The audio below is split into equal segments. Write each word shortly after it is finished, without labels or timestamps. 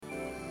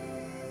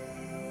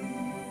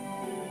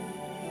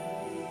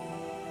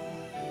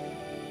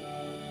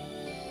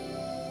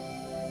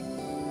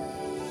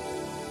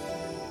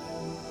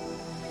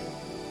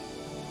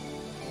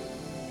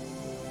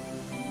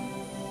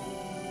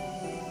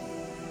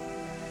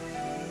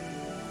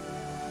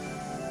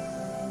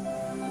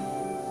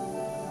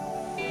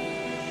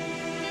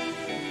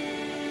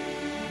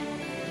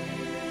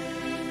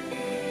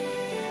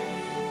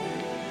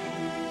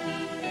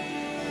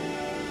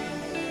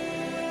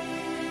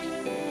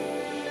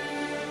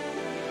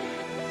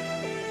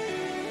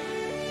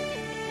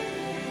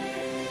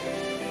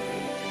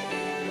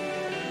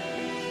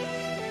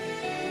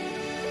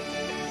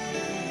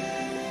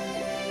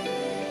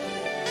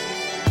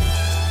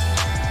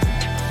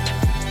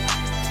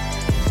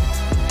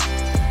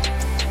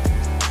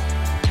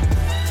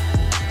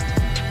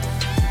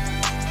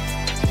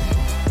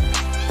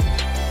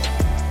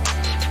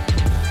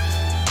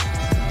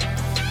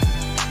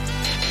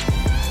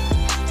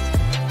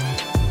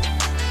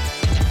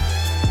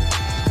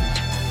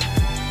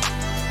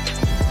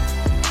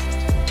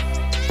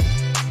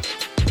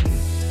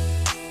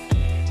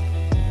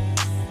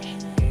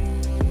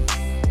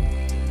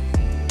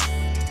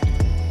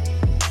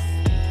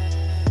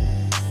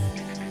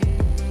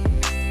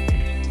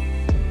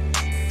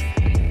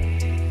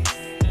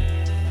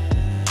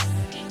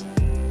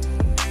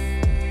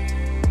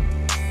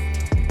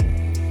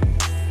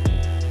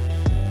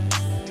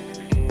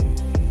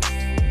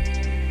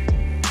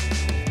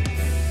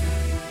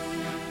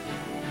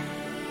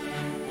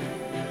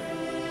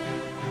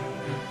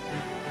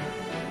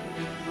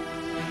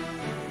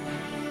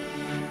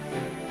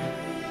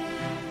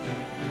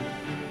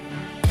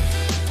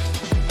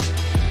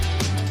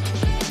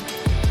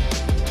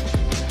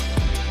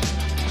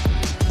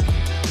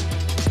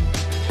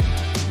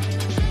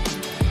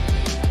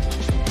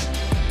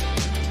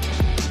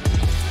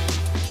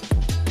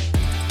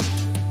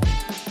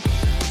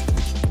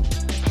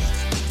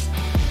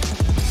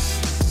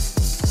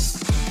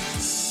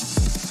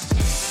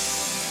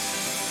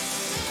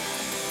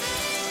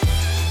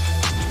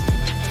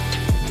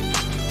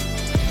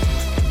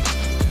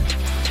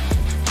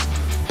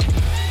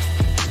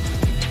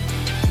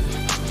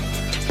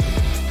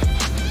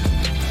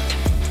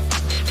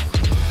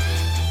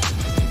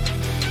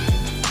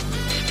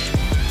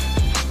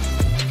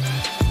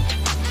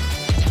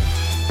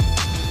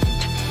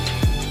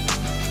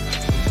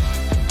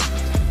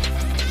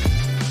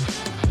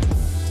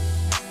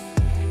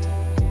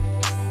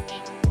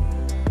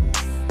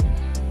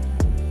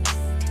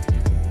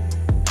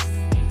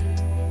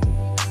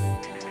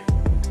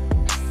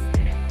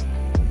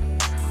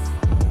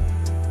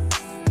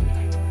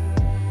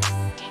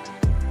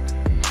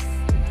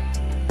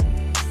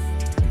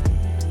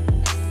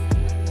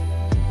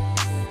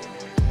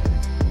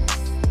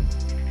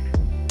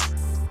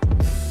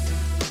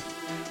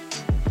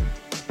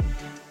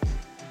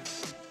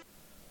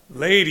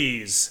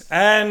Ladies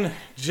and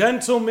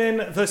gentlemen,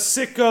 the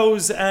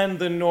sickos and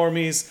the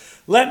normies,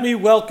 let me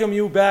welcome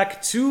you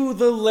back to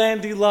the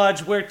Landy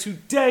Lodge, where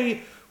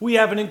today we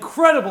have an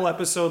incredible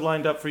episode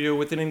lined up for you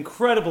with an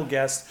incredible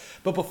guest.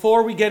 But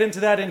before we get into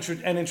that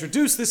and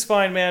introduce this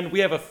fine man, we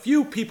have a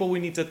few people we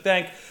need to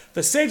thank.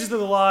 The sages of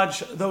the lodge,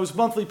 those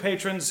monthly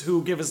patrons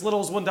who give as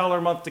little as $1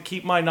 a month to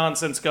keep my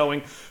nonsense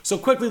going. So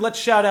quickly, let's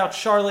shout out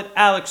Charlotte,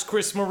 Alex,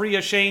 Chris,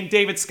 Maria, Shane,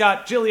 David,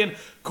 Scott, Jillian,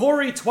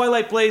 Corey,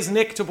 Twilight Blaze,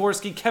 Nick,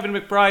 Taborski, Kevin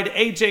McBride,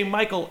 AJ,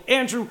 Michael,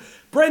 Andrew,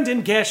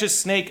 Brendan, Gaseous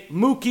Snake,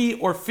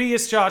 Mookie,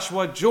 Orpheus,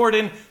 Joshua,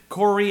 Jordan,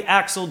 Corey,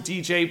 Axel,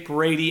 DJ,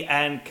 Brady,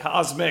 and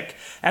Cosmic.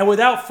 And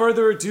without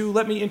further ado,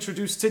 let me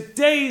introduce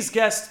today's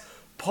guest,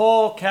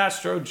 Paul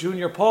Castro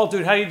Jr. Paul,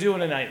 dude, how you doing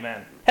tonight,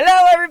 man?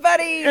 Hello,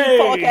 everybody! Hey.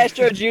 Paul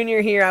Castro Jr.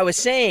 here. I was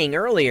saying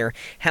earlier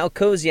how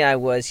cozy I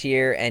was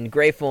here and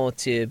grateful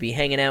to be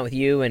hanging out with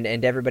you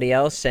and everybody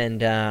else,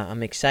 and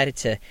I'm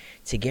excited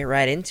to get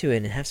right into it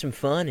and have some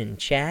fun and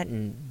chat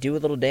and do a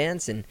little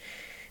dance and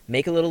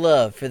make a little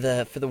love for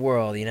the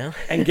world, you know?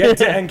 And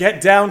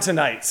get down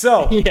tonight.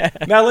 So, yeah.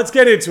 Now let's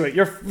get into it.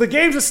 The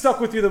games that stuck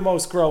with you the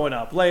most growing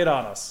up. Lay it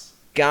on us.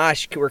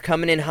 Gosh, we're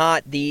coming in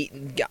hot.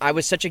 I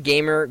was such a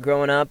gamer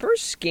growing up.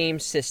 First game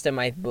system,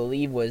 I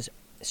believe, was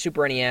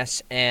Super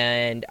NES,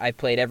 and I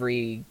played I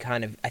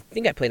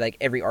think I played like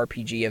every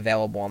RPG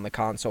available on the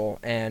console,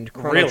 and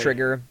Chrono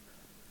Trigger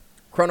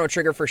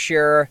for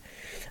sure.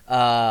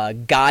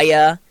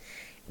 Gaia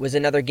was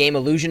another game.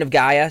 Illusion of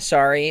Gaia.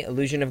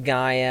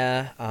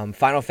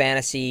 Final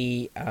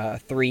Fantasy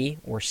 3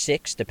 or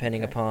 6,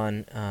 depending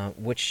upon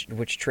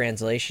which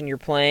translation you're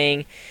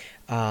playing.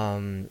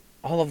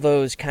 All of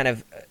those kind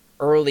of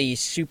early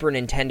Super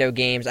Nintendo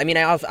games. I mean,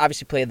 I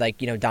obviously played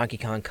Donkey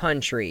Kong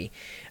Country,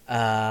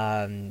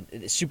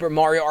 Super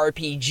Mario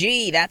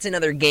RPG. That's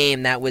another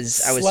game that I was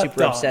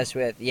super obsessed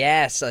with.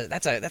 Yes,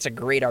 that's a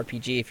great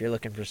RPG if you're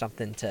looking for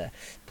something to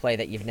play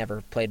that you've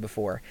never played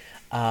before.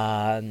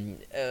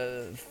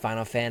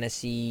 Final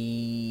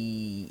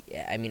Fantasy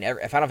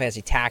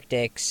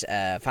Tactics,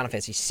 Final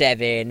Fantasy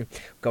 7,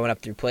 going up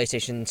through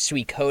PlayStation.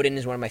 Suikoden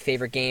is one of my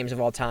favorite games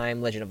of all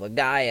time. Legend of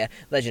Legaia,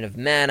 Legend of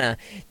Mana,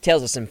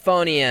 Tales of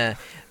Symphonia,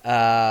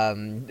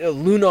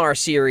 Lunar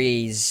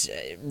series.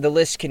 The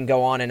list can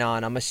go on and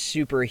on. I'm a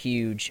super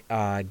huge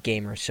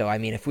gamer, so I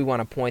mean, if we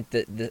want to point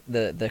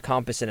the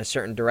compass in a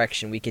certain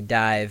direction, we could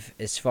dive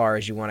as far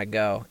as you want to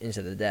go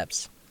into the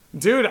depths.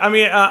 Dude, I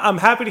mean, I'm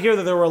happy to hear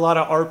that there were a lot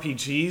of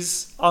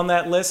RPGs on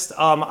that list.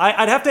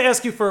 I'd have to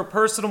ask you for a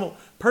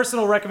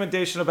personal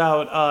recommendation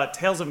about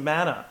Tales of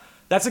Mana.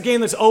 That's a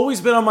game that's always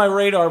been on my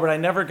radar, but I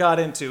never got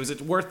into. Is it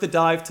worth the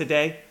dive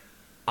today?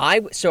 I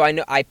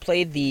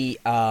played the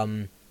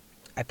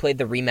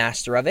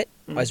remaster of it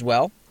as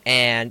well,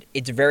 and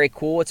it's very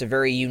cool. It's a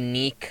very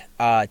unique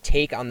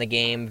take on the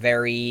game.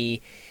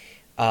 The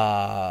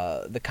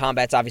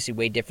combat's obviously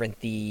way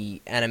different.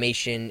 The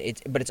animation,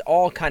 but it's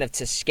all kind of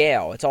to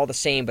scale. It's all the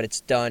same, but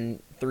it's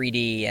done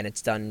 3D and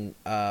it's done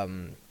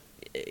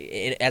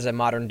as a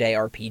modern day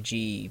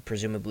RPG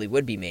presumably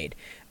would be made.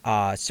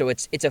 So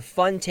it's a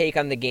fun take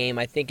on the game.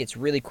 I think it's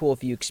really cool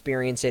if you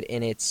experience it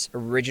in its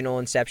original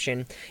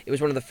inception. It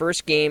was one of the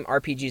first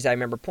RPGs I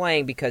remember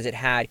playing because it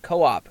had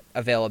co-op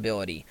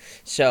availability.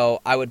 So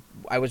I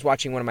was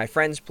watching one of my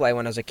friends play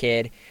when I was a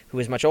kid, who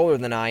was much older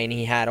than I, and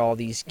he had all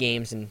these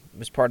games and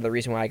was part of the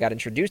reason why I got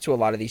introduced to a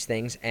lot of these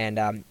things.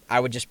 And I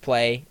would just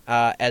play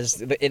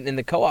in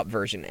the co-op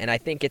version, and I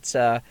think it's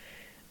a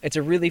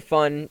really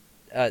fun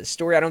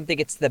story. I don't think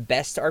it's the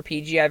best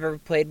RPG I've ever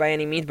played by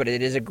any means, but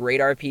it is a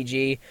great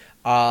RPG,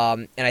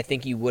 and I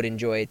think you would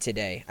enjoy it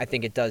today. I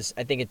think it does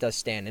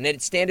stand, and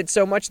it standed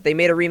so much they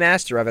made a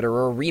remaster of it,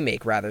 or a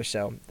remake rather.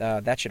 So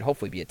that should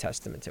hopefully be a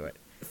testament to it.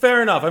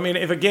 Fair enough. I mean,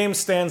 if a game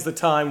stands the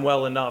time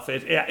well enough,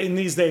 in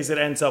these days it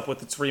ends up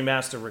with its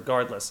remaster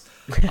regardless.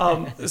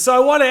 So I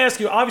want to ask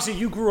you. Obviously,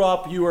 you grew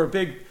up. You were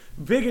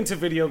big into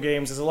video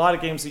games. There's a lot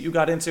of games that you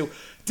got into.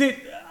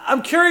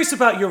 I'm curious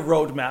about your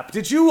roadmap.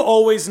 Did you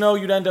always know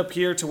you'd end up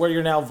here to where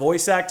you're now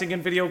voice acting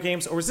in video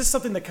games, or was this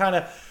something that kind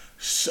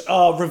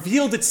of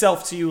revealed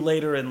itself to you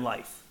later in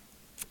life?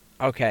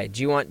 Okay.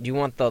 Do you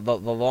want the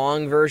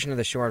long version or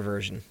the short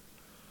version?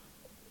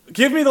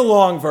 Give me the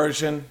long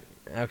version.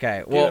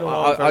 Okay. Well,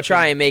 I'll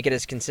try and make it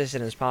as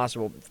consistent as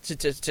possible.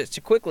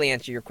 To quickly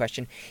answer your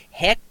question,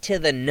 heck to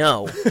the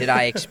no did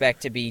I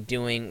expect to be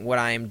doing what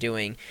I am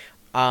doing.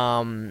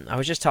 I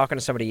was just talking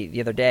to somebody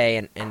the other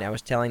day, and I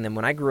was telling them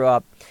when I grew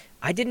up,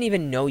 I didn't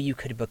even know you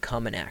could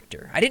become an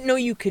actor. I didn't know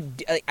you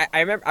could.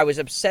 I remember I was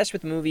obsessed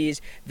with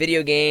movies,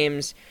 video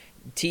games,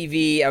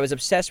 TV. I was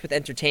obsessed with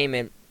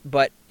entertainment,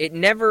 but it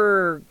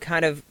never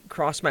kind of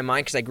crossed my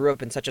mind because I grew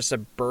up in such a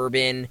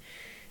suburban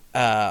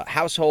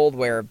household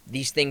where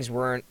these things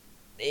weren't.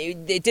 I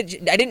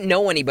didn't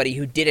know anybody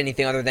who did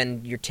anything other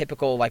than your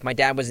typical, like my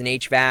dad was an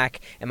HVAC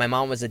and my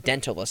mom was a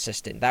dental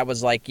assistant. That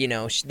was like,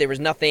 there was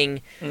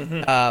nothing.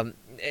 Mm-hmm.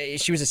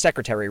 She was a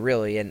secretary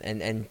really,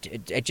 and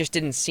it just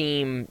didn't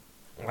seem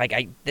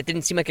that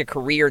didn't seem like a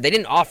career. They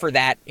didn't offer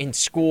that in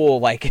school,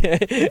 like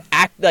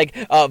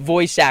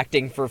voice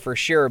acting for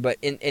sure. But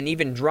in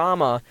even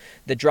drama,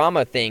 the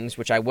drama things,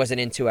 which I wasn't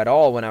into at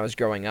all when I was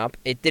growing up,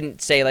 it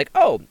didn't say like,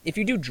 oh, if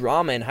you do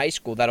drama in high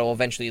school, that'll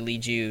eventually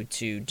lead you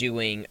to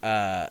doing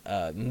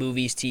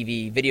movies,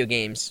 TV, video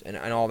games, and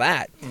all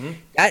that. Mm-hmm.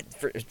 That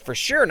for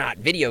sure not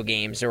video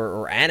games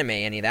or anime,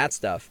 any of that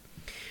stuff.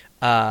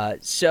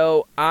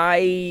 So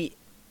I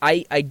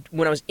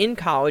when I was in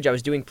college, I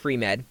was doing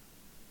pre-med.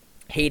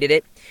 Hated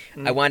it.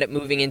 I wound up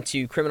moving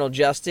into criminal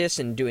justice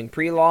and doing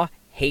pre-law.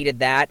 Hated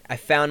that. I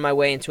found my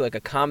way into like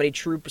a comedy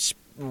troupe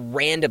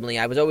randomly.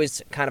 I was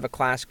always kind of a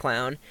class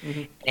clown,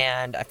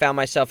 and I found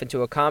myself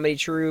into a comedy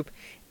troupe.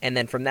 And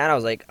then from that, I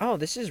was like, oh,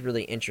 this is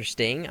really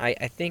interesting. I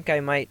think I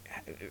might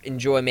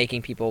enjoy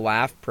making people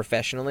laugh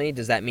professionally.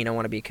 Does that mean I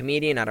want to be a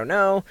comedian? I don't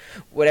know.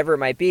 Whatever it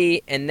might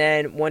be. And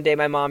then one day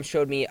my mom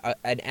showed me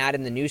an ad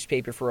in the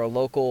newspaper for a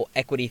local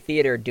equity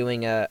theater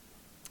doing a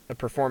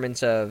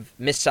performance of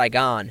Miss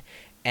Saigon.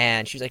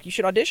 And she was like, you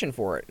should audition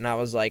for it. And I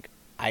was like,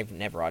 I've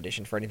never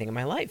auditioned for anything in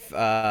my life.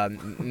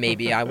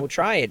 Maybe I will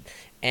try it.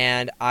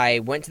 And I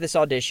went to this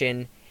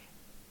audition.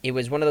 It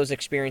was one of those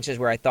experiences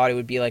where I thought it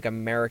would be like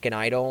American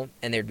Idol,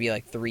 and there'd be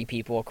like 3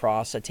 people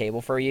across a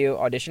table for you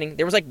auditioning.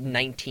 There was like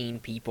 19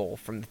 people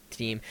from the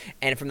team.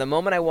 And from the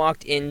moment I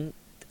walked in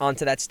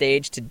onto that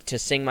stage to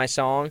sing my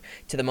song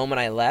to the moment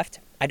I left,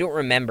 I don't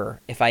remember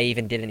if I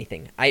even did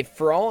anything.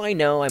 For all I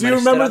know, Do you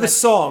remember the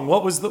song?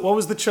 What was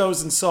the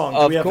chosen song?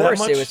 Do we have course,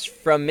 that much? It was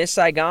from Miss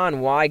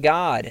Saigon. Why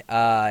God?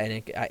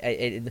 Why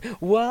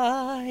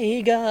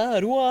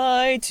God?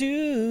 Why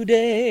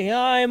today?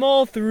 I'm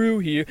all through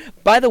here.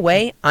 By the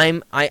way,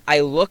 I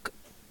look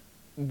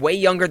way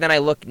younger than I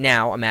look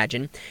now.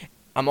 Imagine.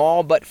 I'm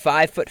all but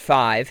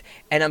 5'5",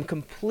 and I'm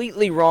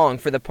completely wrong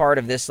for the part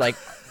of this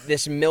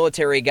this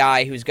military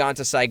guy who's gone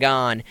to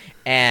Saigon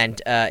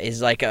and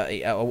is like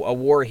a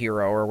war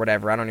hero or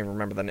whatever. I don't even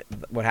remember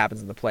what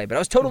happens in the play, but I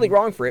was totally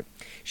wrong for it.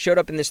 Showed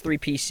up in this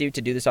 3-piece suit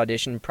to do this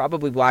audition,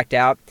 probably blacked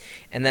out,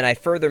 and then I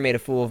further made a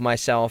fool of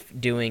myself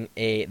doing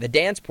the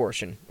dance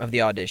portion of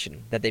the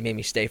audition that they made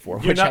me stay for.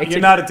 You're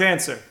not a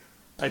dancer,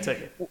 I take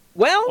it.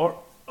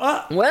 Well,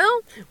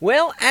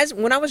 as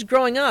when I was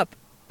growing up,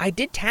 I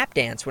did tap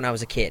dance when I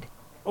was a kid.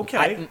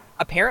 Okay.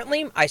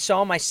 Apparently, I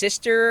saw my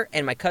sister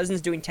and my cousins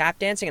doing tap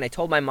dancing, and I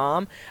told my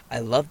mom I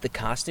loved the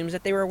costumes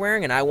that they were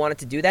wearing, and I wanted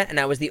to do that. And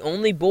I was the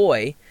only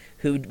boy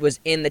who was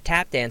in the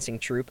tap dancing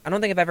troupe. I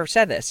don't think I've ever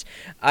said this.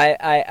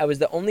 I was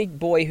the only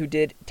boy who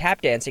did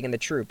tap dancing in the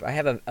troupe. I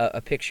have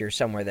a picture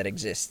somewhere that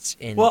exists.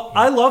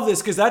 I love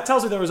this because that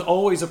tells me there was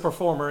always a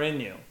performer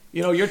in you.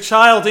 You know, your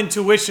child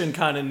intuition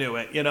kind of knew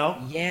it, you know?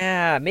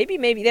 Yeah,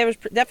 maybe there was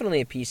definitely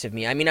a piece of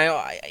me. I mean,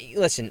 I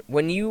listen,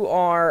 when you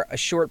are a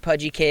short,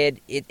 pudgy kid,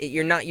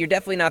 you're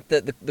definitely not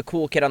the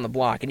cool kid on the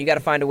block, and you got to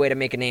find a way to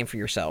make a name for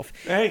yourself.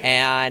 Hey.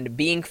 And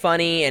being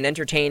funny and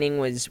entertaining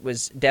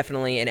was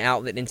definitely an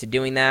outlet into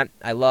doing that.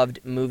 I loved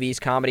movies,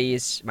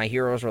 comedies. My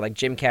heroes were like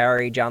Jim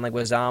Carrey, John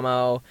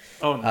Leguizamo.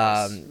 Oh,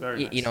 nice.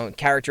 Very nice. You know,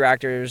 character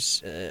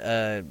actors.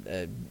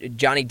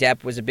 Johnny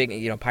Depp was a big,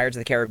 Pirates of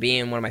the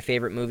Caribbean, one of my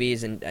favorite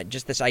movies, and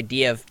just this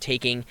idea of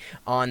taking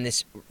on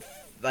this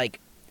like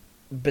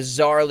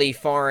bizarrely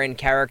foreign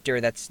character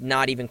that's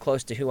not even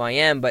close to who I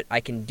am, but I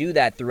can do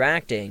that through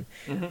acting.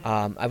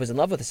 I was in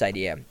love with this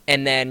idea.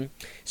 And then,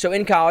 so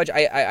in college,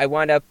 I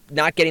wound up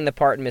not getting the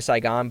part in Miss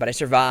Saigon, but I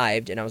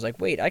survived, and I was like,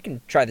 wait, I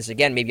can try this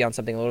again, maybe on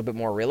something a little bit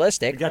more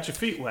realistic. You got your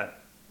feet wet.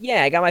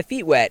 Yeah, I got my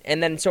feet wet.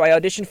 And then, so I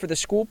auditioned for the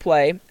school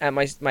play at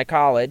my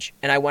college,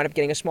 and I wound up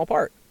getting a small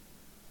part.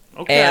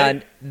 Okay.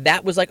 And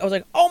that was like, I was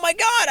like, oh my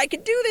God, I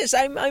can do this.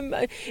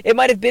 It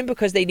might have been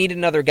because they needed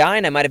another guy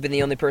and I might have been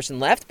the only person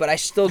left, but I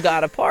still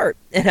got a part.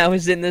 And I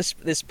was in this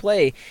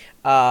play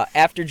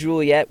after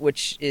Juliet,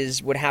 which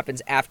is what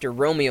happens after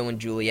Romeo and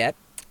Juliet.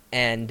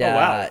 And oh,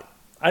 wow.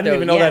 I didn't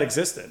even know that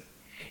existed.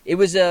 It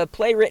was a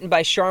play written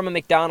by Sharma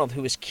McDonald,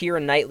 who was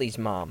Keira Knightley's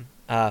mom.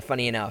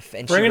 Funny enough,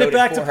 and bringing it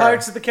back to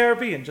Pirates of the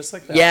Caribbean, just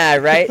like that. Yeah,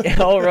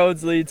 right. All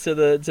roads lead to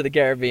the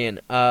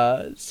Caribbean.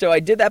 So I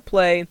did that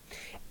play.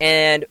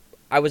 And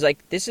I was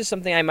like, this is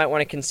something I might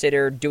want to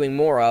consider doing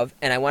more of.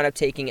 And I wound up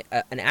taking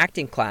an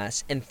acting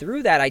class. And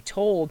through that, I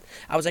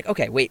was like,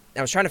 okay, wait.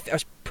 I was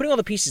putting all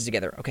the pieces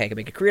together. Okay, I can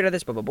make a career out of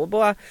this, blah, blah, blah,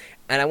 blah.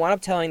 And I wound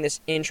up telling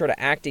this intro to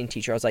acting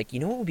teacher, I was like, you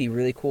know what would be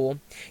really cool?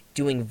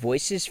 Doing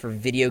voices for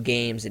video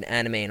games and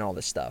anime and all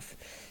this stuff.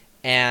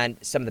 And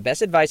some of the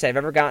best advice I've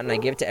ever gotten, I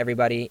give it to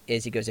everybody,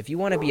 is he goes, if you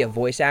want to be a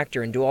voice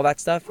actor and do all that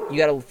stuff, you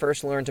got to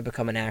first learn to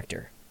become an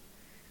actor.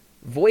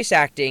 Voice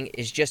acting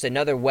is just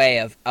another way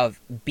of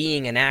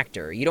being an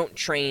actor. You don't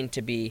train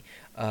to be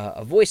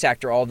a voice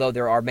actor, although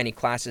there are many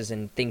classes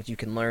and things you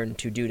can learn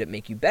to do to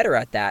make you better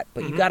at that,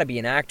 but you got to be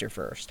an actor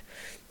first.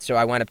 So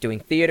I wound up doing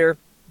theater,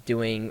 I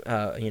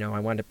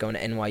wound up going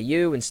to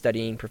NYU and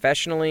studying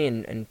professionally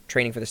and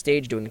training for the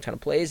stage, doing a ton of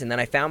plays, and then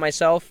I found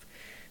myself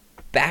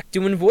back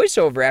doing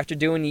voiceover after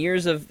doing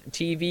years of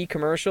TV,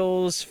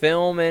 commercials,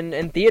 film,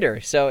 and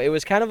theater. So it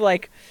was kind of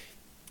like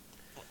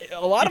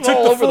a lot You of took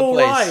all the over the full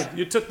place. ride.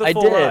 You took the I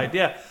full did. ride.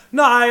 Yeah.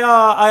 No,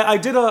 I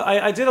did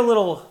a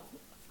little.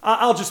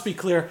 I'll just be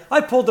clear.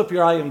 I pulled up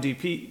your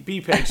IMDb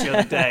page the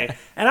other day,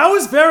 and I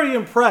was very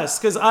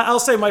impressed because I'll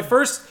say my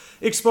first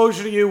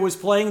exposure to you was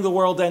playing The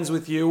World Ends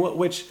With You,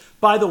 which,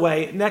 by the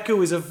way,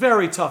 Neku is a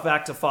very tough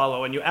act to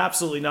follow, and you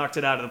absolutely knocked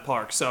it out of the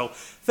park. So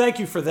thank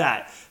you for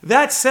that.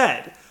 That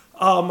said,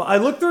 I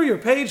looked through your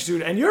page,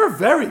 dude, and you're a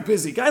very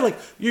busy guy. Like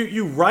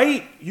you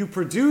write, you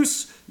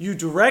produce, you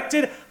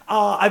directed.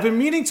 I've been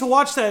meaning to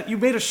watch that. You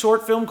made a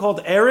short film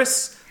called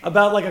Eris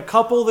about like a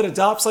couple that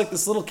adopts like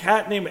this little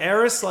cat named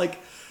Eris. Like,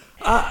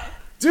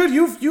 dude,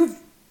 you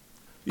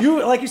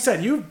like you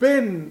said, you've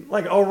been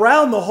like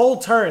around the whole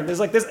turn. There's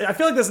like this. I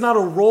feel like there's not a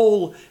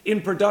role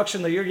in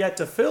production that you're yet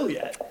to fill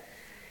yet.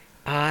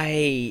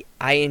 I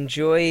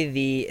enjoy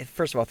the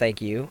first of all,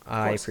 thank you.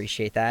 I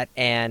appreciate that,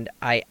 and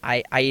I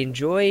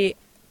enjoy.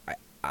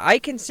 I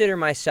consider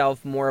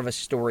myself more of a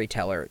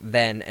storyteller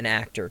than an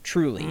actor,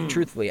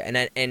 truthfully,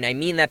 and I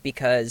mean that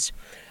because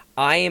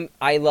I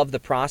love the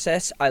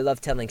process. I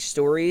love telling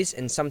stories,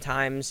 and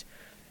sometimes,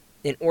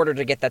 in order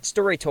to get that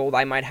story told,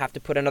 I might have to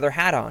put another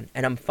hat on,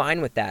 and I'm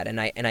fine with that, and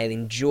I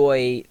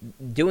enjoy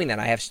doing that.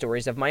 I have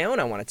stories of my own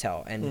I want to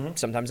tell, and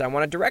sometimes I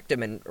want to direct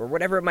them, or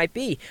whatever it might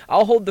be.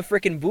 I'll hold the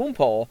frickin' boom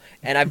pole,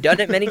 and I've done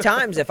it many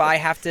times if I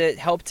have to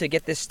help to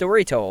get this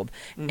story told.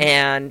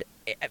 And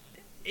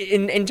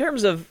in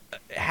terms of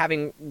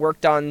having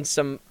worked on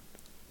some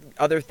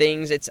other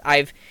things,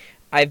 I've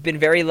been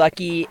very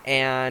lucky,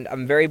 and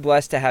I'm very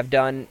blessed to have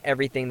done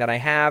everything that I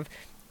have.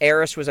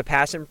 Eris was a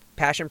passion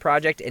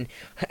project, and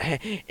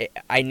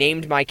I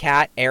named my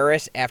cat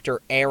Eris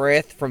after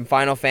Aerith from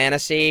Final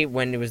Fantasy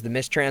when it was the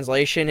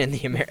mistranslation in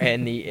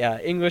the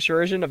English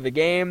version of the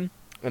game,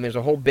 and there's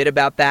a whole bit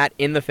about that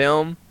in the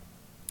film.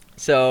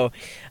 So,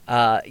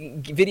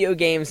 video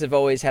games have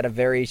always had a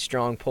very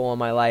strong pull on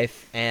my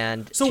life.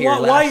 And so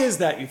why is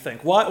that, you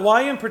think?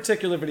 Why in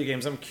particular video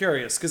games? I'm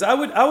curious because I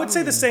would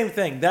say the same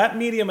thing. That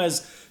medium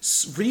has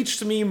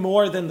reached me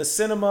more than the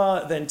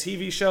cinema, than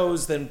TV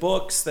shows, than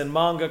books, than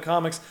manga,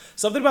 comics.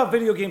 Something about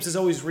video games has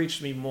always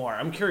reached me more.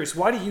 I'm curious.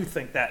 Why do you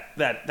think that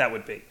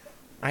would be?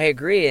 I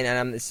agree,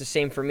 and it's the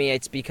same for me.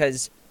 It's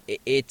because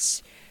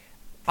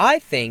I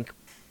think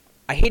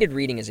I hated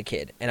reading as a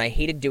kid, and I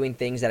hated doing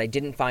things that I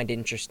didn't find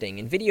interesting.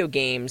 In video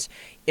games,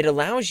 it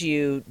allows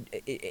you,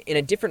 in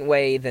a different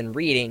way than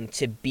reading,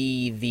 to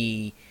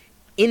be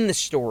in the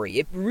story.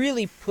 It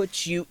really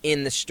puts you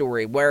in the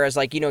story. Whereas,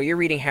 like, you're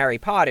reading Harry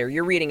Potter,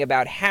 you're reading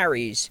about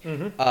Harry's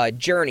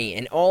journey,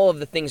 and all of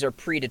the things are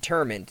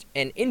predetermined.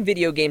 And in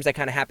video games, that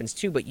kind of happens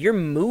too, but you're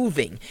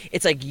moving.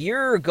 It's like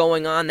you're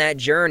going on that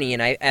journey,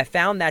 and I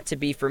found that to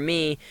be, for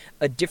me,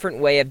 a different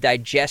way of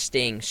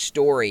digesting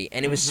story.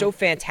 And it was so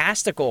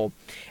fantastical.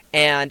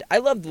 And I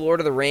loved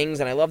Lord of the Rings,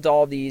 and I loved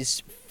all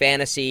these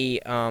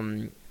fantasy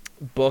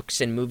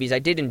books and movies. I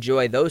did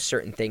enjoy those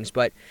certain things,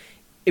 but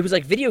it was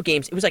like video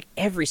games. It was like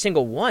every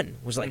single one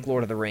was like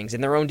Lord of the Rings in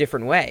their own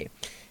different way.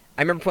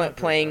 I remember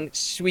playing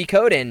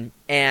Suikoden,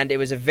 and it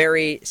was a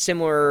very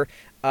similar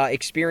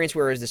experience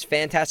where it was this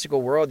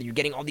fantastical world. You're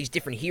getting all these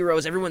different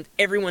heroes.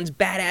 Everyone's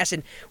badass.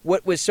 And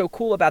what was so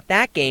cool about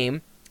that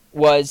game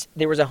was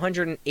there was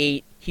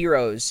 108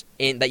 heroes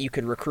that you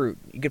could recruit.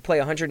 You could play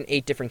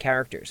 108 different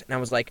characters. And I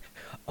was like,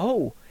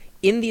 oh,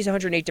 in these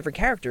 108 different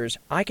characters,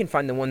 I can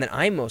find the one that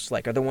I most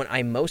like, or the one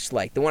I most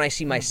like, the one I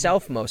see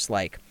myself most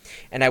like.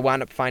 And I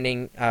wound up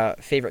finding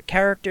favorite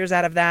characters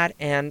out of that.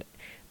 And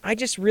I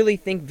just really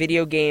think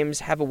video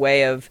games have a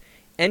way of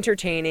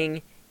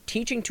entertaining,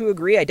 teaching to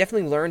agree. I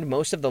definitely learned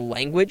most of the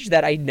language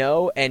that I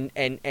know, and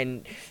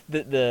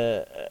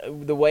the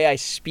way I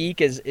speak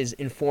is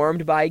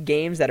informed by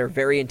games that are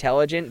very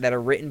intelligent, that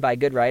are written by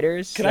good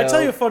writers. Can I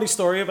tell you a funny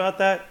story about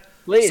that?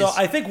 Please. So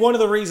I think one of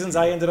the reasons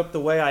I ended up the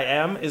way I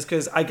am is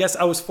because I guess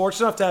I was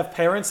fortunate enough to have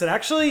parents that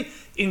actually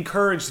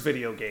encouraged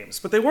video games.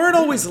 But they weren't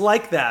always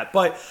like that.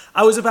 But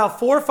I was about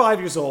 4 or 5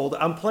 years old.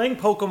 I'm playing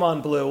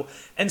Pokemon Blue.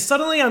 And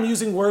suddenly I'm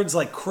using words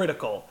like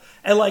critical.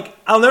 And like,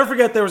 I'll never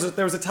forget there was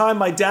a time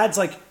my dad's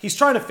like, he's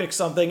trying to fix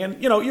something.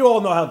 And you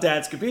all know how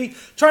dads could be.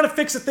 Trying to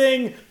fix a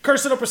thing,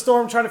 cursing up a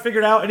storm, trying to figure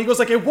it out. And he goes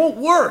like, it won't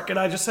work. And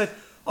I just said,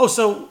 oh,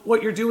 so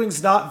what you're doing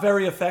is not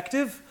very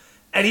effective?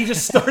 And he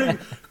just started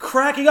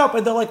cracking up,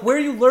 and they're like, where are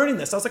you learning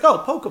this? I was like,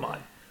 oh, Pokemon.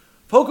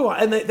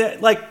 And they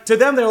like, to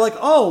them, they're like,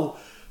 oh,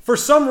 for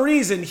some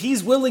reason,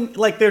 he's willing,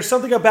 like, there's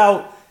something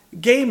about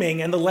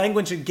gaming and the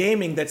language in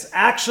gaming that's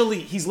actually,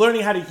 he's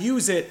learning how to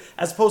use it,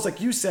 as opposed, like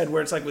you said,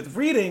 where it's like with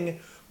reading,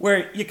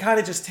 where you kind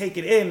of just take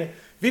it in.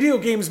 Video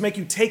games make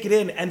you take it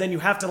in, and then you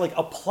have to, like,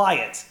 apply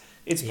it.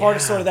 It's part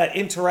of sort of that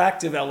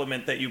interactive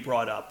element that you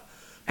brought up.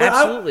 But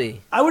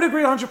absolutely. I would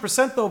agree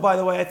 100%, though, by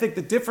the way. I think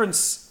the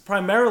difference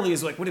primarily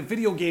is like with a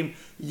video game,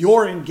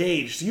 you're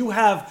engaged. You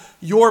have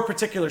your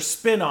particular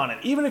spin on it.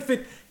 Even if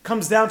it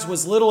comes down to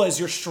as little as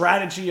your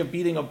strategy of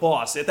beating a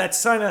boss.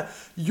 That's kind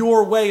of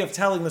your way of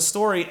telling the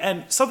story.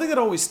 And something that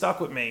always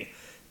stuck with me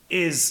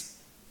is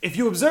if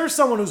you observe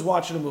someone who's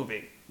watching a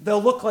movie,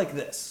 they'll look like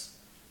this.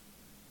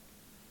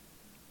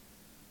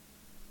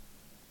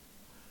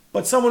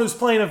 But someone who's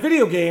playing a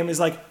video game is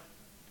like,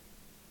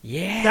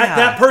 Yeah.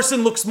 that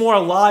person looks more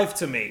alive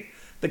to me.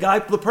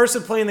 The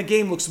person playing the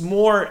game looks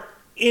more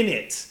in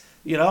it,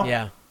 you know?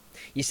 Yeah.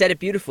 You said it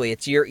beautifully.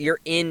 It's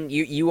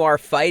you are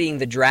fighting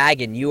the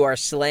dragon. You are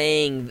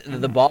slaying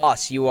the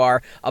boss. You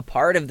are a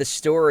part of the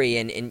story,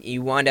 and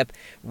you wind up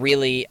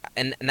really,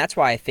 and that's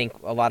why I think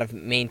a lot of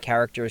main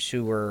characters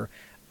who were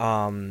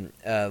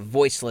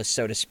voiceless,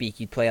 so to speak,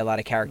 you'd play a lot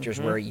of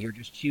characters where you're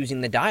just choosing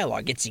the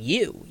dialogue. It's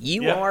you.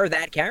 You are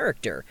that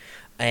character.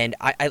 And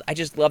I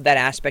just love that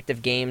aspect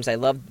of games. I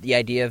love the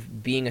idea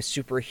of being a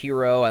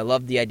superhero. I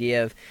love the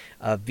idea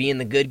of being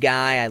the good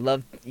guy. I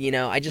love,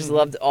 I just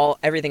loved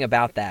everything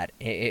about that.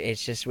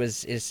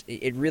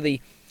 It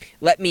really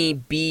let me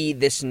be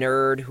this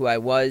nerd who I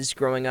was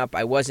growing up.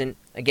 I wasn't,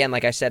 again,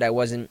 like I said, I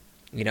wasn't,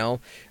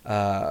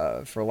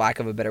 for lack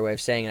of a better way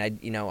of saying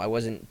it, I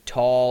wasn't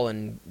tall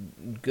and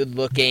good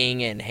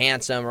looking and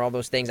handsome or all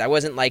those things. I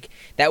wasn't like,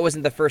 that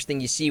wasn't the first thing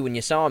you see when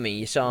you saw me.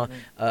 You saw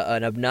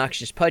an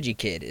obnoxious, pudgy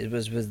kid. It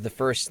was the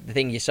first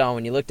thing you saw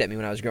when you looked at me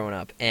when I was growing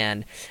up.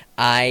 And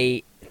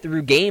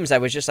through games, I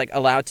was just like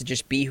allowed to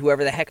just be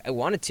whoever the heck I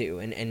wanted to,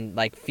 and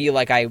like feel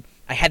like I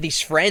had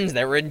these friends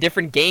that were in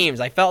different games.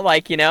 I felt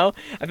like, I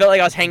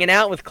was hanging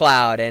out with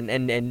Cloud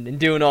and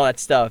doing all that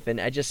stuff.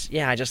 And I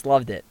just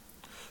loved it.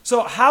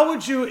 So how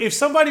would you, if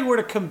somebody were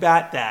to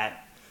combat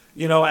that,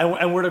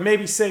 and were to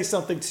maybe say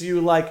something to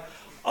you like,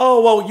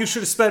 oh, well, you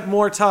should have spent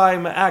more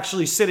time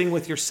actually sitting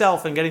with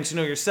yourself and getting to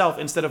know yourself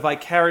instead of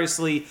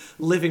vicariously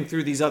living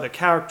through these other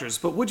characters.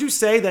 But would you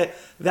say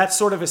that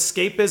sort of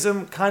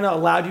escapism kind of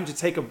allowed you to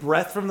take a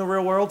breath from the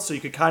real world so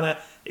you could kind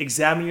of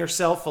examine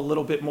yourself a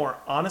little bit more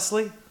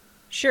honestly?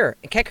 Sure.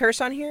 Can I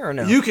curse on here or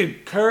no? You can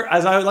curse,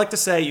 as I would like to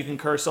say, you can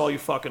curse all you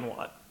fucking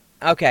want.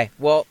 Okay,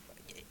 well,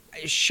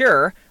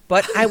 sure.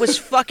 But I was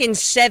fucking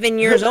 7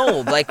 years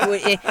old. Like,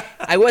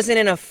 I wasn't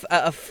in a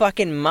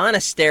fucking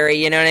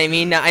monastery, you know what I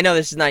mean? Now, I know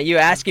this is not you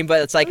asking,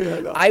 but it's like,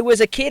 I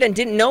was a kid and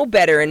didn't know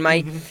better. And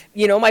my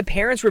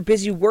parents were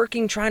busy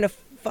working, trying to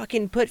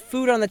fucking put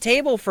food on the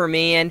table for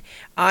me. And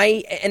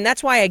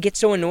that's why I get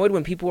so annoyed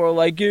when people are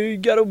like, you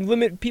gotta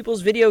limit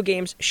people's video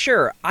games.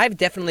 Sure, I've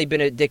definitely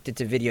been addicted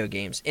to video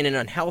games in an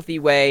unhealthy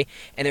way.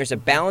 And there's a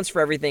balance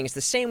for everything. It's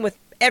the same with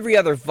every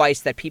other vice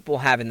that people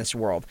have in this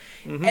world.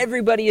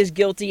 Everybody is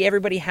guilty.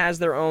 Everybody has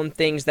their own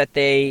things that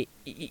they,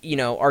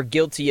 are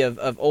guilty of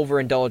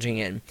overindulging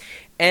in.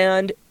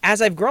 And as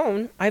I've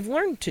grown, I've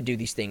learned to do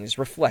these things,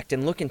 reflect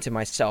and look into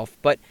myself.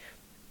 But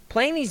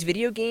playing these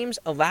video games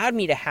allowed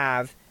me to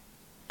have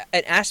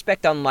an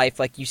aspect on life,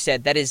 like you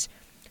said, that is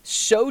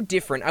so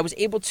different. I was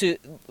able to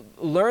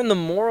learn the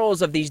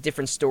morals of these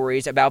different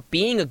stories about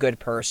being a good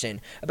person,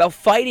 about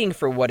fighting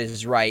for what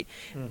is right.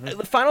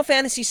 Final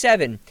Fantasy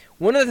VII,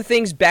 one of the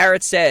things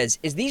Barrett says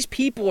is these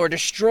people are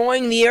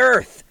destroying the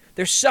earth.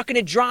 They're sucking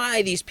it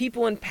dry, these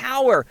people in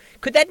power.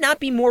 Could that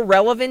not be more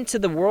relevant to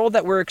the world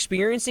that we're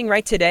experiencing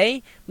right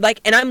today?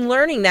 And I'm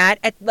learning that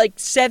at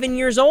 7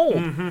 years old.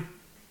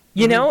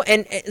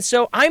 And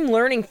so I'm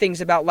learning things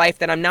about life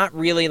that I'm not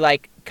really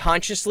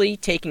consciously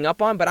taking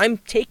up on, but I'm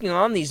taking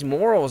on these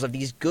morals of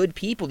these good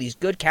people, these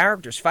good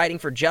characters fighting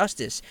for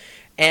justice.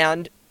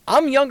 And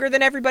I'm younger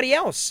than everybody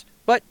else.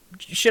 But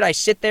should I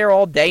sit there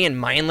all day and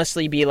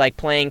mindlessly be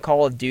playing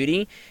Call of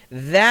Duty?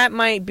 That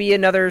might be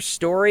another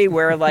story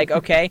where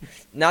okay,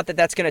 not that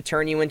that's going to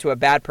turn you into a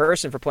bad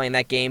person for playing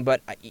that game,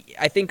 but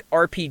I think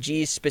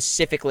RPGs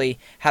specifically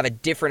have a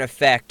different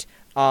effect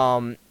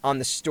on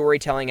the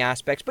storytelling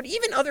aspects. But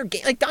even other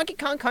games like Donkey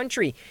Kong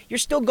Country, you're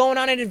still going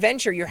on an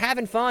adventure, you're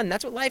having fun.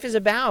 That's what life is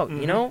about.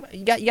 You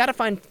got to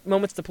find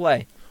moments to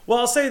play. Well,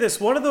 I'll say this,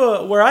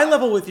 where I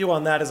level with you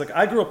on that is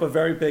I grew up a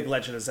very big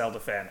Legend of Zelda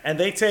fan, and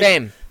they take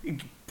Same.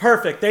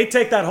 Perfect. They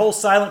take that whole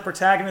silent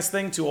protagonist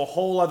thing to a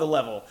whole other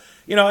level.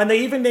 And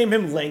they even name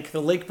him Link,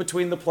 the link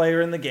between the player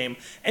and the game.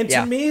 And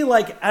to me,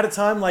 at a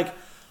time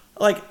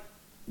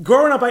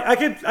growing up, I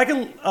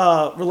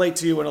can relate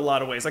to you in a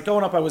lot of ways.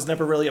 Growing up, I was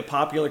never really a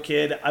popular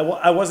kid.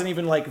 I wasn't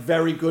even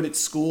very good at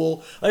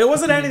school. It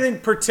wasn't anything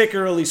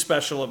particularly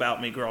special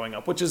about me growing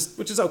up, which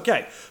is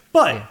okay.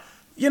 But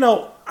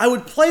I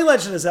would play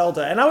Legend of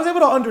Zelda, and I was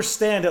able to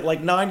understand at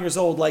 9 years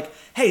old,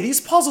 hey,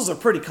 these puzzles are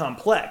pretty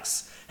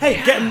complex.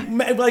 Hey,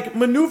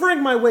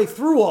 maneuvering my way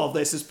through all of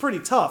this is pretty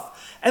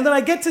tough. And then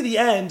I get to the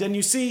end, and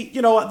you see,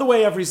 the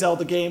way every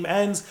Zelda game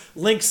ends,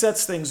 Link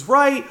sets things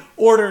right,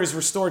 order is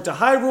restored to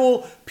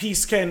Hyrule,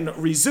 peace can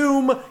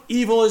resume,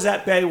 evil is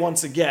at bay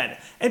once again.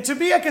 And to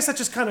me, I guess that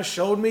just kind of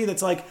showed me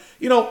that's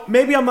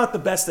maybe I'm not the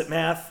best at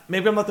math,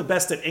 maybe I'm not the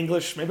best at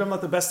English, maybe I'm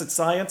not the best at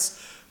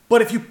science,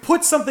 but if you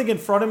put something in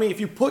front of me, if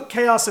you put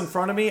chaos in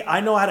front of me,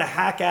 I know how to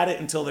hack at it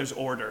until there's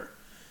order.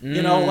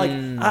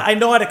 I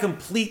know how to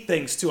complete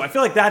things too. I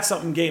feel like that's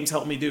something games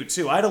help me do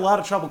too. I had a lot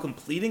of trouble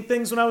completing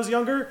things when I was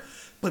younger,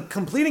 but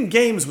completing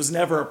games was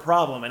never a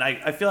problem. And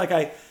I feel like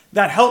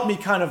that helped me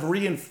kind of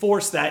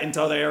reinforce that into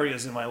other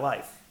areas in my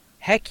life.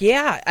 Heck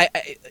yeah.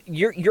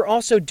 You're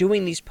also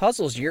doing these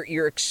puzzles.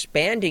 You're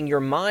expanding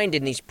your mind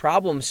in these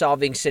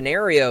problem-solving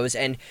scenarios,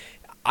 and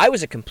I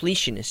was a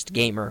completionist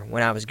gamer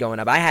when I was growing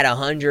up. I had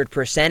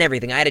 100%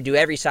 everything. I had to do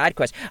every side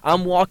quest.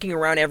 I'm walking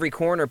around every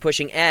corner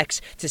pushing X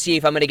to see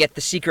if I'm going to get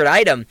the secret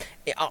item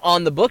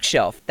on the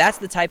bookshelf. That's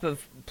the type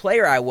of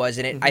player I was,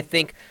 and I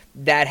think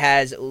that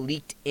has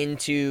leaked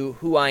into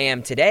who I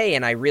am today,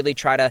 and I really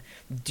try to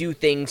do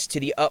things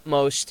to the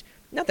utmost.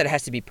 Not that it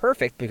has to be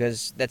perfect,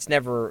 because that's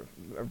never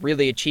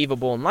really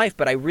achievable in life,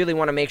 but I really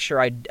want to make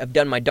sure I've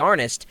done my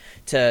darnest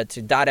to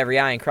dot every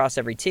I and cross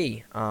every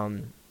T.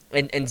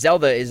 And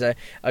Zelda is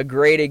a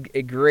great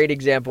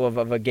example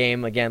of a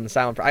game. Again, the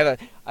Silent. I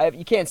have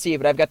you can't see it,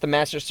 but I've got the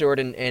Master Sword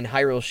and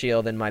Hyrule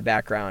Shield in my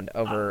background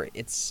over.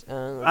 It's.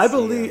 I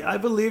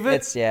believe it.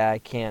 It's I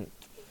can't.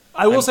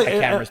 I will say, my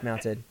camera's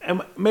mounted.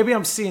 And maybe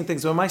I'm seeing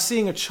things. But am I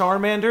seeing a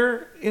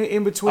Charmander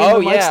in between the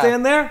mic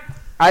stand there?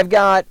 I've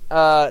got.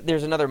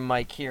 There's another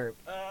mic here.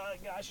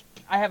 Gosh,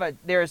 I have a.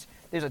 There's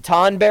a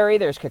Tonberry,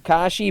 there's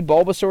Kakashi,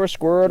 Bulbasaur,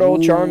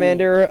 Squirtle,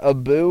 Charmander,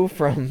 Abu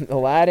from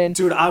Aladdin.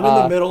 Dude, I'm in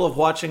the middle of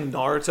watching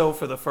Naruto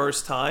for the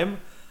first time.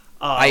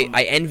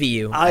 I envy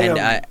you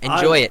and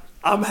enjoy it.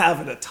 I'm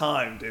having a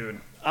time, dude.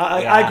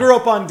 I grew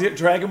up on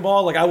Dragon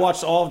Ball. Like, I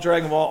watched all of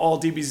Dragon Ball,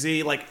 all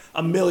DBZ, like,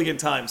 a million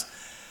times.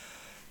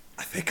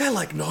 I think I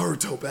like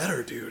Naruto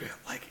better, dude.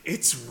 Like,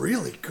 it's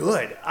really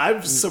good.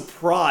 I'm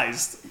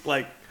surprised.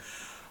 Like,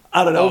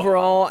 I don't know.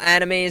 Overall,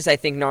 animes, I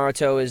think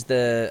Naruto is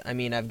they're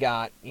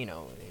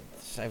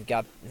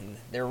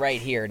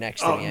right here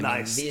next to me.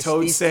 Nice.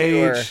 Toad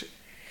Sage.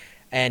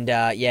 And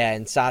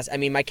Sasuke. I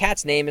mean, my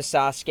cat's name is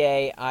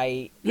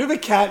Sasuke. You have a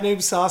cat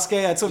named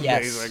Sasuke? That's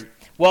amazing.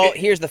 Yes. Well,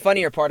 here's the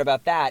funnier part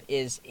about that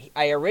is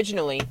I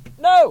originally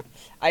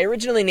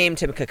named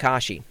him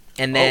Kakashi.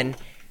 And then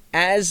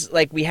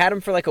we had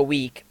him for like a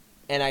week,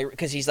 and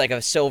because he's like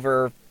a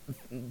silver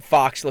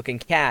fox-looking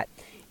cat.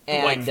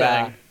 And, White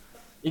Fang.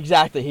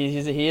 Exactly,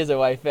 he is a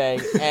White Fang,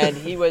 and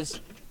he was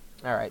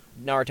all right.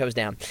 Naruto's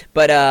down,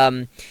 but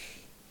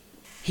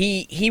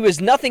he was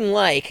nothing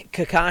like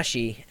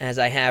Kakashi, as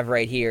I have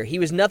right here. He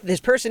was nothing. His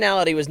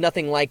personality was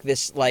nothing like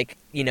this,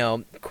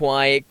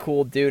 quiet,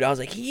 cool dude. I was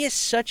like, he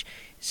is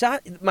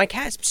my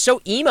cat's so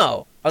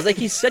emo. I was like,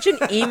 he's such an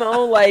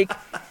emo,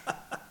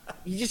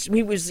 he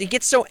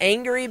gets so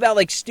angry about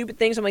like stupid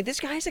things. I'm like, this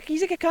guy's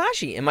he's a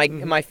Kakashi, and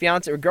my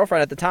fiance or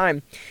girlfriend at the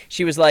time,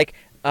 she was like,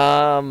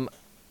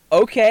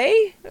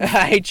 okay,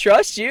 I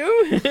trust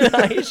you.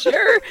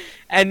 Sure.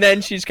 And then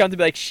she's come to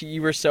be like,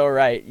 you were so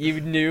right. You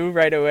knew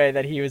right away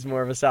that he was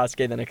more of a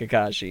Sasuke than a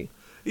Kakashi.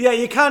 Yeah,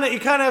 you kind of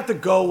have to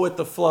go with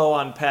the flow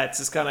on pets.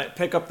 Just kind of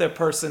pick up their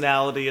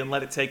personality and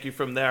let it take you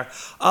from there.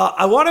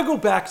 I want to go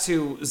back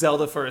to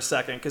Zelda for a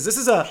second, because this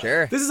is a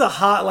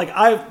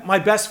hot, my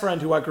best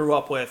friend who I grew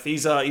up with.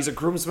 He's a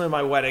groomsman at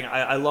my wedding.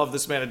 I love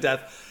this man to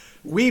death.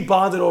 We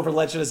bonded over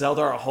Legend of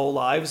Zelda our whole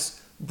lives.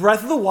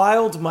 Breath of the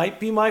Wild might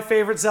be my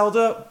favorite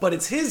Zelda, but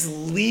it's his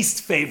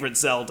least favorite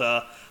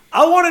Zelda.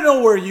 I want to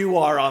know where you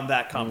are on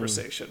that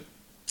conversation.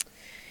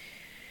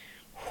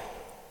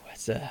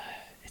 It's a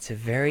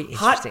very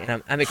interesting.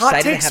 I'm excited.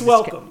 Hot takes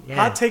welcome.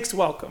 Hot takes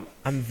welcome.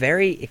 I'm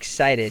very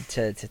excited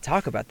to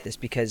talk about this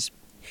because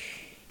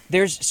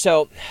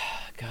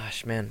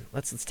gosh, man,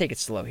 let's take it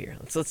slow here.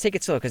 Let's take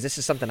it slow because this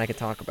is something I could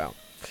talk about.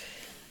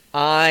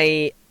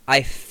 I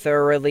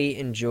thoroughly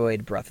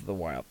enjoyed Breath of the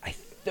Wild.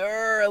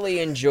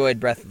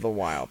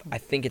 I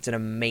think it's an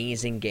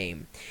amazing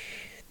game.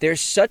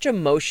 There's such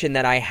emotion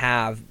that I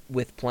have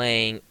with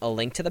playing A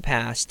Link to the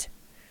Past,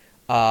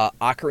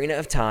 Ocarina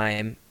of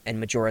Time, and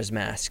Majora's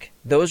Mask.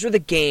 Those were the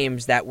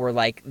games that were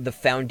like the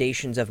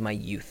foundations of my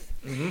youth.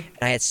 Mm-hmm.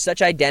 And I had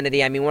such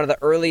identity. I mean, one of the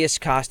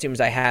earliest costumes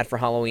I had for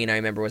Halloween, I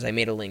remember, was I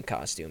made a Link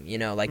costume. You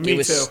know, like it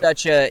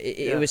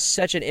was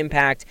such an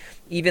impact.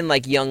 Even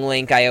like young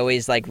Link, I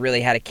always like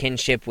really had a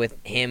kinship with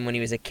him when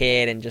he was a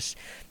kid, and just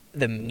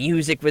the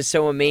music was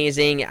so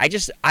amazing.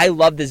 I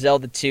love the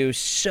Zelda 2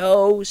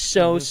 so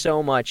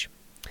much.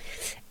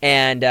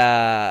 And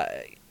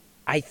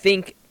I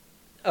think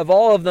of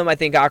all of them, I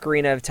think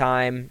Ocarina of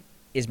Time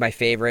is my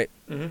favorite.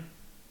 Mm-hmm.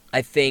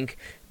 I think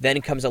then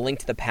comes A Link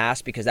to the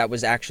Past, because that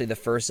was actually the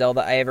first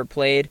Zelda I ever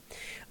played,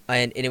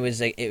 and it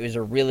was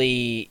a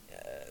really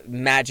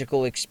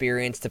magical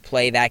experience to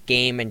play that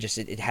game, and just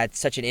it had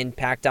such an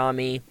impact on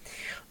me.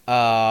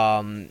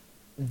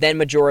 Then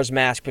Majora's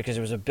Mask, because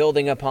it was a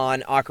building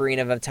upon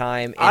Ocarina of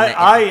Time.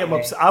 I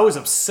was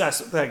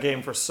obsessed with that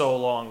game for so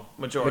long.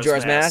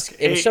 Majora's Mask.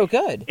 It was so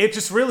good. It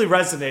just really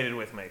resonated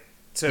with me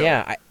too.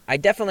 Yeah, I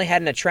definitely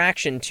had an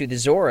attraction to the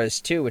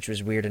Zoras too, which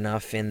was weird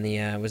enough. In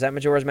the was that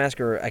Majora's Mask,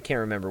 or I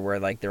can't remember, where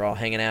like they're all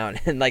hanging out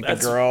and like the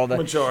girl, the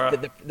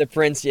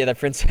prince, the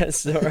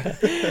Princess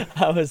Zora.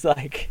 I was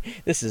like,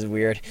 this is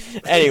weird.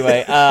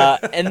 Anyway,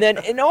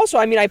 and also,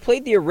 I mean, I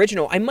played the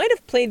original. I might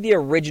have played the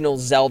original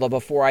Zelda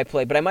before I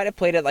played, but I might have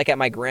played it like at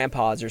my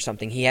grandpa's or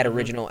something. He had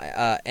original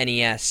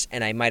NES,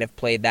 and I might have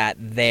played that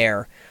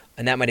there,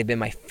 and that might have been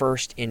my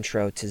first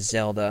intro to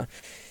Zelda.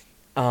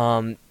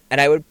 And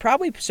I would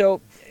probably,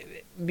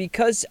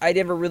 because I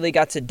never really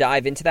got to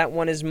dive into that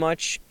one as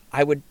much,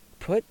 I would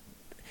put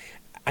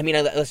I mean,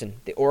 listen,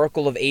 the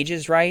Oracle of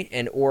Ages, right?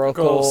 And Goal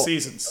Oracle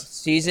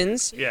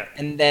seasons. Yeah.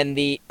 And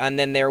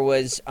then there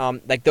was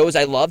like those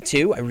I loved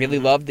too. I really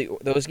loved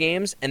those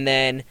games. And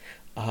then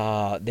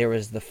there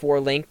was the Four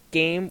Link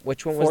game.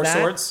 Which one was Four that?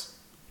 Swords.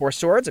 Four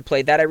Swords. I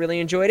played that. I really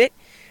enjoyed it.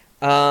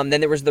 Then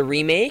there was the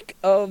remake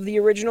of the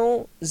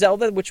original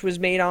Zelda, which was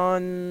made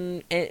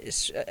on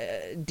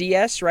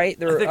DS,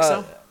 right? I think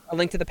so. A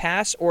Link to the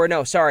Past, or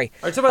no, sorry.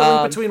 Are you talking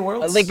about Link Between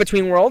Worlds? A Link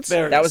Between Worlds.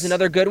 That was is.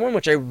 another good one,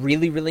 which I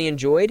really, really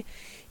enjoyed.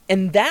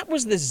 And that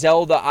was the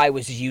Zelda I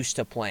was used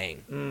to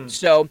playing.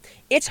 So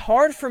it's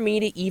hard for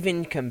me to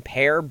even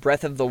compare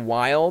Breath of the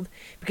Wild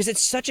because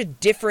it's such a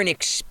different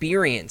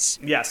experience.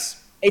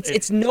 Yes. It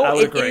is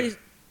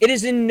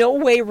in no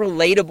way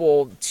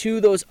relatable to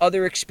those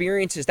other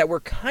experiences that were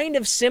kind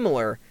of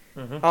similar.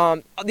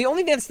 The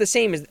only thing that's the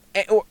same is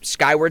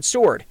Skyward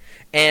Sword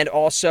and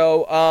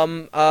also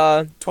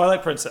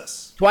Twilight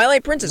Princess.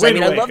 Wind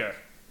Waker.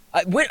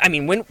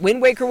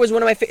 Wind Waker was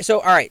one of my favorite. So,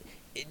 all right.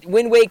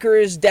 Wind Waker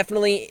is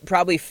definitely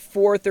probably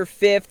fourth or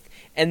fifth,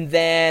 and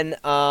then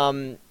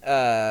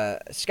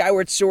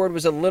Skyward Sword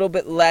was a little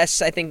bit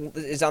less. I think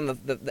is on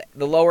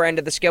the lower end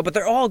of the scale, but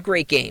they're all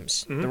great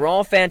games. They're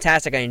all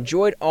fantastic. I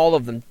enjoyed all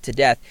of them to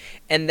death,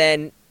 and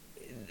then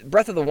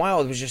Breath of the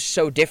Wild was just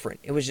so different.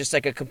 It was just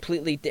like a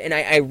completely, and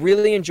I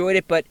really enjoyed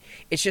it, but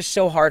it's just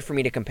so hard for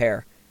me to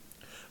compare.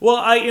 Well,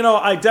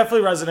 I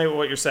definitely resonate with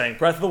what you're saying.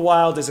 Breath of the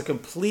Wild is a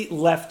complete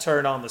left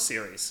turn on the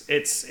series.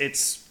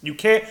 It's you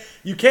can't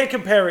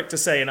compare it to,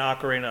 say, an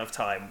Ocarina of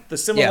Time. The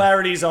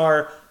similarities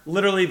are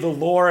literally the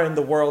lore and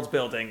the world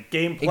building,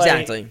 gameplay.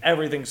 Exactly.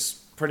 Everything's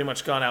pretty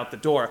much gone out the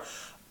door.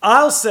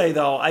 I'll say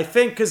though, I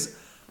think because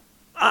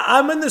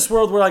I'm in this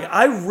world where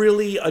I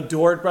really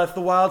adored Breath of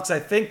the Wild because I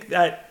think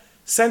that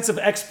sense of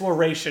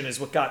exploration is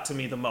what got to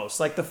me the most.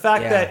 Like the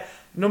fact that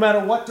no matter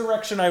what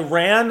direction I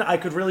ran, I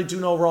could really do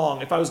no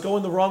wrong. If I was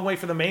going the wrong way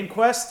for the main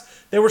quest,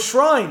 there were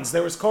shrines,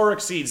 there was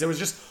Korok seeds, there was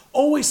just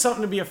always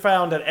something to be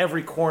found at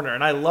every corner,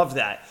 and I love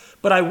that.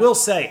 But I will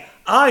say,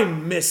 I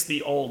miss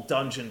the old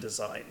dungeon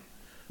design.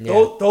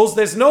 Yeah.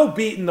 There's no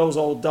beating those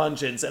old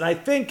dungeons, and I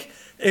think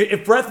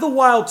if Breath of the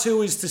Wild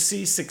 2 is to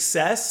see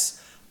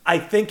success, I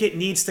think it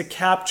needs to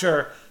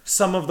capture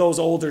some of those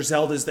older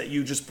Zeldas that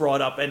you just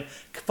brought up and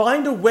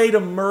find a way to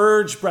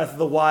merge Breath of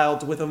the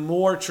Wild with a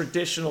more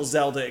traditional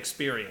Zelda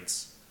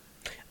experience.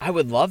 I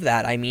would love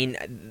that. I mean,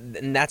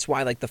 and that's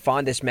why the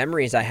fondest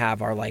memories I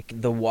have are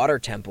the water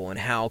temple and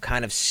how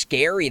kind of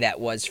scary that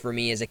was for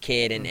me as a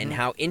kid and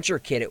how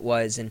intricate it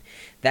was, and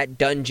that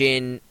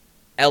dungeon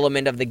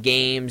element of the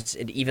games,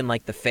 and even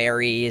the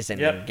fairies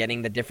and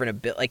getting the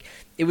different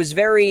it was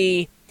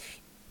very,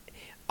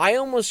 I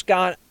almost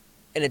got,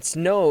 and it's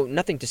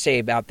nothing to say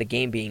about the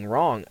game being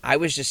wrong. I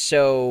was just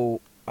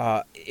so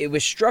it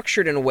was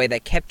structured in a way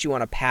that kept you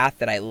on a path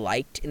that I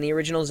liked in the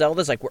original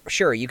Zeldas.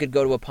 Sure, you could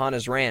go to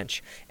Epana's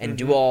ranch and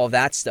do all of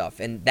that stuff,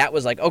 and that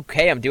was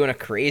okay, I'm doing a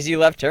crazy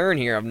left turn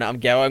here. I'm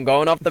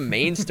going off the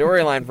main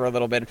storyline for a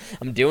little bit.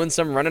 I'm doing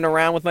some running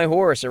around with my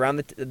horse around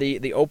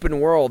the open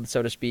world,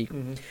 so to speak.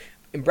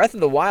 In Breath of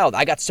the Wild,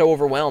 I got so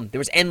overwhelmed. There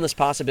was endless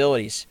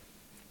possibilities.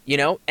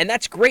 And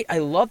that's great. I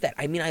love that.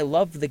 I mean, I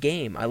love the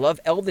game. I love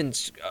Elden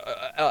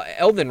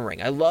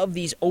Ring. I love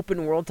these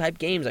open world type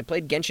games. I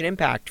played Genshin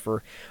Impact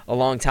for a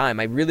long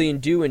time. I really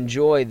do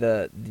enjoy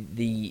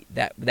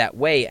that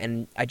way,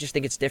 and I just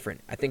think it's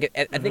different. I think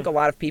a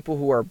lot of people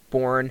who are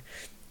born,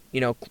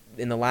 in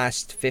the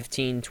last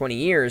 15, 20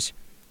 years,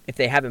 if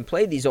they haven't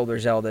played these older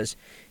Zeldas,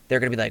 they're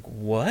gonna be like,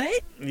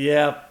 "What?"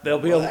 Yeah, they'll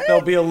be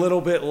a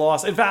little bit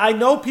lost. In fact, I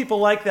know people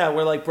like that,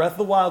 where Breath of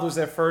the Wild was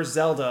their first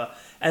Zelda.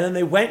 And then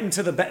they went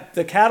into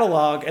the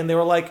catalog and they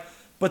were like,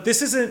 but this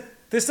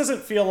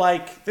doesn't feel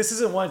like, this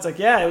isn't one. It's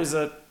it was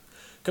a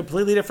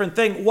completely different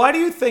thing. Why do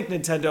you think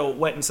Nintendo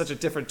went in such a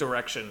different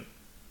direction?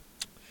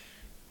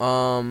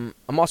 I'm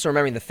also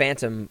remembering the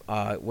Phantom,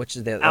 which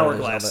is the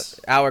Hourglass.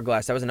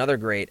 Hourglass. That was another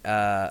great.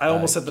 I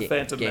almost said the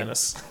Phantom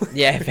Menace.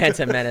 Yeah,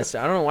 Phantom Menace.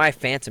 I don't know why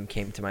Phantom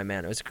came to my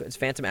mind. It's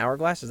Phantom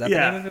Hourglass. Is that the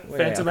name of it?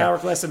 Phantom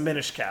Hourglass and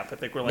Minish Cap. I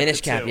think we're Minish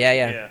Cap.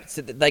 Yeah.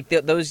 So,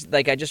 those,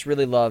 I just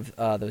really love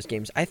those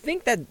games. I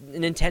think that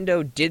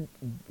Nintendo did.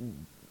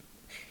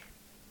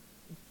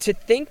 To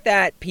think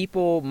that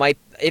people might,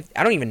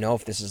 I don't even know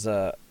if this is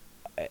a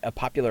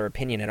popular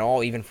opinion at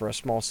all, even for a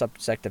small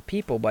subsect of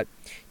people, but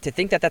to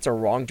think that that's a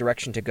wrong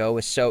direction to go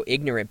is so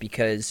ignorant,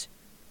 because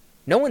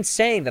no one's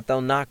saying that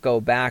they'll not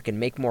go back and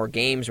make more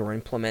games or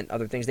implement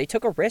other things. They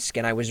took a risk,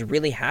 and I was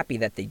really happy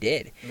that they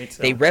did. Me too.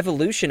 They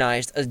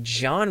revolutionized a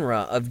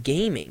genre of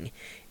gaming.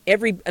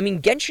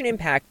 Genshin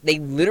Impact, they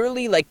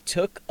literally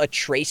took a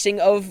tracing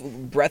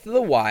of Breath of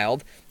the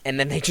Wild, and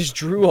then they just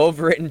drew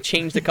over it and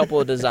changed a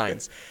couple of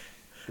designs.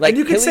 And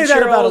you can say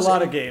that about a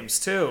lot of games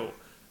too.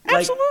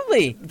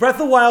 Absolutely. Breath of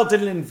the Wild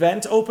didn't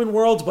invent open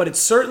worlds, but it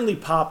certainly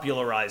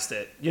popularized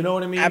it. You know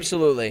what I mean?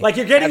 Absolutely.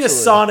 You're getting a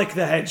Sonic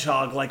the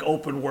Hedgehog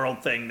open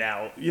world thing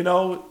now. You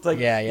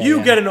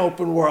get an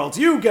open world.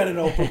 You get an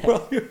open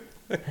world.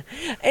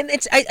 And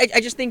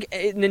I just think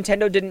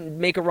Nintendo didn't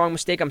make a wrong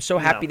mistake. I'm so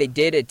happy they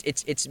did.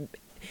 It's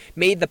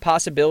made the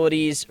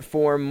possibilities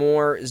for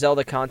more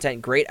Zelda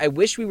content great. I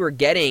wish we were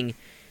getting,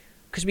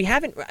 because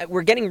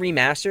we're getting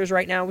remasters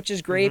right now, which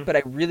is great, but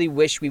I really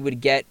wish we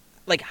would get,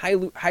 like,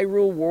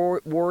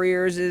 Hyrule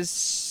Warriors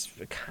is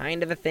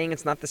kind of a thing.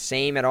 It's not the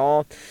same at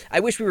all. I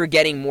wish we were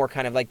getting more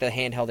kind of like the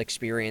handheld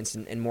experience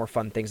and more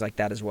fun things like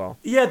that as well.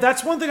 Yeah,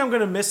 that's one thing I'm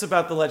going to miss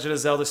about the Legend of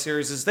Zelda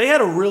series is they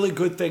had a really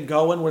good thing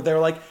going where they're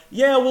like,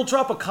 yeah, we'll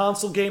drop a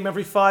console game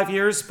every 5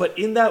 years, but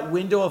in that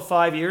window of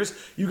 5 years,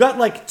 you got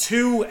like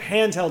 2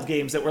 handheld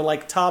games that were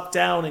like top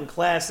down and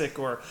classic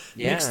or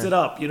mixed it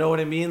up, you know what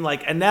I mean?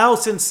 Like, and now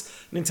since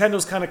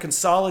Nintendo's kind of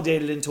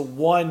consolidated into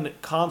one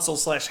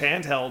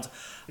console/handheld,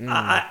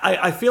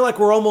 I feel like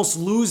we're almost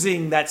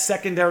losing that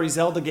secondary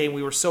Zelda game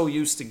we were so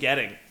used to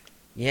getting.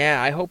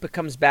 Yeah, I hope it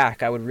comes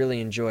back. I would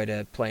really enjoy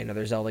to play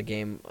another Zelda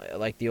game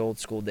like the old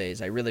school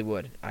days. I really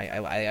would.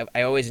 I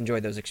always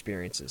enjoyed those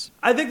experiences.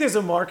 I think there's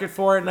a market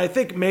for it, and I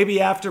think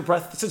maybe after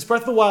since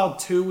Breath of the Wild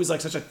 2 is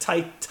like such a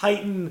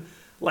titan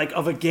like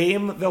of a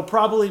game, they'll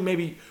probably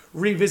maybe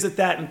revisit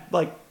that and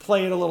like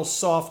play it a little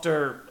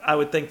softer, I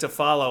would think, to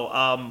follow.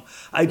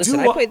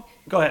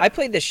 Go ahead. I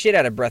played the shit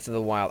out of Breath of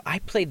the Wild. I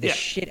played the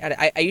shit out of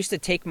I used to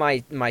take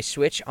my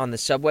Switch on the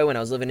subway when I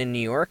was living in New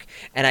York,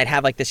 and I'd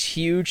have like this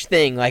huge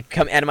thing like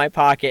come out of my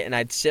pocket, and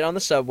I'd sit on the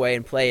subway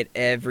and play it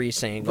every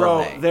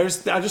single day.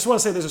 I just want to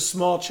say there's a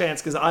small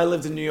chance, because I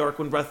lived in New York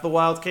when Breath of the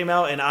Wild came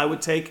out, and I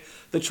would take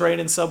the train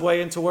and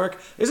subway into work.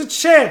 There's a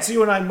chance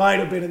you and I might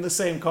have been in the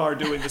same car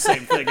doing the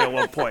same thing at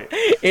one point.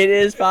 It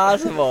is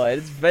possible.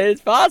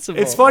 It's possible.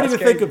 It's funny to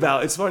think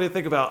about.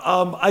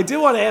 I did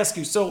want to ask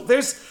you, so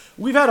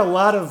we've had a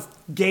lot of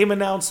game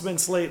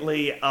announcements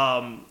lately.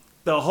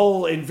 The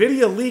whole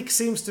NVIDIA leak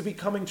seems to be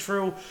coming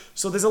true.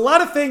 So there's a lot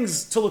of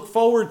things to look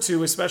forward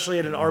to, especially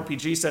in an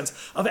RPG sense,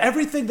 of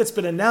everything that's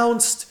been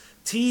announced,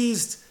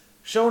 teased,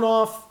 shown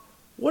off.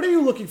 What are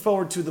you looking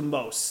forward to the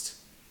most?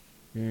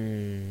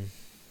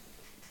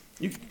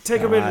 You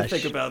take a minute to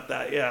think about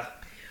that, yeah.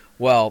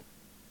 Well,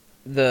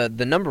 the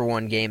number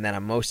one game that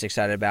I'm most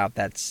excited about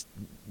that's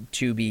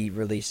to be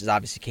released is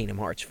obviously Kingdom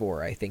Hearts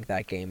 4. I think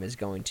that game is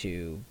going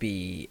to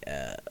be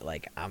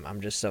I'm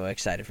just so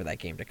excited for that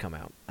game to come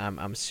out.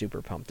 I'm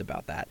super pumped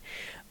about that.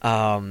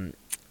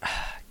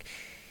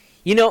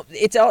 You know,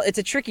 it's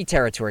a tricky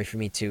territory for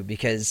me too,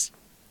 because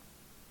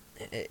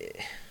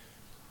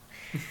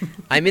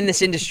I'm in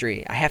this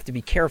industry. I have to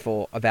be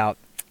careful about.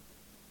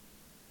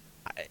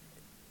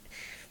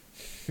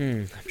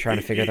 I'm trying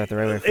to figure out the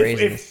right way of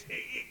phrasing this.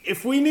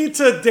 If we need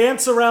to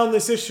dance around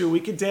this issue,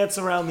 we can dance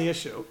around the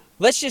issue.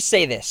 Let's just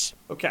say this.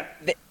 Okay.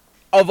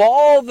 Of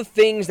all the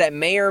things that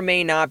may or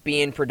may not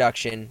be in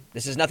production,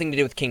 this has nothing to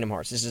do with Kingdom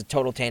Hearts. This is a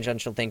total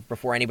tangential thing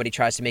before anybody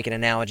tries to make an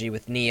analogy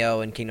with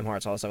Neo and Kingdom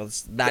Hearts also.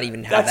 Let's not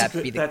even have that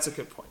be the... That's a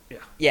good point, yeah.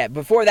 Yeah,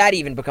 before that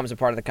even becomes a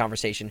part of the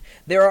conversation.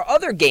 There are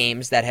other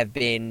games that have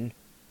been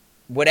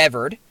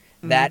whatevered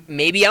that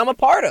maybe I'm a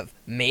part of.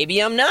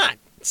 Maybe I'm not.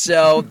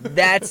 So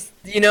that's,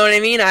 you know what I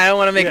mean? I don't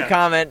want to make a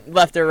comment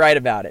left or right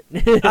about it.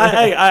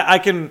 I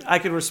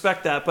can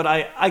respect that, but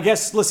I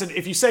guess, listen,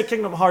 if you say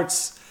Kingdom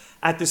Hearts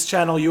at this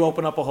channel, you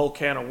open up a whole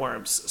can of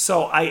worms.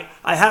 So I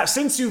have,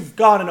 since you've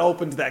gone and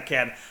opened that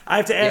can, I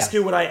have to ask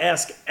you what I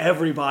ask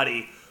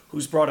everybody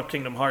who's brought up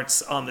Kingdom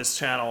Hearts on this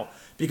channel,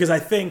 because I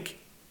think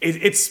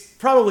it's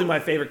probably my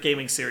favorite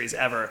gaming series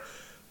ever.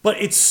 But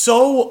it's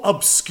so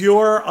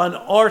obscure,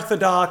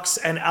 unorthodox,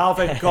 and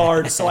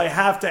avant-garde, so I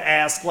have to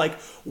ask, like,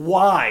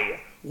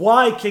 why?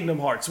 Why Kingdom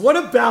Hearts? What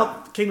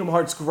about Kingdom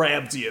Hearts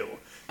grabbed you?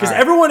 Because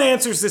everyone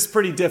answers this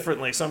pretty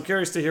differently, so I'm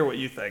curious to hear what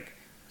you think.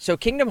 So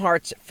Kingdom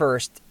Hearts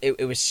first,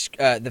 it was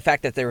the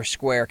fact that there were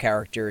Square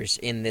characters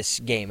in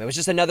this game. It was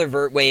just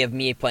another way of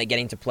me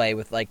getting to play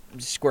with like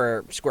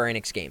Square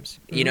Enix games.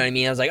 You know what I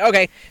mean? I was like,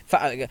 okay,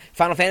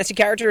 Final Fantasy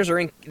characters are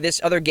in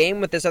this other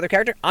game with this other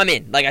character. I'm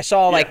in. Like I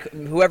saw like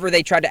whoever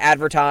they tried to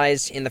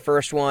advertise in the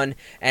first one,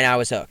 and I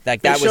was hooked.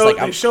 Like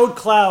they showed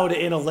Cloud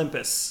in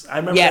Olympus. I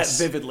remember that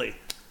vividly.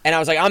 And I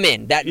was like, I'm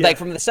in. Like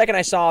from the second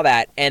I saw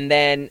that, and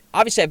then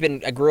obviously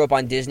I grew up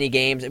on Disney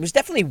games. It was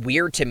definitely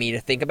weird to me to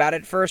think about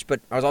it first, but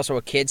I was also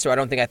a kid, so I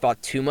don't think I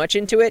thought too much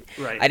into it.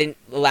 Right. I didn't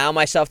allow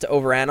myself to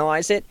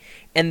overanalyze it.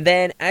 And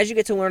then as you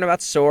get to learn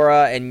about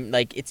Sora, and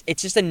like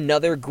it's just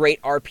another great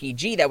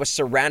RPG that was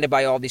surrounded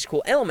by all these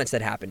cool elements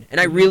that happened.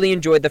 And I really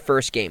enjoyed the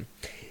first game.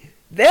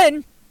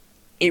 Then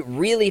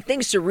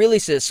things really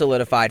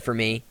solidified for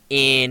me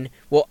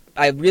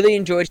I really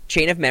enjoyed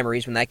Chain of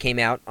Memories when that came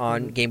out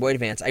on Game Boy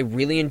Advance. I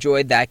really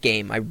enjoyed that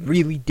game. I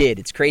really did.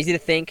 It's crazy to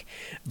think,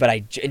 but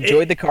I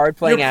enjoyed the card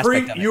playing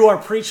aspect of it. You are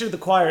preaching to the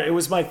choir. It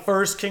was my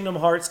first Kingdom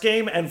Hearts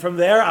game, and from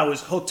there I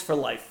was hooked for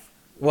life.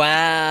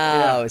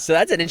 Wow. Yeah. So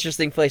that's an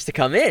interesting place to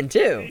come in,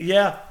 too.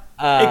 Yeah.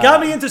 It got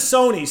me into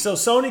Sony, so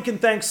Sony can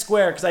thank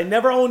Square, because I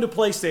never owned a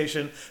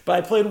PlayStation, but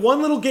I played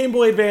one little Game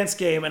Boy Advance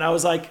game, and I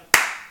was like,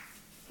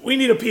 we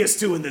need a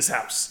PS2 in this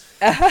house.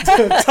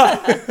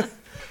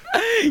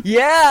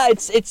 Yeah,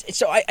 it's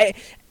so I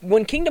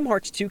when Kingdom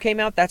Hearts 2 came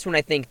out, that's when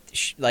I think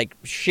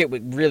shit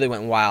really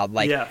went wild.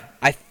 Like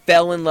I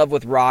fell in love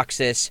with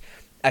Roxas.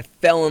 I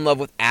fell in love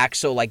with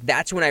Axel. Like,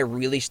 that's when I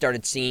really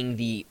started seeing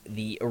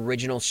the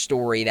original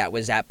story that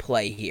was at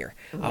play here.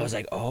 Mm-hmm. I was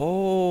like,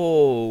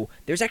 oh,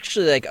 there's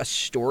actually like a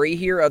story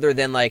here other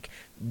than like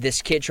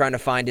this kid trying to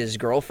find his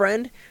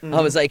girlfriend. Mm-hmm.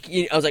 I was like,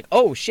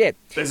 oh shit.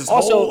 There's this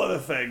also, whole other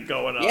thing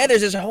going on. Yeah,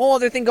 there's this whole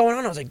other thing going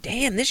on. I was like,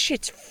 damn, this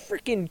shit's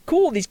freaking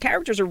cool. These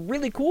characters are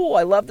really cool.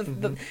 I love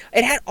the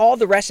it had all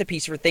the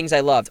recipes for things I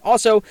loved.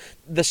 Also,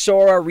 the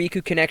Sora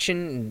Riku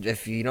connection.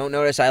 If you don't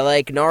notice, I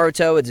like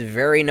Naruto. It's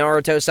very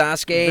Naruto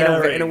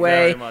Sasuke in a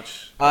way. Very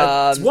much.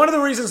 It's one of the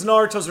reasons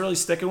Naruto's really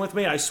sticking with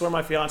me. I swear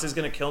my fiance's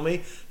gonna kill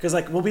me because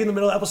like we'll be in the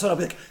middle of the episode. I'll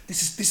be like,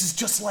 this is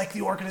just like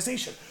the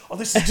organization. Oh,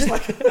 this is just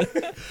like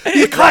the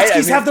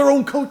Akatsuki's have their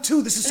own code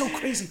too. This is so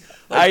crazy.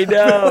 I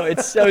know,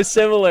 it's so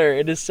similar.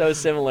 It is so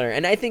similar,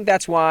 and I think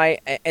that's why.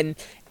 And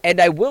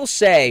I will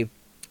say,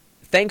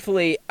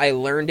 thankfully, I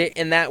learned it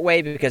in that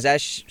way because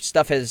as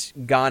stuff has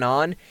gone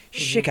on,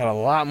 shit got a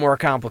lot more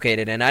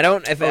complicated. And I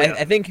don't. I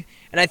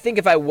think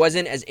if I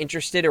wasn't as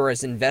interested or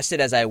as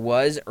invested as I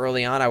was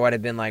early on, I would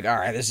have been like, all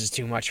right, this is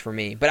too much for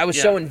me. But I was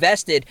so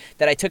invested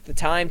that I took the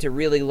time to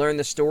really learn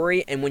the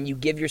story. And when you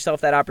give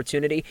yourself that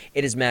opportunity,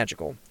 it is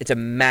magical. It's a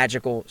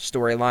magical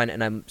storyline,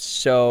 and I'm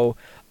so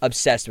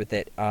obsessed with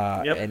it.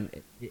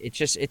 And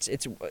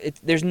it's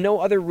there's no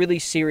other really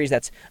series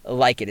that's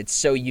like it. It's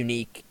so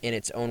unique in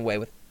its own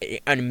way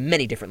on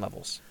many different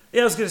levels.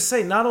 Yeah, I was going to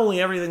say, not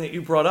only everything that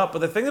you brought up, but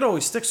the thing that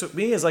always sticks with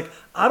me is, like,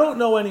 I don't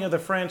know any other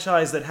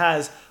franchise that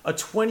has a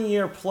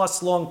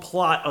 20-year-plus long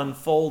plot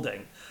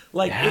unfolding.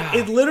 Like,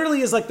 it literally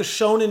is like the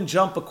Shonen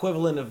Jump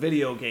equivalent of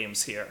video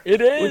games here.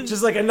 It is. Which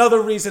is, like,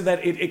 another reason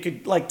that it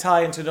could, like,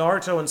 tie into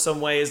Naruto in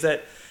some way is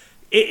that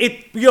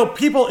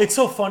people, it's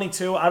so funny,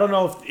 too. I don't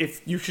know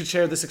if you should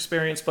share this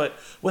experience, but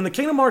when the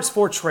Kingdom Hearts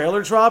 4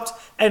 trailer dropped,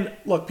 and,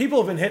 look, people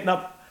have been hitting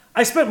up,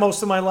 I spent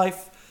most of my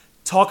life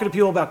talking to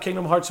people about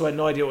Kingdom Hearts who had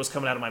no idea what was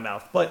coming out of my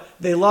mouth. But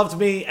they loved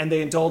me, and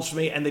they indulged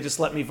me, and they just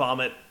let me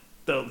vomit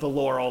the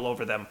lore all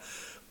over them.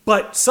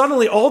 But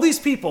suddenly, all these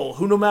people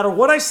who, no matter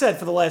what I said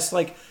for the last,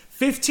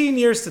 15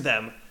 years to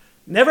them,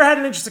 never had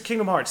an interest in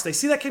Kingdom Hearts. They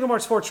see that Kingdom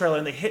Hearts 4 trailer,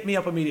 and they hit me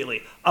up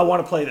immediately. I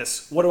want to play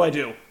this. What do I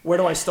do? Where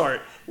do I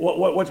start?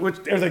 What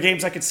are there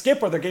games I could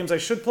skip? Are there games I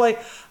should play?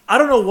 I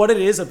don't know what it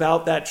is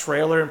about that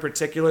trailer in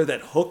particular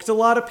that hooked a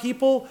lot of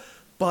people,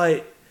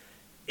 but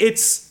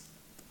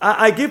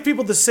I give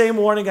people the same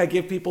warning I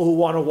give people who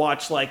want to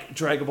watch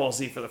Dragon Ball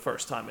Z for the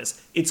first time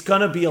is it's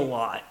gonna be a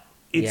lot.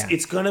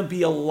 It's gonna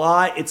be a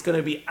lot. It's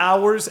gonna be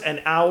hours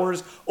and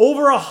hours,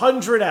 over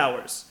 100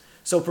 hours.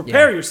 So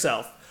prepare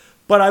yourself.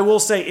 But I will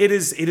say it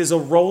is a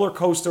roller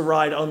coaster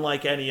ride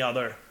unlike any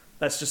other.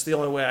 That's just the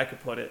only way I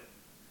could put it.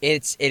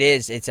 It's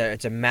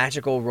a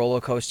magical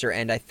roller coaster,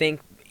 and I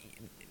think,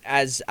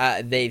 as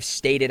they've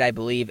stated, I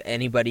believe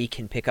anybody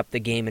can pick up the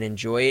game and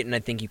enjoy it, and I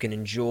think you can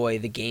enjoy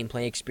the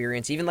gameplay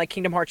experience. Even like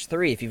Kingdom Hearts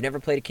 3, if you've never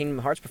played a Kingdom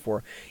Hearts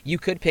before, you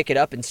could pick it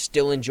up and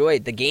still enjoy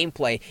it. The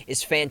gameplay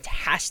is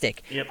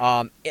fantastic. Yep.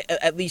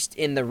 At least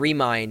in the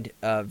Remind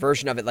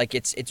version of it,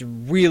 it's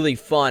really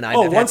fun.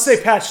 Once they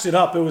patched it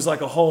up, it was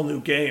like a whole new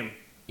game.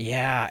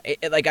 Yeah,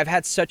 I've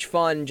had such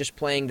fun just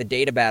playing the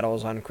data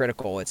battles on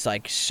Critical. It's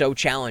so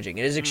challenging.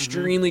 It is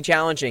extremely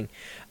challenging.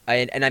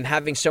 And I'm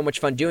having so much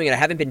fun doing it. I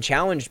haven't been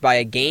challenged by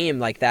a game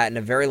like that in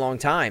a very long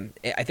time.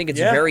 I think it's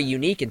very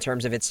unique in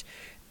terms of its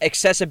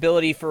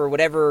accessibility for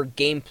whatever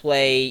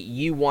gameplay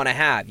you want to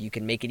have. You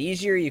can make it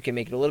easier. You can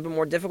make it a little bit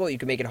more difficult. You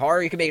can make it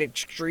harder. You can make it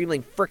extremely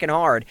freaking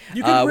hard.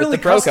 You can really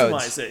with the pro customize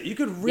codes. it. You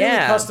could really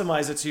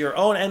customize it to your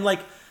own. And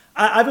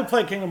I've been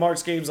playing Kingdom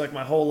Hearts games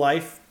my whole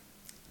life.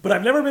 But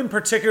I've never been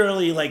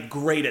particularly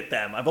great at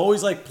them. I've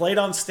always played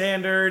on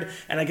standard,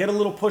 and I get a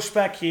little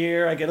pushback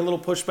here, I get a little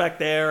pushback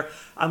there.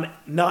 I'm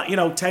not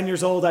 10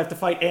 years old. I have to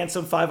fight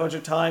Ansem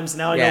 500 times.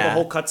 Now I know the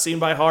whole cutscene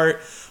by heart.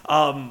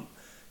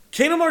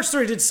 Kingdom Hearts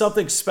 3 did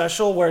something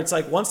special where it's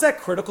once that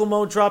critical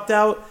mode dropped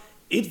out,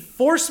 it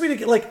forced me to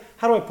get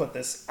how do I put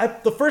this?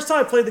 The first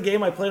time I played the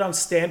game, I played on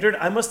standard.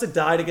 I must have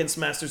died against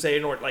Master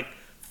Xehanort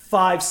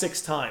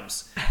 5-6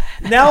 times.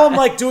 Now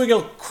I'm doing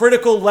a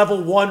critical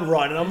level 1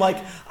 run, and I'm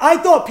I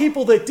thought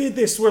people that did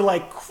this were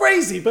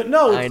crazy, but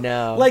no. I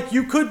know.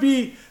 You could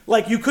be a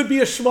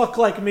schmuck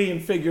like me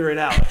and figure it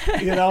out.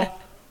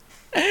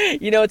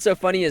 What's so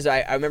funny is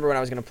I remember when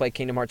I was going to play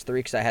Kingdom Hearts 3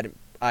 because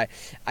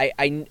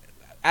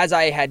as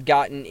I had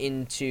gotten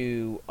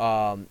into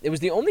it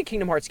was the only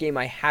Kingdom Hearts game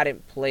I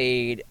hadn't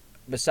played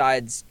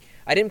besides.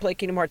 I didn't play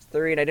Kingdom Hearts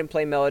 3, and I didn't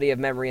play Melody of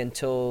Memory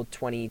until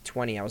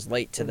 2020. I was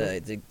late to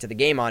the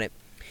game on it.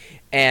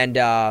 And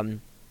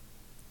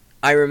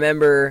I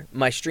remember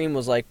my stream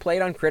was play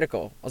it on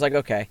critical. I was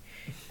okay.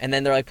 And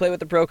then they're play with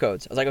the pro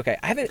codes. I was okay.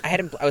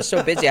 I was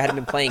so busy I hadn't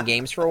been playing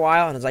games for a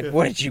while, and I was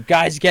what did you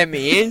guys get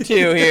me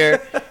into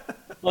here? I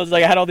was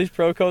I had all these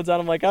pro codes on.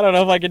 I'm I don't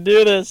know if I can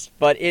do this.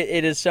 But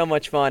it is so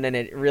much fun, and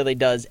it really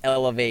does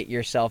elevate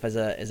yourself as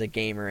a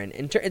gamer. And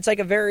it's a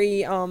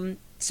very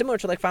similar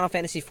to Final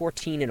Fantasy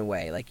XIV in a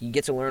way. You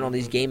get to learn all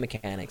these game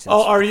mechanics.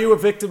 Oh, are you a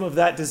victim of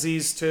that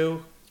disease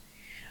too?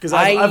 Because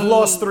I've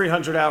lost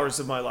 300 hours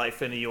of my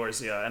life in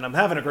Eorzea, and I'm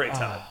having a great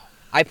time.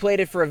 I played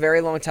it for a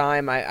very long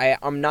time.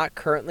 I'm not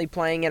currently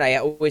playing it. I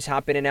always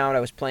hop in and out. I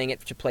was playing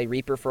it to play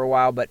Reaper for a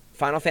while, but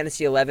Final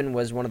Fantasy XI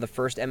was one of the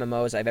first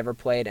MMOs I've ever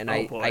played, and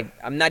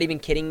I'm not even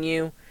kidding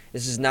you.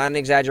 This is not an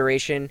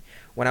exaggeration.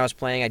 When I was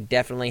playing, I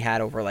definitely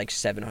had over like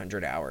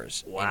 700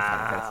 hours.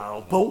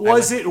 Wow. But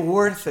was it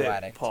worth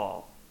it,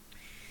 Paul?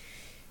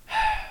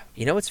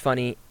 You know what's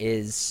funny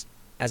is,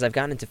 as I've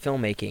gotten into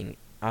filmmaking,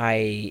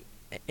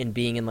 and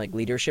being in like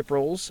leadership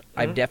roles,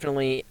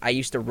 Mm-hmm. I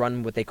used to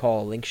run what they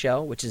call a link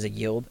shell, which is a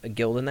guild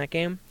in that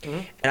game. Mm-hmm.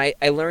 And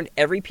I learned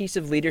every piece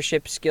of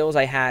leadership skills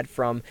I had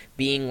from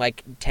being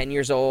like 10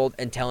 years old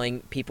and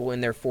telling people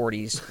in their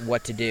 40s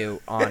what to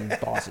do on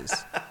bosses.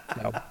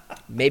 So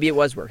maybe it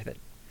was worth it.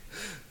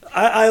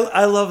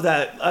 I love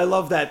that. I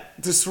love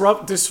that.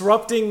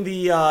 Disrupting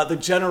the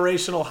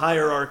generational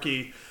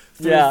hierarchy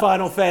through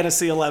Final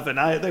Fantasy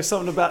XI. There's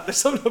something about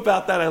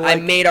that I like.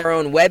 I made our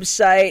own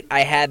website.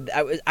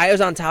 I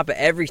was on top of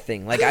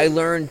everything. Like I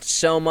learned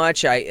so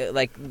much. I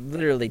like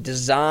literally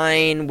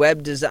design,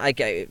 web design.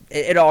 Like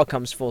it all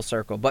comes full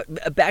circle.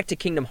 But back to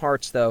Kingdom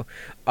Hearts though,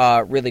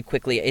 really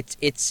quickly.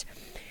 It's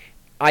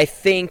I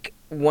think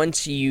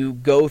once you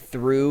go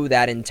through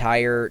that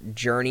entire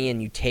journey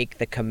and you take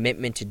the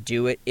commitment to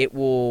do it, it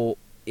will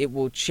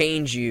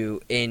change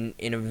you in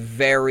a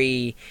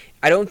very.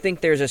 I don't think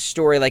there's a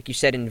story like you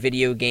said in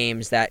video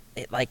games that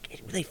it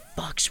really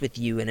fucks with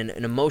you in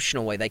an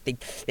emotional way. Like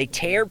they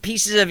tear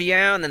pieces of you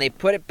out and then they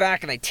put it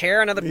back and they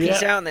tear another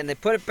piece out and then they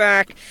put it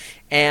back.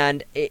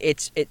 And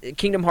it's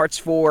Kingdom Hearts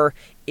 4.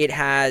 It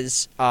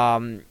has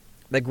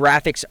the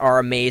graphics are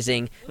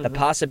amazing. The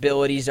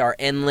possibilities are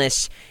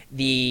endless.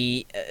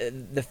 The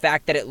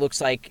fact that it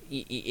looks like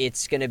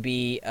it's going to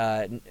be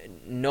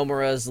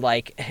Nomura's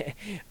like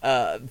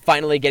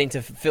finally getting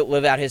to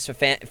live out his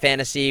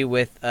fantasy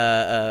with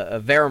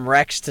Verum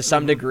Rex to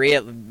some degree,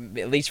 at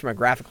least from a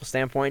graphical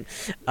standpoint.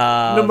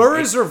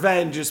 Nomura's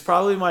Revenge is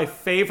probably my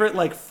favorite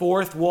like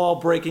fourth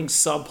wall breaking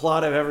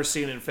subplot I've ever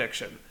seen in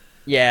fiction.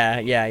 Yeah.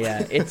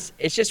 It's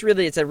just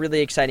really it's a really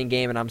exciting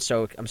game, and I'm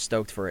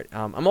stoked for it.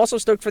 I'm also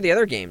stoked for the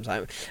other games.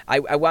 I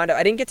wound up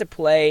I didn't get to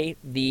play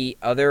the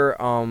other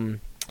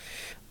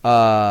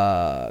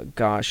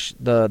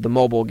the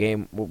mobile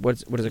game. What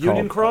is it called?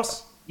 Union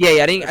Cross?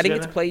 Yeah. I didn't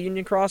get to play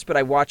Union Cross, but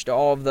I watched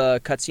all of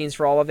the cutscenes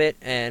for all of it,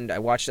 and I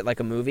watched it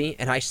like a movie.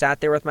 And I sat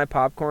there with my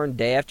popcorn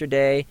day after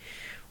day,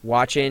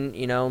 watching,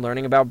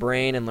 learning about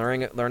Brain and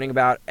learning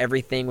about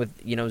everything with,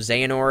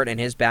 Xehanort and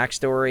his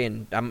backstory,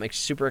 and I'm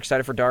super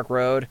excited for Dark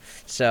Road.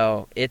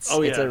 So it's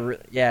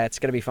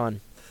gonna be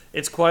fun.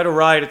 It's quite a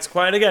ride.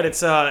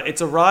 It's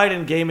a ride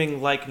in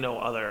gaming like no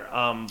other.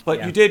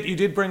 But you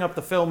did bring up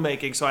the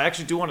filmmaking, so I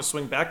actually do want to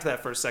swing back to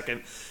that for a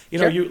second.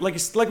 Sure. You like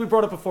we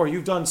brought up before.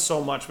 You've done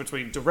so much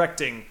between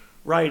directing,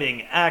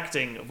 writing,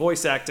 acting,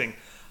 voice acting.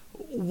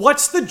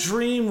 What's the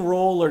dream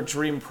role or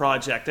dream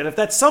project? And if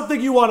that's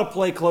something you want to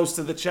play close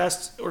to the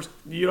chest, or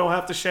you don't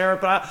have to share it,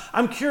 but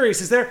I'm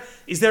curious, is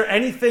there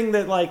anything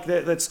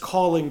that's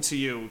calling to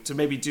you to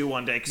maybe do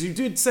one day? Because you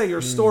did say you're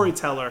a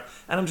storyteller,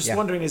 and I'm just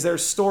wondering, is there a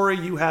story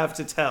you have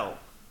to tell?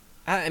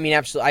 I mean,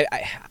 absolutely.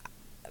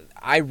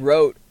 I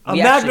wrote a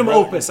magnum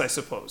opus, I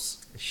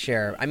suppose.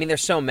 Sure. I mean,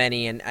 there's so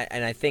many, and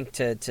I think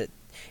to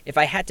if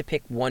I had to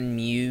pick one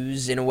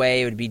muse in a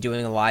way, it would be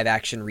doing a live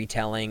action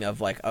retelling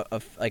of like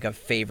a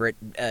favorite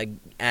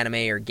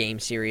anime or game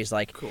series,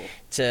 like cool.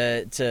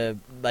 to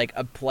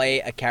play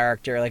a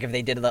character, like if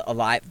they did a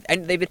live,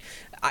 and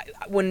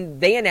when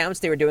they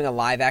announced they were doing a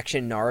live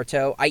action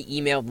Naruto, I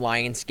emailed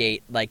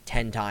Lionsgate like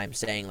 10 times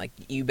saying like,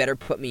 you better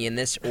put me in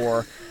this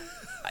or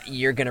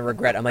you're gonna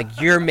regret it. I'm like,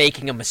 you're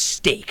making a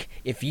mistake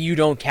if you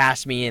don't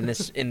cast me in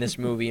this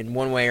movie in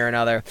one way or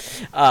another.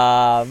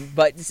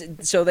 But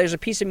so there's a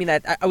piece of me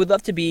that I would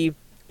love to be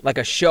like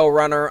a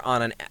showrunner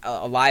on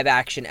a live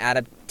action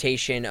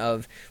adaptation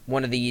of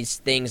one of these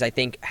things. I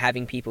think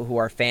having people who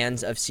are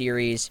fans of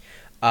series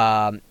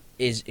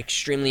is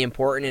extremely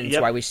important, and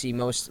it's why we see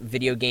most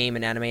video game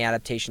and anime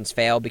adaptations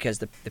fail, because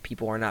the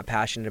people are not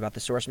passionate about the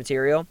source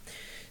material.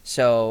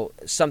 So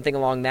something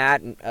along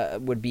that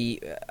would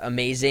be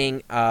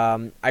amazing.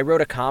 I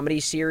wrote a comedy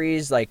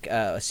series, like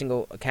a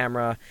single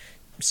camera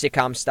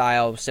sitcom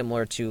style,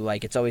 similar to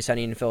like It's Always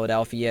Sunny in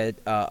Philadelphia,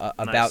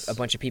 about a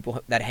bunch of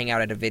people that hang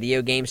out at a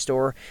video game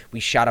store.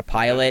 We shot a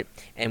pilot,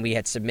 and we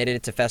had submitted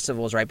it to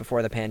festivals right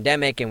before the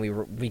pandemic, and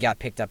we got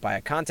picked up by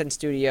a content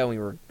studio, and we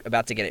were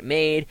about to get it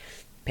made.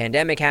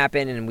 Pandemic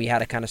happened, and we had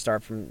to kind of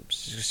start from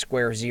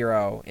square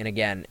zero and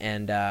again.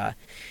 And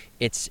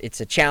it's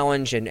a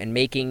challenge, and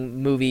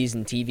making movies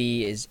and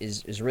TV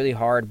is really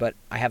hard, but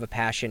I have a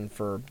passion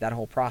for that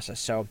whole process.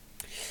 So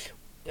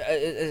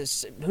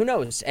who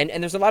knows? And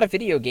there's a lot of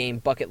video game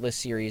bucket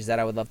list series that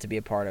I would love to be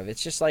a part of.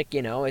 It's just like,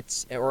 or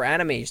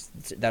animes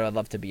that I would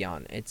love to be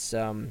on. It's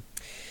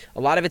a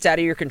lot of it's out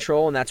of your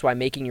control, and that's why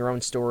making your own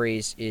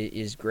stories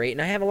is great.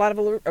 And I have a lot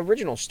of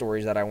original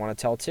stories that I want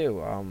to tell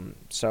too.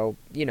 So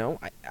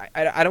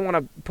I don't want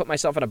to put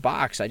myself in a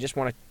box. I just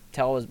want to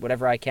tell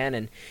whatever I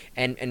can,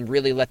 and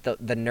really let the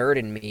nerd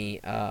in me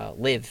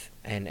live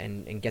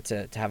and get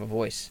to have a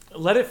voice.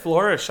 Let it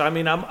flourish. I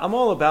mean, I'm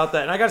all about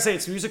that. And I got to say,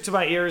 it's music to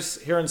my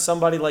ears hearing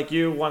somebody like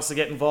you wants to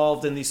get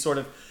involved in these sort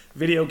of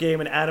video game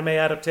and anime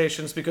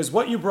adaptations, because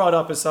what you brought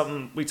up is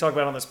something we talk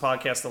about on this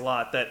podcast a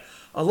lot, that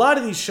a lot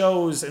of these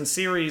shows and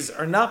series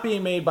are not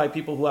being made by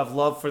people who have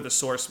love for the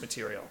source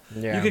material.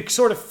 Yeah. You could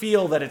sort of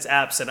feel that it's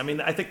absent. I mean,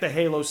 I think the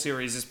Halo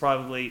series is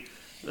probably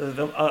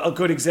a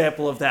good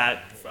example of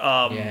that.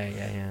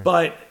 Yeah.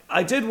 But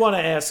I did want to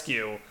ask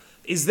you,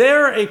 is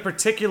there a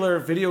particular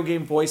video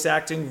game voice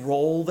acting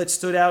role that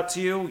stood out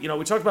to you? You know,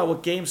 we talked about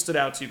what games stood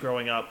out to you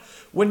growing up.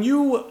 When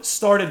you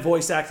started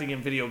voice acting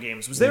in video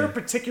games, was there a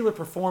particular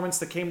performance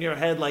that came to your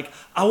head like,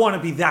 I want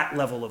to be that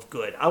level of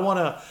good? I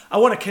want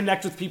to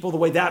connect with people the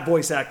way that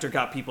voice actor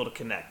got people to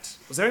connect.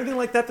 Was there anything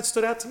like that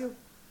stood out to you?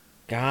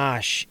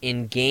 Gosh,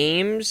 in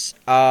games,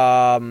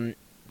 I'm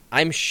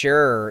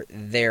sure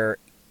there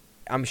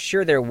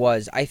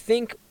was. I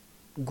think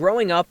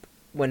growing up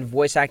when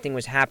voice acting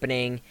was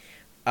happening,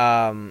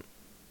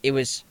 it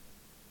was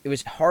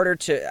harder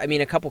to, I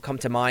mean, a couple come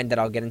to mind that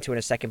I'll get into in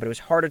a second, but it was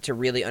harder to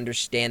really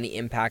understand the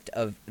impact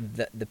of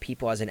the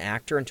people as an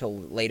actor until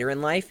later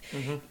in life.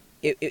 Mm-hmm.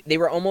 They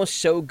were almost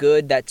so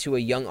good that to a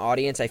young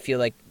audience, I feel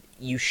like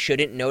you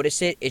shouldn't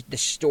notice it. The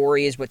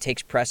story is what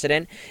takes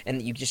precedent,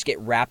 and you just get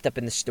wrapped up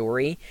in the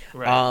story.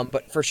 Right.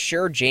 But for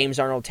sure, James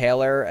Arnold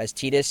Taylor as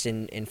Tidus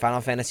in Final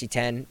Fantasy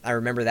X, I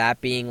remember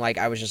that being like,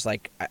 I was just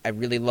like, I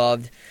really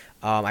loved.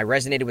 I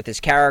resonated with his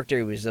character.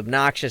 He was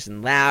obnoxious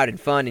and loud and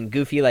fun and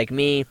goofy like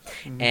me,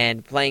 mm-hmm.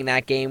 and playing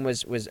that game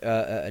was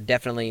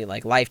definitely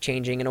like life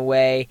changing in a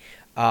way.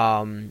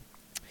 I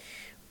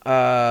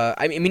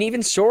mean,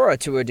 even Sora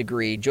to a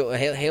degree,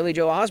 Haley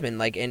Joel Osment,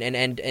 like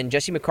and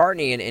Jesse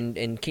McCartney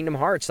in Kingdom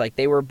Hearts, like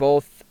they were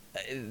both.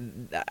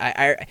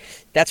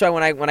 That's why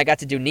when I got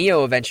to do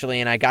Neo eventually,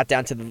 and I got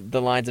down to the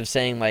lines of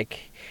saying, like,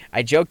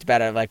 I joked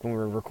about it, like when we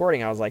were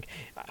recording, I was like,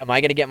 am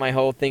I gonna get my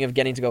whole thing of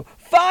getting to go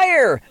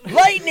fire,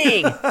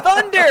 lightning,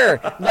 thunder,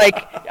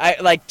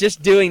 like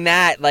just doing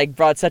that like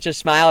brought such a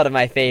smile to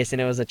my face, and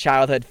it was a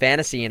childhood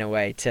fantasy in a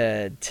way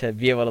to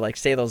be able to like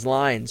say those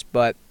lines.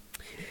 But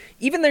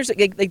even there's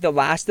like The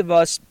Last of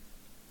Us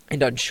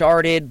and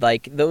Uncharted,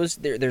 like those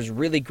there's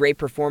really great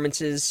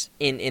performances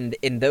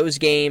in those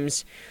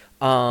games.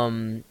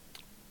 There's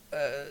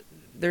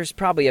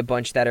probably a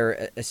bunch that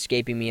are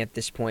escaping me at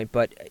this point,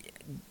 but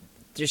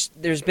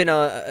there's been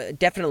a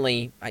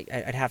definitely.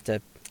 I'd have to.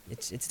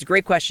 It's a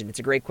great question. It's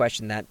a great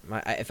question that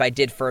if I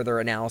did further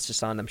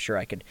analysis on, I'm sure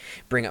I could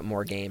bring up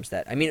more games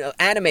that. I mean,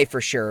 anime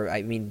for sure.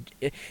 I mean,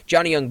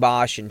 Johnny Young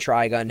Bosch and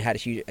Trigun had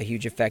a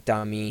huge effect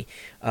on me.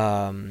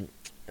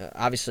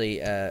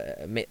 Obviously,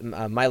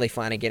 Miley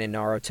Flanagan in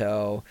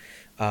Naruto.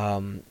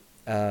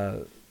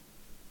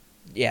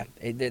 Yeah,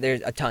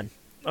 there's a ton.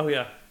 Oh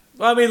yeah.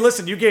 Well, I mean,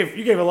 listen, you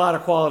gave a lot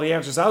of quality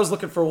answers. I was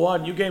looking for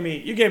one. You gave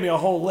me a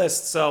whole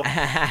list, so you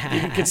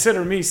can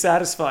consider me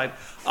satisfied.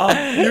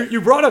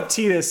 You brought up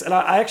Tidus, and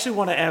I actually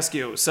want to ask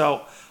you.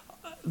 So,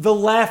 the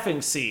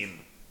laughing scene.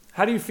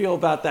 How do you feel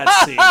about that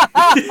scene?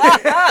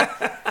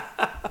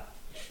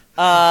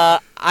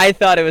 I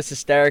thought it was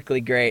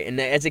hysterically great,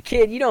 and as a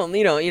kid, you don't,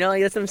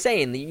 that's what I'm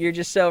saying. You're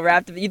just so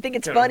wrapped up. You think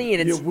it's funny,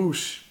 and it's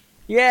whoosh.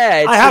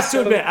 Yeah, I have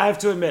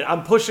to admit,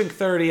 I'm pushing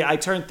 30. I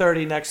turn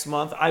 30 next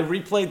month. I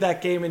replayed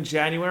that game in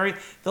January.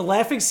 The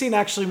laughing scene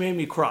actually made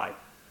me cry.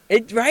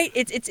 Right?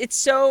 It's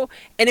so,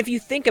 and if you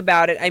think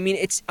about it, I mean,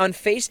 it's at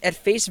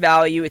face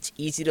value, it's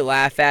easy to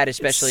laugh at,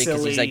 especially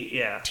because he's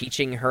like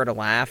teaching her to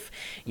laugh,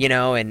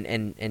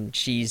 and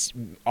she's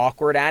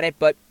awkward at it.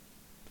 But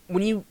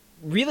when you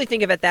really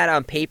think of it that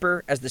on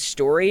paper as the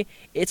story,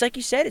 it's like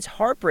you said, it's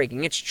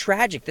heartbreaking, it's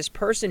tragic. This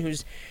person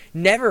who's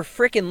never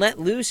freaking let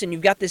loose, and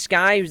you've got this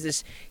guy who's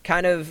this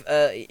kind of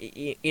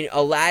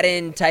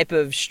Aladdin type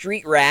of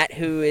street rat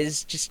who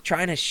is just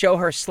trying to show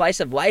her a slice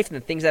of life and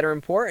the things that are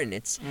important.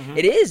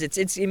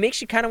 It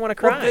makes you kind of want to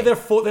cry.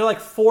 Well, they're like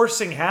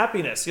forcing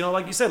happiness,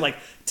 like you said. Like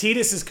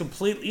Tidus is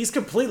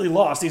completely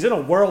lost. He's in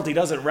a world he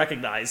doesn't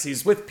recognize.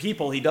 He's with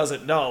people he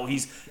doesn't know.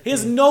 He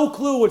has no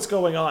clue what's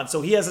going on. So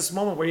he has this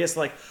moment where he has to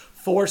like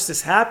force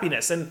this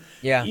happiness. And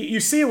you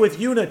see it with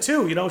Yuna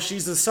too.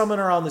 She's the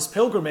summoner on this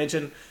pilgrimage,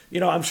 and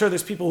I'm sure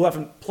there's people who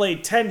haven't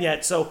played 10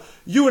 yet, so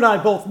you and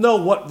I both know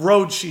what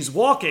road she's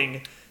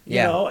walking,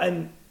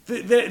 and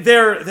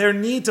their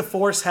need to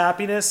force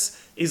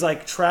happiness is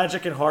like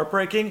tragic and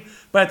heartbreaking,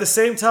 but at the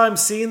same time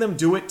seeing them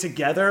do it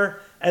together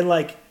and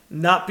like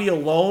not be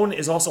alone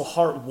is also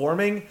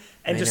heartwarming,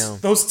 and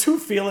those two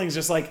feelings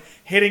just like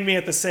hitting me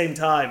at the same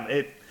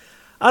time.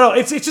 I don't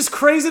know. It's just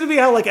crazy to me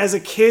how, like, as a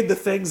kid, the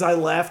things I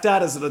laughed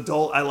at, as an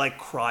adult, I like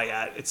cry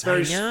at. It's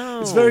very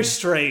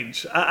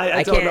strange.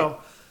 I don't know.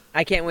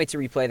 I can't wait to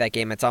replay that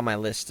game. It's on my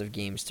list of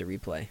games to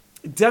replay.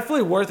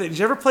 Definitely worth it. Did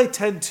you ever play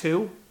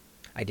 10-2?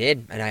 I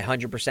did, and I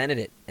 100%ed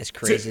it. As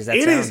crazy as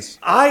that sounds.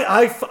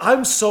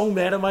 I'm so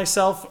mad at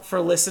myself for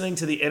listening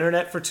to the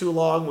internet for too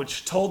long,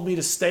 which told me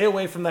to stay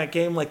away from that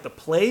game like the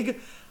plague.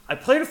 I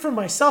played it for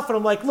myself, and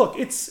I'm like, look,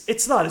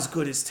 it's not as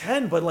good as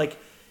 10, but like,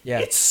 Yeah.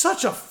 It's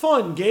such a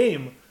fun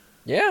game.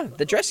 Yeah,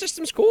 the dress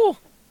system's cool.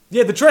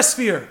 Yeah, the dress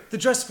sphere.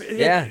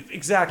 Yeah,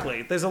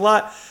 exactly. There's a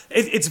lot.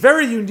 It's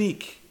very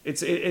unique.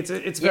 It's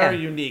very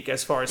unique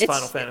as far as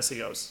Final Fantasy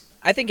goes.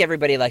 I think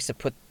everybody likes to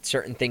put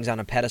certain things on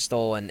a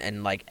pedestal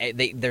and like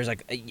there's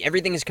like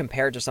everything is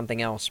compared to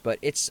something else. But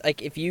it's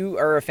like if you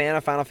are a fan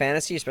of Final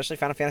Fantasy, especially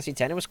Final Fantasy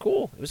X, it was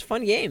cool. It was a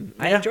fun game.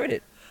 I enjoyed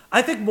it.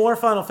 I think more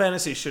Final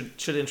Fantasy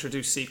should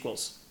introduce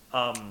sequels.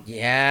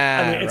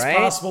 Yeah, I mean, it's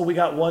possible we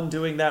got one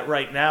doing that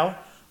right now.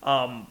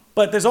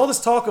 But there's all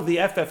this talk of the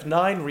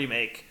FF9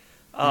 remake,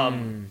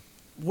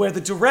 where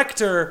the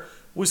director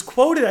was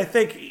quoted, I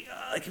think,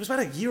 like it was about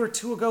a year or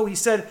two ago. He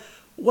said,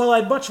 well,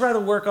 I'd much rather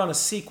work on a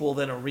sequel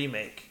than a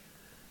remake.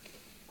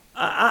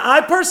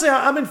 I personally,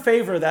 I'm in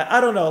favor of that. I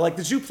don't know. Like,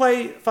 did you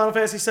play Final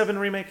Fantasy VII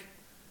Remake?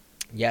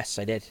 Yes,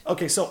 I did.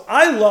 Okay, so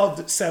I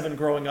loved 7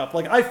 growing up.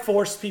 Like, I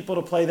forced people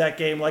to play that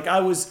game. Like,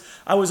 I was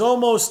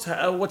almost,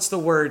 what's the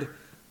word?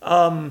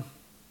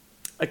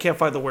 I can't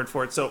find the word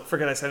for it, so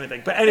forget I said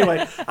anything. But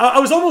anyway, I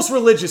was almost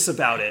religious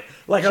about it.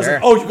 Like, I was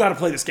like, oh, you got to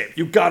play this game.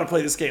 You got to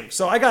play this game.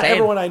 So I got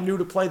everyone I knew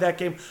to play that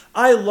game.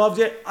 I loved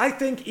it. I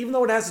think, even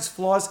though it has its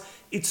flaws,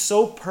 it's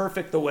so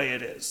perfect the way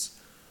it is.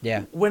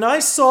 Yeah. When I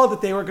saw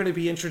that they were going to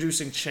be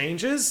introducing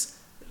changes,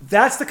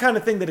 that's the kind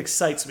of thing that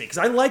excites me. Because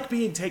I like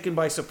being taken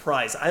by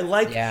surprise. I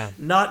like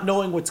not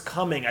knowing what's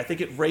coming. I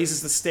think it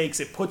raises the stakes.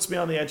 It puts me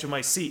on the edge of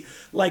my seat.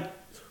 Like,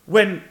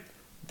 when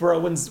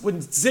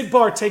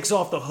Zigbar takes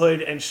off the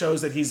hood and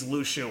shows that he's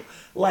Lucio,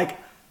 like,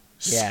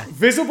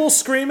 visible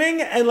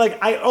screaming, and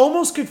like I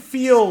almost could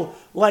feel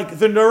like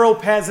the neural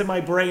paths in my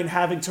brain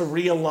having to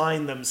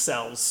realign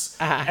themselves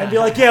and be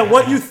like, yeah,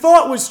 what you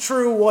thought was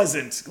true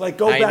wasn't. Like,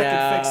 go back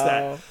and fix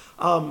that.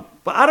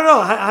 But I don't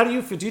know. How do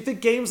you feel? Do you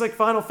think games like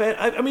Final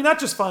Fantasy, I mean, not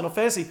just Final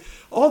Fantasy,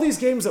 all these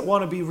games that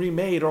want to be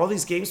remade, or all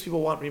these games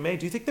people want remade,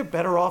 do you think they're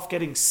better off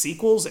getting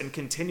sequels and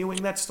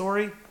continuing that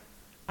story?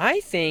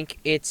 I think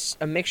it's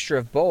a mixture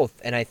of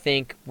both, and I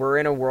think we're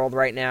in a world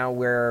right now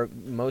where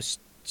most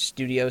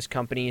studios,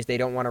 companies, they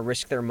don't want to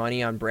risk their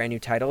money on brand new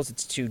titles.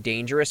 It's too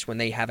dangerous when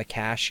they have a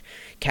cash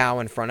cow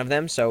in front of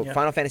them. So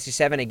Final Fantasy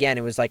VII, again,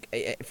 it was like,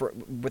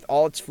 with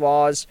all its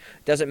flaws,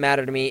 doesn't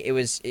matter to me. It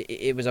was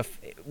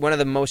one of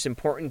the most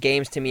important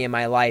games to me in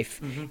my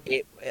life.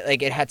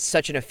 It had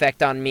such an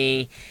effect on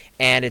me,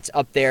 and it's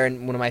up there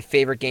in one of my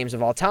favorite games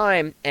of all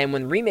time. And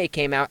when the remake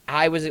came out,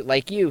 I was,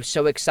 like you,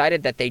 so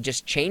excited that they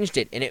just changed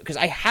it. And because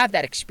I have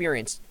that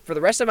experience for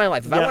the rest of my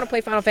life. If I want to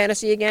play Final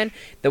Fantasy again,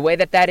 the way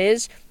that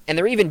is, and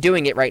they're even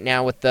doing it right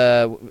now with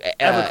the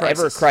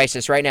Ever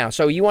Crisis right now.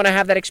 So you want to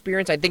have that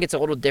experience. I think it's a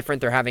little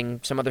different. They're having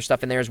some other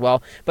stuff in there as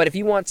well. But if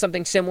you want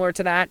something similar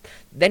to that,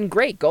 then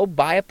great. Go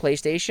buy a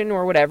PlayStation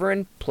or whatever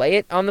and play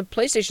it on the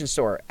PlayStation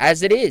Store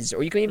as it is.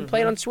 Or you can even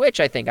play it on Switch,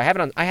 I think. I have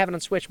it on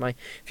Switch. My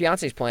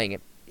fiance's playing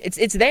it.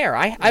 It's there.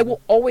 I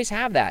will always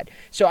have that.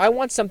 So I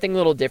want something a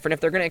little different. If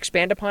they're going to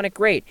expand upon it,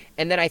 great.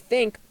 And then I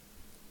think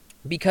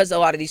because a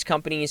lot of these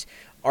companies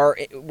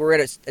we're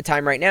at a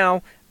time right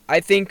now,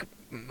 I think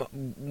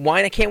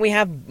why can't we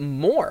have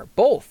more?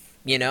 Both,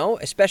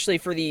 especially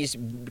for these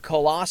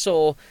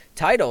colossal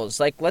titles.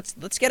 Like, let's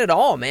get it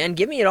all, man.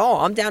 Give me it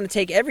all. I'm down to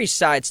take every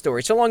side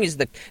story, so long as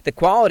the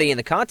quality and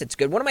the content's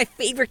good. One of my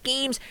favorite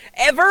games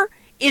ever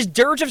is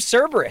Dirge of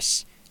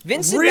Cerberus.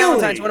 Vincent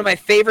Valentine's one of my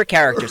favorite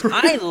characters.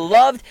 I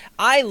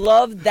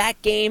loved that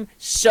game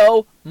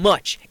so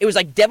much. It was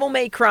like Devil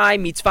May Cry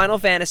meets Final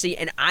Fantasy,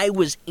 and I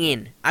was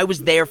in. I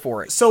was there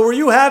for it. So were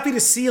you happy to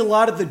see a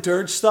lot of the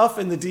Dirge stuff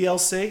in the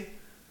DLC?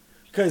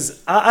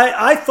 Because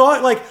I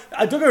thought, like,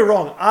 don't get me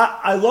wrong,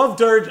 I love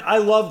Dirge. I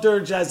love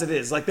Dirge as it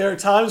is. Like, there are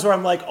times where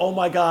I'm like, oh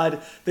my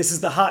god, this is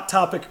the Hot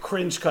Topic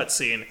cringe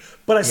cutscene.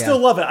 But I still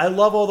love it. I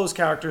love all those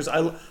characters. I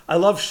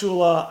love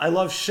Shula. I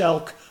love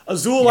Shulk.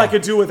 Azul I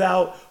could do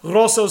without.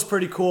 Rosso's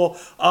pretty cool.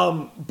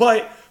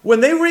 But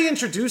when they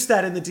reintroduced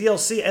that in the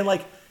DLC, and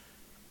like,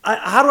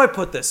 how do I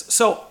put this?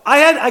 So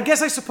I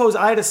suppose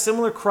I had a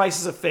similar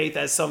crisis of faith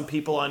as some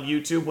people on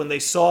YouTube when they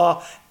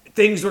saw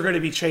things were going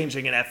to be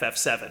changing in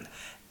FF7.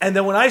 And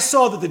then when I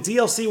saw that the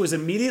DLC was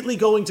immediately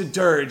going to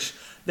Dirge,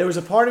 there was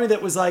a part of me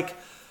that was like,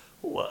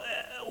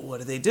 what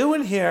are they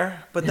doing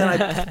here? But then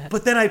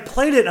I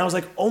played it and I was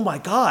like, oh my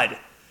god,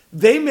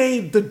 they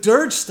made the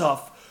Dirge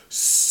stuff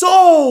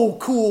so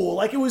cool.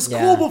 Like, it was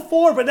cool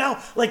before, but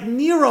now, like,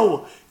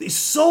 Nero is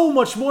so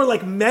much more,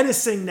 like,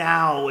 menacing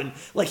now, and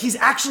like, he's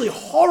actually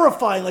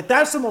horrifying. Like,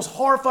 that's the most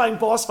horrifying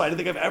boss fight I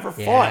think I've ever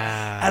fought.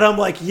 And I'm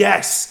like,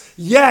 yes,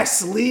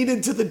 lean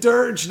into the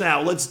Dirge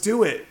now. Let's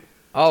do it.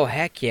 Oh,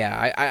 heck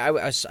yeah.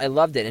 I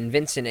loved it. And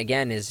Vincent,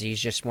 again, he's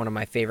just one of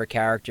my favorite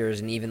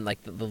characters. And even,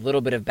 like, the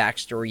little bit of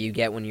backstory you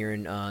get when you're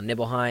in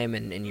Nibelheim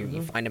and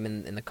you find him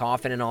in the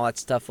coffin and all that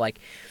stuff, like,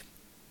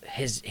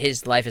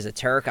 his life as a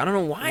Turk. I don't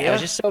know why. I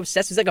was just so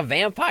obsessed. He's like a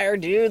vampire,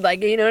 dude.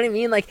 Like, you know what I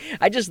mean? Like,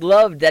 I just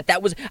loved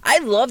I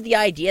loved the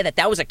idea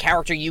that was a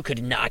character you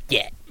could not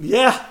get.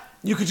 Yeah.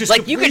 You could just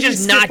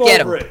not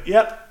get him.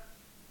 Yep.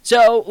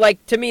 So,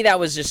 like, to me, that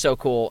was just so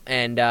cool.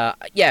 And,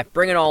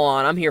 bring it all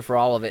on. I'm here for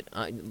all of it.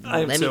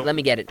 Let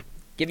me get it.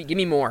 Give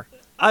me more.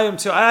 I am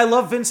too. I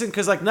love Vincent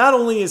because, like, not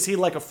only is he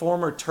like a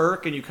former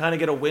Turk, and you kind of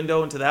get a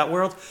window into that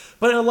world,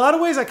 but in a lot of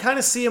ways, I kind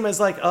of see him as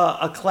like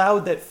a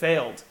Cloud that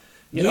failed.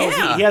 You know,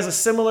 he has a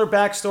similar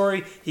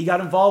backstory. He got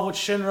involved with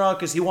Shinra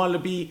because he wanted to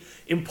be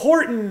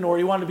important or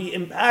he wanted to be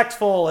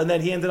impactful, and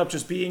then he ended up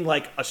just being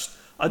like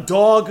a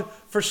dog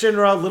for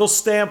Shinra, little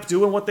stamp,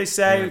 doing what they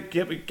say,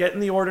 getting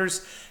the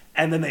orders,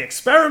 and then they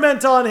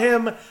experiment on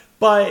him,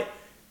 but.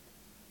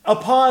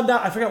 Upon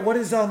that, I forgot what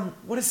is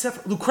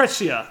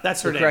Lucretia?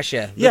 That's her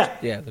Lucretia.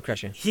 name.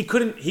 Lucretia. He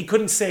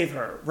couldn't save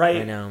her,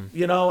 right? I know.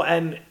 You know,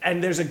 and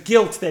there's a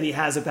guilt that he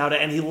has about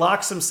it, and he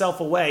locks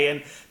himself away,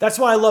 and that's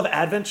why I love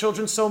Advent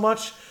Children so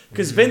much,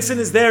 because Vincent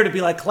is there to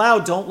be like,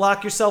 Cloud, don't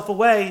lock yourself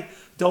away.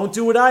 Don't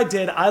do what I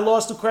did. I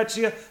lost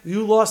Lucretia.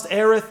 You lost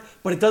Aerith,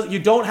 but you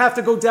don't have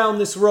to go down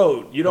this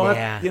road. You don't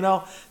have, you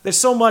know. There's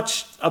so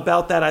much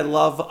about that I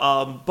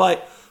love,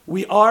 but.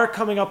 We are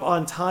coming up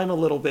on time a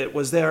little bit.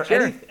 Was there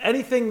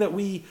anything that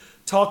we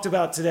talked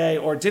about today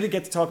or didn't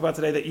get to talk about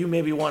today that you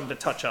maybe wanted to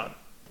touch on?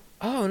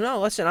 Oh,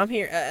 no, listen, I'm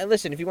here.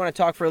 Listen, if you want to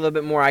talk for a little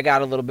bit more, I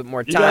got a little bit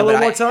more time. You got a little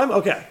more time?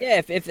 Okay.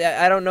 Yeah, if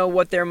I don't know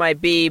what there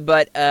might be,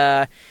 but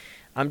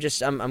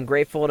I'm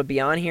grateful to be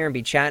on here and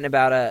be chatting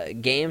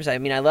about games. I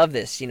mean, I love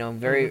this. You know,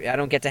 I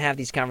don't get to have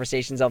these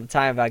conversations all the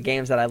time about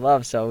games that I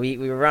love. So we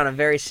were on a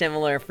very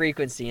similar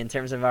frequency in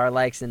terms of our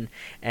likes and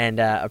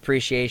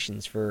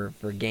appreciations for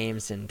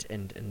games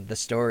and the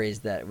stories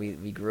that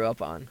we grew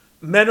up on.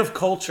 Men of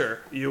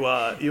culture, you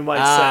might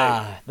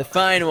say. The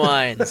fine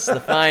wines, the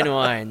fine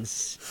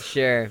wines.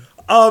 Sure.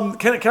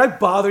 Can I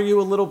bother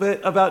you a little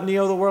bit about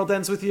Neo: The World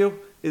Ends With You?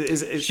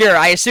 Sure,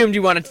 I assumed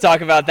you wanted to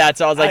talk about that,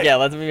 so I was like,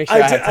 let me make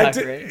sure I have time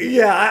for it.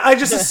 Yeah, I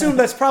just assume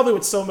that's probably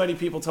what so many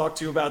people talk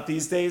to you about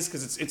these days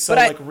because it's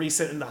so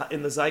recent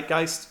in the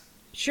zeitgeist.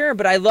 Sure,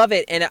 but I love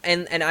it, and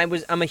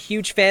I'm a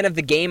huge fan of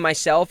the game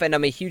myself, and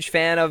I'm a huge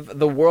fan of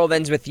The World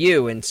Ends With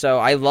You, and so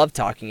I love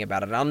talking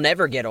about it. I'll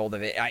never get old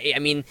of it. I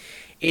mean,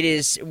 it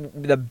is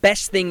the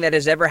best thing that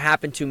has ever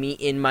happened to me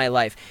in my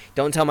life.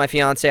 Don't tell my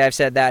fiance I've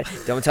said that.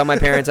 Don't tell my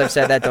parents I've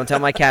said that. Don't tell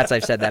my cats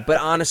I've said that. But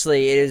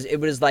honestly, it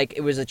was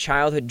a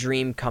childhood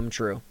dream come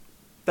true.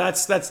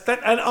 That's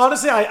and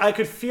honestly, I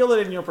could feel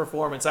it in your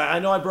performance. I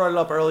know I brought it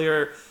up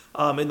earlier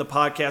in the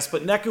podcast,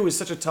 but Neku is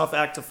such a tough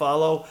act to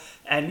follow.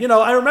 And, you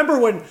know, I remember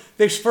when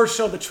they first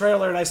showed the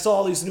trailer and I saw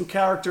all these new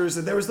characters,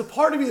 and there was the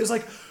part of me that was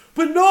like,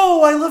 but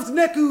no, I loved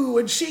Neku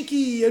and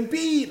Shiki and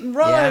Beat and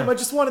Rhyme. I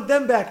just wanted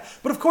them back.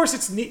 But of course,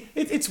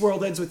 it's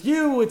World Ends With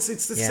You.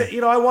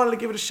 You know, I wanted to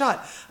give it a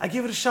shot. I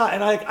give it a shot,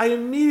 and I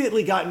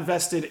immediately got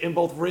invested in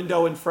both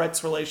Rindo and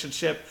Fret's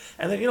relationship.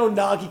 And then, you know,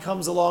 Nagi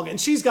comes along,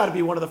 and she's got to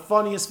be one of the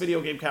funniest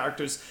video game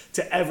characters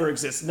to ever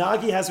exist.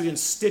 Nagi has me in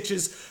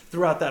stitches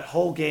throughout that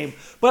whole game.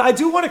 But I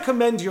do want to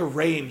commend your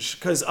range,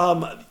 because,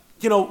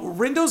 you know,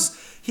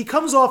 he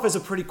comes off as a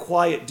pretty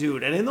quiet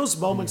dude. And in those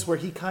moments where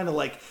he kind of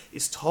like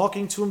is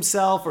talking to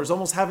himself or is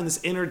almost having this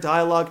inner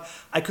dialogue,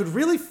 I could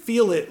really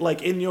feel it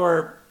like in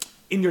your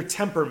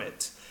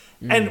temperament.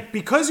 And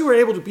because you were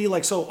able to be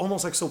like so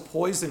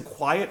poised and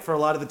quiet for a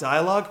lot of the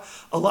dialogue,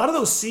 a lot of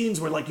those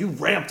scenes where like you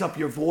ramped up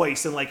your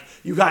voice and like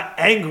you got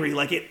angry,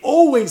 like it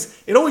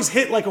always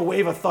hit like a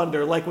wave of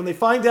thunder. Like when they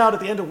find out at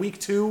the end of week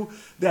 2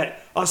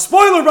 that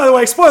spoiler, by the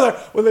way, spoiler,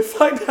 when they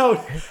find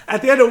out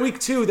at the end of week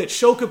 2 that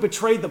Shoka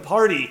betrayed the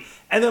party,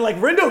 and then like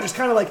Rindo just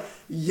kind of like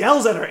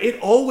yells at her,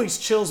 it always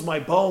chills my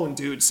bone,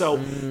 dude. So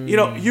you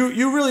know,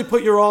 you really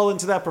put your all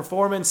into that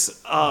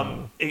performance.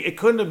 It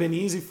couldn't have been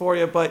easy for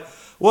you, but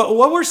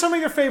what were some of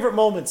your favorite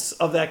moments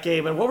of that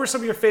game, and what were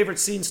some of your favorite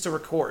scenes to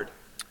record?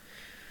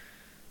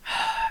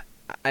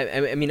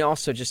 I mean,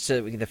 also just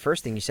to the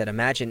first thing you said,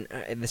 imagine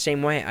the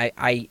same way.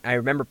 I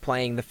remember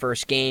playing the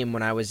first game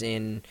when I was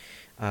in,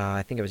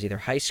 I think it was either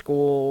high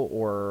school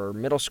or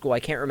middle school.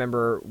 I can't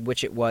remember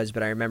which it was,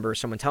 but I remember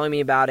someone telling me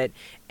about it,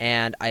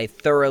 and I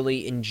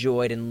thoroughly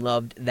enjoyed and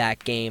loved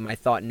that game. I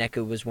thought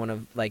Neku was one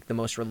of like the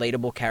most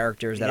relatable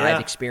characters that I've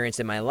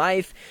experienced in my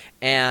life,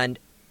 and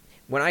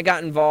when I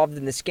got involved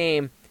in this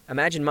game,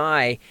 imagine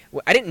I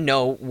didn't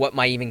know what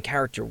my even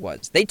character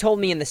was. They told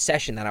me in the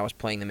session that I was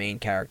playing the main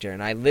character,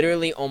 and I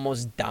literally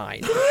almost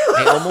died.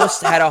 I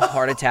almost had a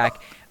heart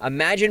attack.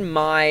 Imagine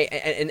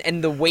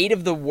and the weight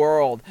of the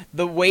world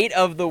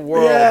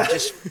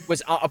just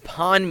was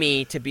upon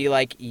me to be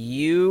like,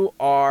 you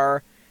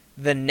are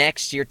the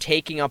next, you're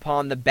taking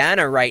upon the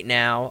banner right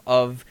now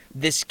of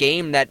this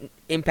game that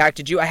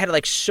impacted you. I had to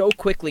like so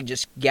quickly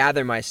just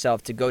gather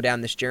myself to go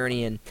down this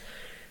journey, and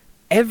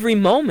every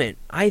moment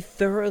I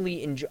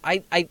thoroughly enjoy.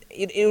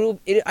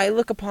 I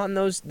look upon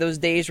those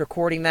days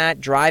recording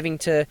that, driving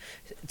to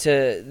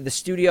the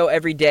studio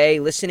every day,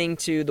 listening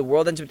to the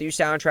World Ends With You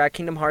soundtrack,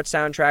 Kingdom Hearts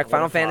soundtrack,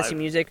 Final Fantasy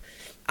music.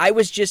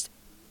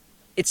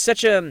 It's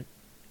such a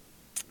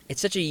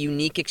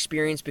unique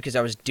experience because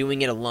I was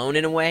doing it alone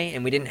in a way,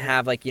 and we didn't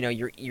have like, you know,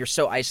 you're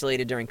so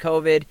isolated during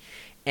COVID,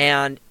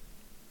 and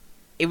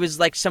it was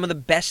like some of the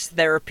best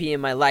therapy in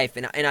my life,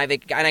 and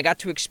I got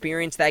to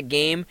experience that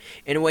game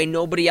in a way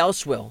nobody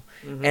else will.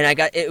 Mm-hmm. And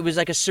it was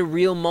like a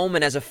surreal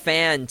moment as a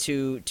fan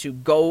to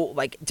go,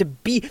 like,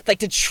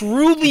 to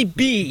truly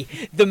be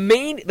the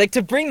main, like,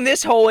 to bring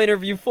this whole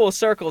interview full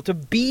circle, to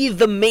be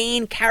the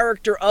main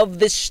character of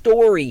this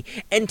story,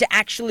 and to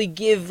actually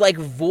give, like,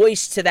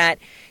 voice to that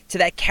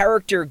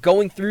character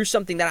going through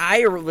something that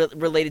I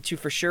related to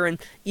for sure. And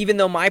even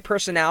though my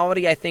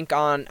personality, I think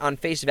on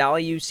face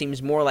value,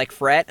 seems more like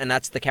Fret, and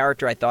that's the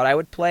character I thought I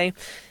would play,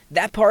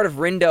 that part of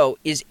Rindo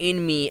is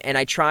in me, and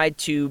I tried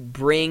to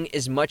bring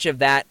as much of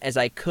that as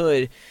I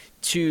could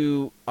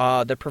to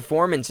the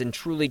performance, and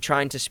truly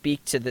trying to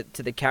speak to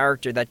the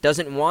character that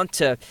doesn't want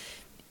to,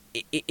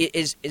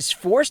 is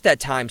forced at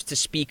times to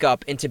speak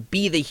up and to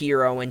be the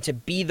hero and to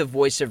be the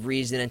voice of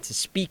reason and to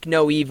speak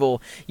no evil,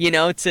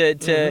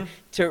 to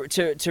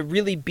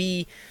really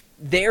be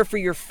there for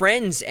your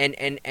friends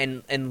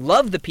and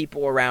love the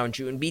people around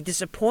you, and be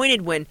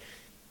disappointed when,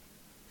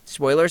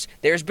 spoilers,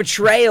 there's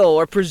betrayal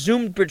or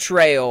presumed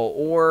betrayal,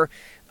 or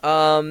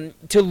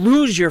to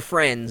lose your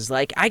friends.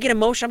 Like, I'm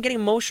getting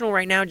emotional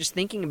right now just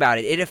thinking about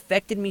it. It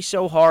affected me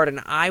so hard,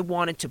 and I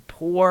wanted to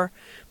pour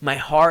my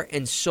heart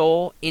and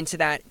soul into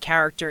that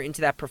character,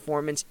 into that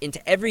performance,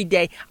 into every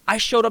day. I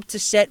showed up to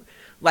set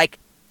like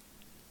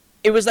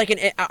it was like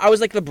I was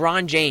like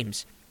LeBron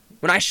James.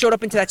 When I showed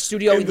up into that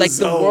studio, like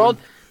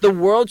the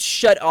world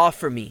shut off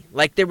for me.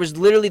 Like there was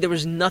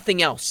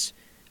nothing else.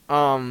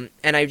 And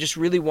I just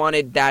really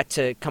wanted that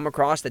to come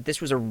across, that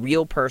this was a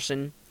real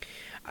person.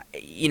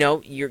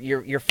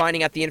 You're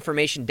finding out the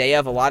information day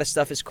of. A lot of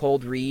stuff is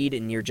cold read,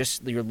 and you're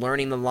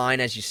learning the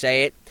line as you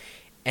say it.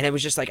 And it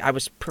was just like I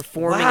was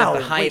performing at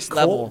the highest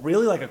level.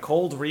 Really, like a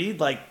cold read?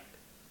 Like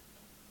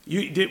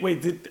you did?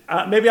 Wait,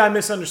 maybe I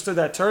misunderstood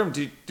that term.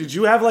 Did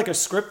you have like a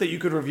script that you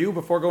could review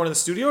before going to the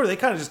studio, or did they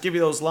kind of just give you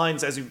those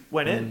lines as you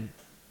went in?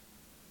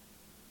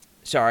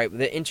 Sorry,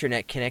 the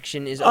internet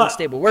connection is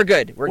unstable. We're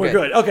good. We're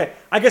good. Okay.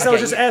 I guess I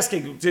was just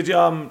asking. Did you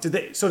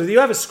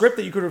have a script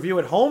that you could review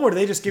at home, or did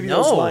they just give you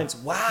those lines?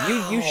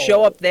 Wow. You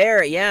show up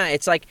there. Yeah,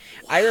 it's like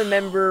I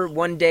remember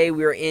one day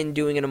we were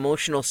doing an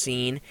emotional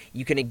scene.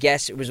 You can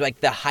guess it was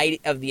like the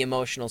height of the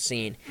emotional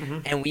scene,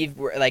 and we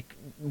were like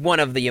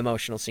one of the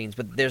emotional scenes,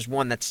 but there's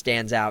one that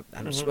stands out.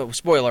 I don't know,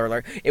 spoiler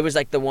alert. It was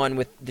like the one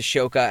with the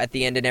Shoka at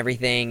the end and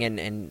everything,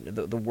 and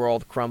the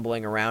world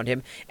crumbling around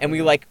him. And we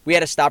had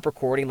to stop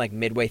recording like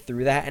midway through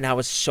that, and I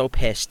was so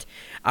pissed.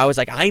 I was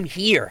like, I'm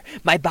here.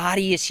 My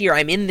body is here.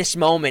 I'm in this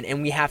moment,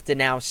 and we have to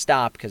now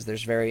stop because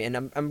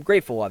and I'm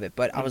grateful of it.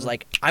 But I was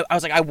like,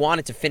 I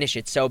wanted to finish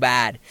it so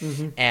bad,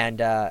 and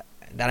then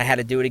I had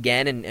to do it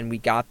again, and we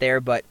got there.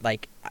 But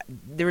like,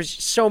 there was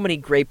so many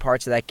great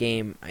parts of that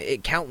game,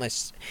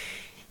 countless.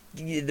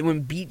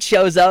 When Beat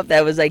shows up,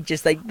 that was like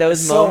just like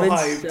those moments.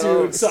 Hyped,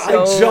 dude. So I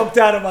jumped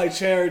out of my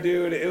chair,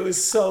 dude. It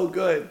was so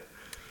good.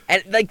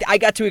 And like I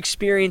got to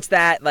experience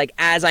that like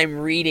as I'm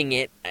reading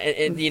it,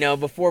 and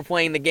before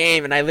playing the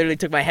game, and I literally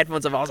took my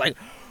headphones off. I was like,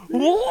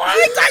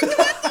 "What?"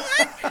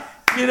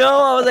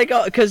 I was like,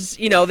 "Oh," because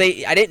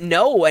I didn't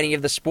know any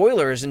of the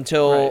spoilers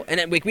until,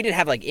 and then, we didn't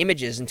have like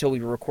images until we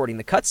were recording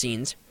the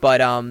cutscenes. But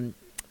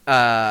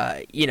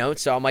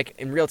so I'm like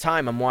in real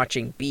time, I'm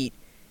watching Beat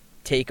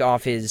take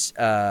off his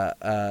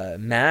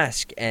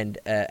mask, and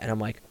I'm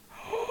like.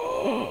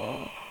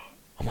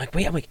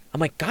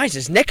 Wait, guys,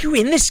 is Neku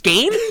in this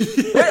game?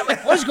 I'm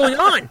like, what is going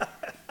on?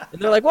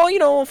 And they're like, well,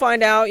 we'll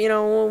find out,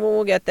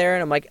 we'll get there.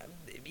 And I'm like,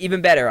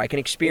 even better, I can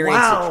experience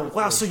it.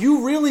 Wow, so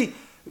you really,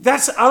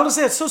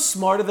 honestly, that's so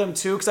smart of them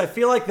too, because I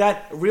feel like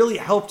that really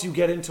helped you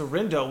get into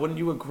Rindo. Wouldn't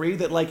you agree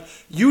that like,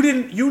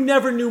 you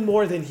never knew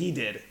more than he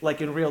did,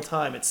 like in real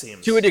time, it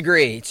seems. To a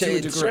degree.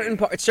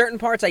 Certain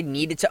parts I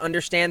needed to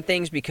understand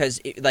things because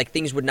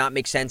things would not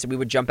make sense and we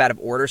would jump out of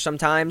order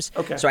sometimes.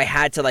 Okay. So I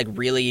had to like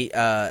really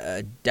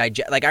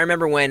digest. Like I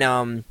remember when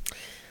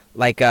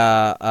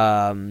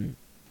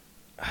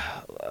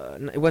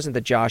it wasn't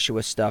the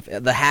Joshua stuff,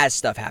 the Has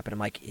stuff happened. I'm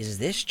like, is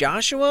this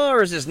Joshua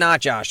or is this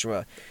not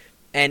Joshua?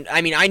 And,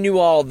 I mean, I knew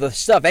all the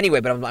stuff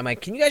anyway, but I'm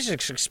like, can you guys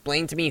just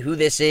explain to me who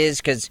this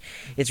is? Because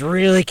it's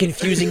really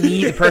confusing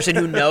me, the person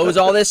who knows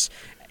all this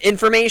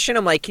information.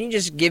 I'm like, can you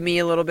just give me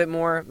a little bit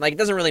more? Like, it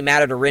doesn't really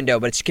matter to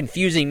Rindo, but it's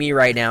confusing me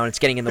right now, and it's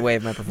getting in the way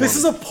of my performance. This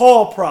is a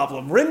Paul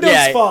problem.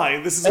 Rindo's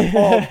fine. This is a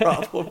Paul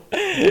problem.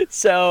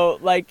 So,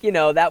 but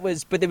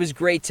it was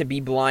great to be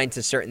blind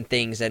to certain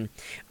things. And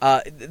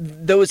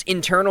those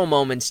internal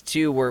moments,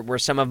 too, were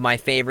some of my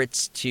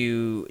favorites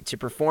to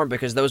perform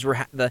because those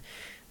were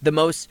the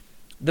most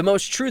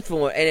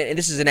truthful, and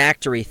this is an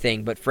actory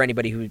thing, but for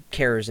anybody who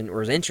cares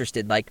or is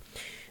interested, like,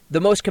 the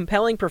most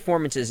compelling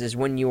performances is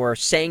when you are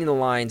saying the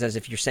lines as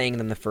if you're saying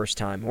them the first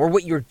time, or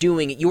what you're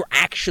doing, you're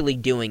actually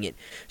doing it.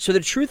 So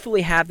to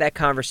truthfully have that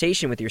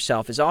conversation with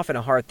yourself is often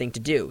a hard thing to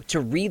do, to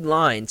read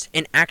lines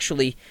and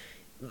actually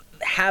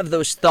have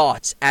those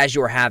thoughts as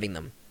you're having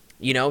them,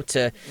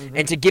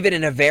 and to give it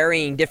in a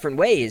varying different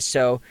ways.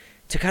 So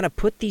to kind of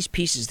put these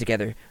pieces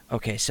together,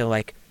 okay, so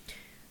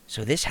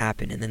this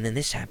happened, and then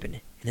this happened,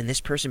 and then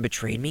this person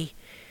betrayed me,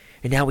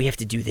 and now we have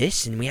to do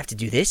this, and we have to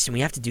do this, and we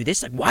have to do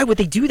this. Like, why would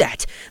they do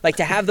that? Like,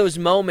 to have those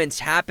moments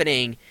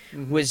happening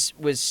was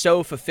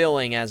so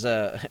fulfilling as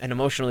an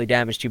emotionally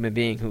damaged human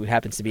being who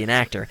happens to be an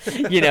actor.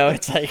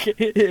 It's like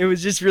it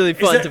was just really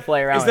fun to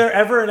play around. Is there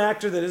ever an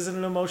actor that isn't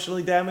an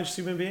emotionally damaged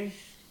human being?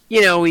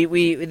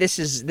 We this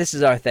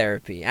is our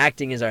therapy.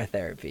 Acting is our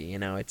therapy.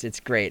 It's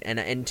great,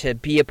 and to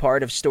be a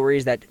part of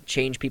stories that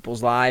change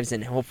people's lives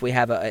and hopefully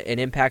have an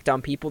impact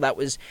on people. That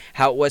was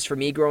how it was for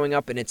me growing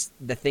up, and it's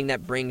the thing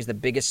that brings the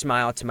biggest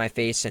smile to my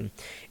face. And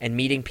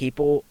meeting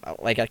people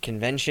like at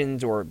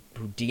conventions or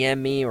who DM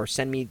me or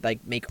send me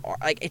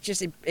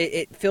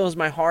it fills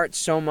my heart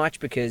so much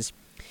because,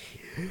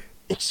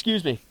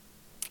 excuse me.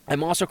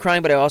 I'm also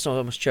crying, but I also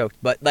almost choked.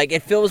 But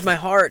it fills my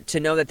heart to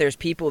know that there's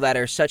people that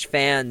are such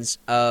fans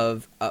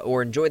of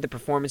or enjoyed the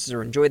performances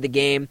or enjoyed the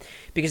game,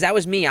 because that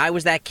was me. I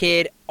was that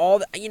kid.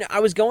 I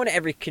was going to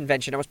every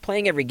convention. I was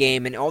playing every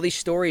game, and all these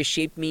stories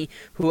shaped me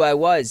who I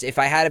was. If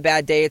I had a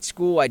bad day at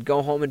school, I'd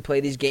go home and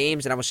play these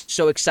games, and I was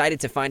so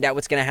excited to find out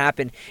what's going to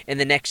happen in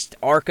the next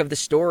arc of the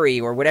story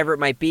or whatever it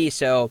might be.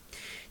 So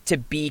to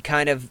be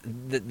kind of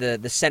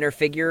the center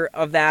figure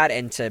of that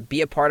and to be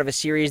a part of a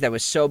series that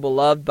was so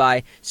beloved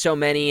by so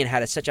many and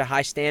had such a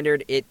high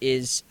standard,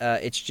 it's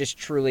just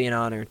truly an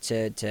honor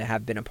to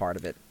have been a part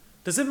of it.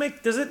 Does it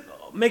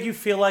make you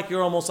feel like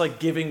you're almost like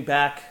giving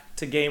back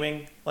to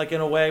gaming, like in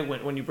a way,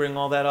 when you bring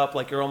all that up,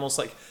 like you're almost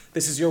like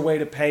this is your way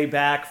to pay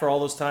back for all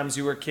those times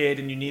you were a kid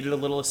and you needed a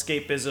little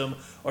escapism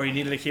or you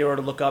needed a hero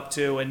to look up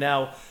to, and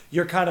now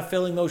you're kind of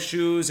filling those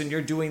shoes and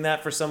you're doing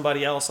that for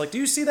somebody else? Like, do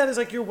you see that as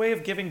like your way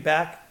of giving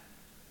back?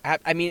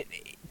 I mean,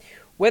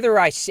 whether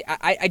I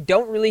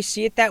don't really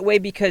see it that way,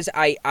 because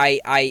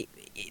I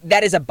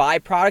that is a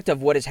byproduct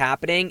of what is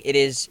happening. It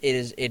is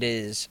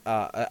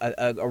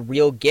a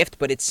real gift,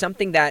 but it's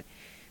something that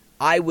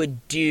I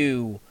would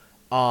do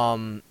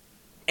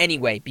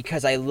anyway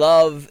because I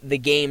love the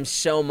game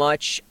so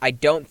much. I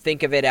don't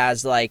think of it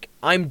as like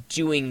I'm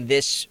doing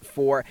this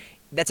for.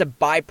 That's a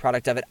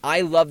byproduct of it.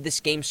 I love this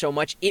game so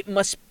much. It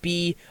must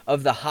be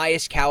of the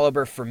highest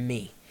caliber for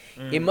me.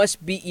 It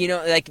must be,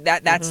 like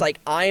that. That's like,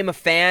 I am a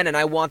fan and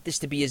I want this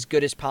to be as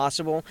good as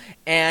possible.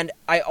 And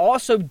I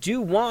also do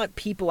want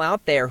people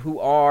out there who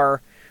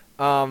are,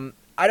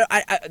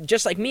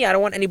 just like me, I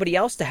don't want anybody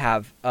else to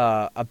have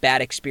a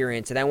bad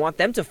experience. And I want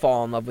them to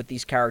fall in love with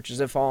these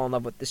characters and fall in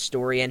love with this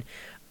story. And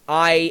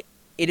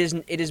it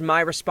is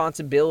my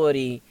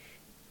responsibility,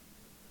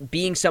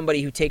 being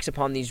somebody who takes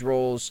upon these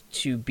roles,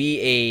 to be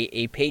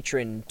a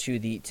patron to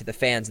the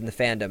fans and the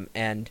fandom.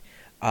 And,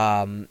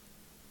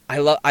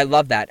 I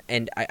love that,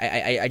 and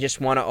I just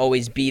want to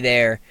always be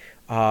there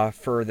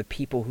for the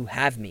people who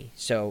have me.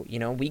 So,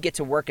 we get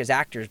to work as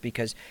actors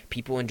because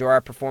people enjoy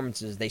our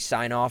performances. They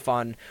sign off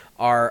on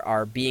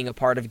our being a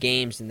part of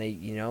games, and they,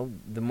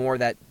 the more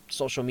that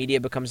social media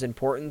becomes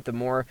important, the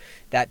more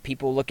that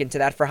people look into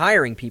that for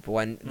hiring people.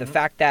 And the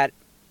fact that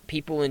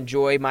people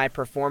enjoy my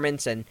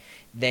performance and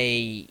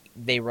they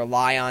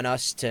rely on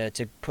us to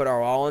put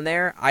our all in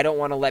there, I don't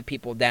want to let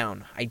people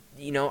down.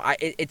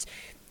 It's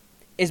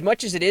as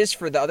much as it is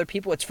for the other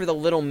people, it's for the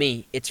little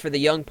me. It's for the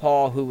young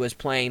Paul who was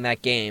playing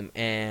that game.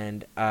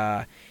 And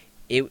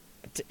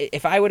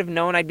if I would have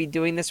known I'd be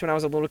doing this when I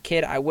was a little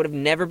kid, I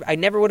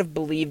never would have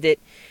believed it.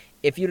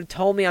 If you'd have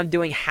told me I'm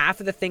doing half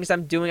of the things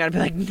I'm doing, I'd be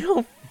like,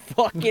 no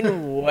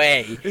fucking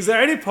way. Is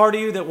there any part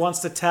of you that wants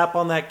to tap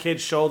on that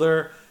kid's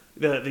shoulder,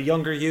 the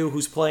younger you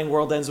who's playing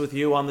World Ends With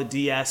You on the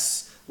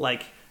DS,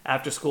 like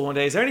after school one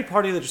day? Is there any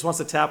part of you that just wants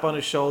to tap on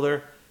his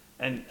shoulder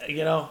and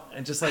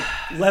just like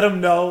let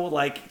him know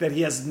like that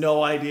he has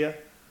no idea?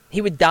 He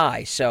would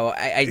die, so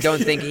I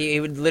don't think he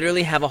would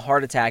literally have a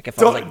heart attack if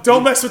I was like,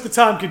 don't mess with the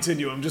time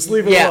continuum. Just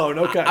leave it alone.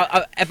 Okay.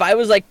 If I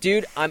was like,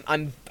 dude,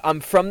 I'm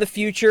from the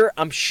future.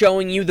 I'm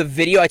showing you the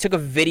video. I took a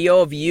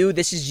video of you.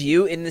 This is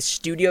you in the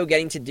studio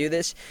getting to do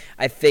this.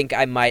 I think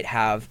I might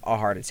have a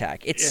heart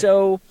attack. It's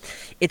so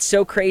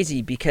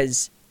crazy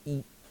because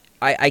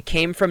I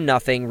came from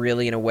nothing,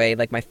 really, in a way.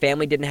 Like, my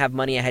family didn't have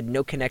money. I had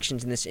no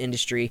connections in this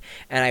industry,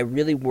 and I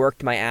really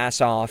worked my ass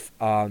off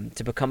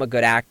to become a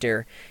good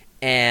actor.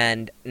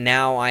 And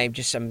now I'm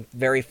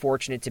very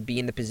fortunate to be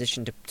in the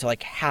position to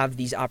like have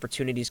these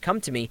opportunities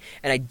come to me,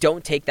 and I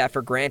don't take that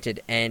for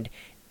granted. And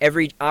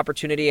every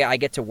opportunity I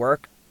get to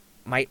work,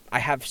 I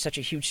have such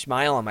a huge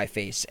smile on my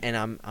face,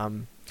 and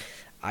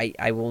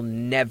I will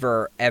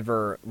never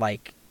ever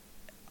like.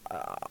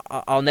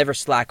 I'll never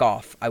slack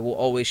off. I will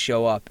always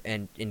show up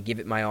and give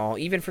it my all,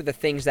 even for the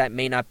things that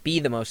may not be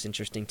the most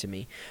interesting to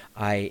me.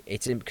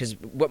 It's because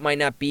what might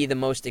not be the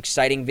most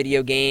exciting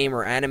video game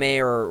or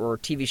anime or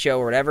TV show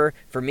or whatever,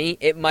 for me,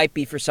 it might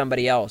be for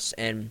somebody else,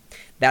 and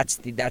that's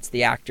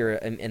the actor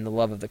and the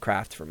love of the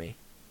craft for me.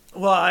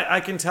 Well,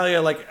 I can tell you,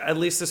 like, at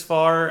least as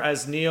far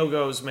as Neo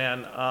goes,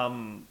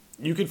 man,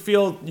 you could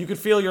feel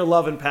your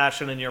love and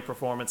passion in your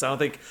performance. I don't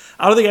think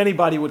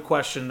anybody would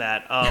question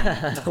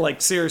that.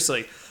 Like,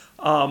 seriously.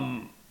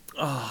 God,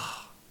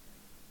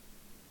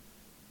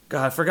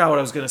 I forgot what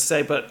I was gonna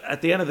say, but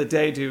at the end of the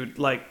day, dude,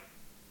 like,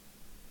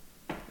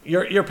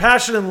 your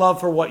passion and love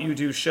for what you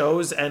do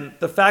shows, and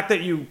the fact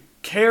that you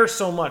care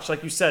so much.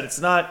 Like you said, it's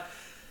not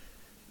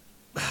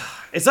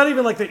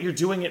even like that you're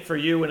doing it for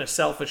you in a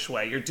selfish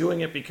way. You're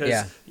doing it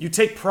because you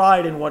take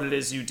pride in what it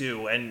is you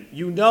do. And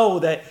you know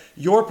that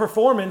your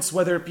performance,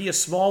 whether it be a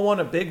small one,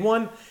 a big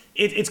one,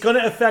 it's going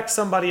to affect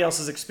somebody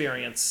else's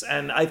experience.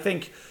 And I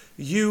think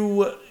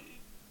you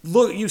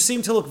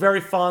seem to look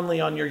very fondly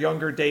on your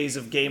younger days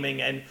of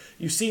gaming, and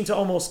you seem to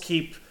almost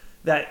keep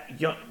that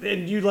young,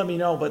 and you let me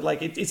know, but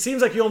like it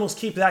seems like you almost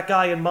keep that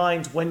guy in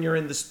mind when you're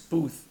in this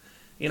booth.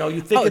 You know,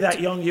 you think of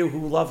that young you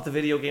who loved the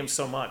video games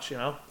so much, you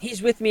know?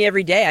 He's with me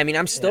every day. I mean,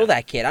 I'm still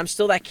that kid. I'm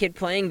still that kid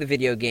playing the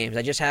video games.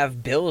 I just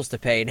have bills to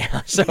pay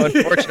now. So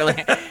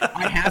unfortunately,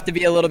 I have to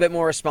be a little bit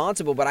more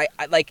responsible. But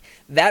I like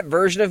that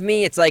version of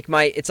me. It's like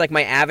my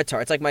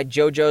avatar. It's like my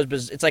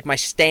JoJo's. It's like my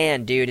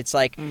stand, dude. It's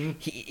like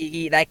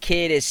that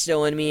kid is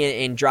still in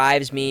me and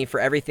drives me for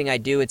everything I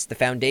do. It's the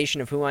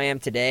foundation of who I am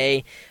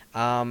today.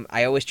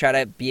 I always try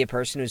to be a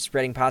person who's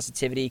spreading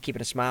positivity,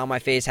 keeping a smile on my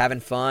face, having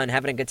fun,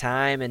 having a good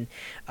time, and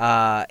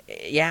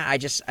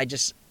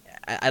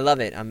I love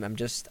it.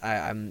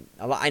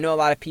 I know a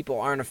lot of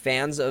people aren't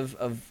fans of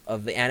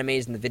the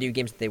animes and the video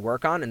games that they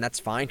work on, and that's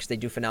fine because they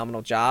do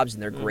phenomenal jobs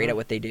and they're great at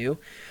what they do.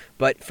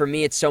 But for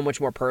me, it's so much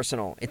more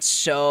personal. It's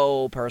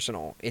so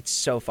personal. It's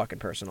so fucking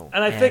personal.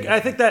 And I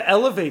think that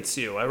elevates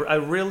you. I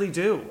really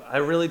do. I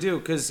really do.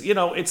 Because, you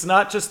know, it's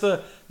not just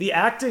the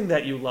acting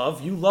that you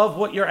love. You love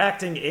what you're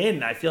acting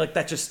in. I feel like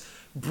that just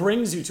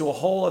brings you to a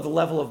whole other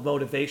level of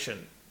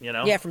motivation. You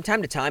know? Yeah, from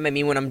time to time. I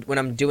mean, when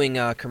I'm doing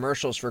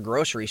commercials for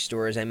grocery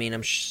stores, I mean,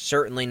 I'm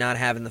certainly not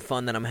having the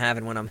fun that I'm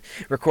having when I'm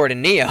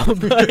recording Neo.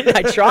 But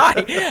I try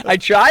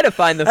to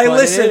find the fun.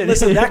 Hey,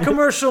 listen. That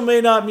commercial may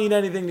not mean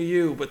anything to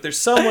you, but there's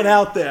someone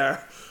out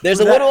there. There's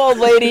a little old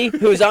lady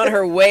who's on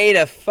her way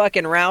to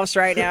fucking Ralph's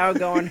right now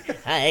going,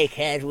 I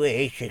can't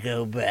wait to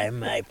go buy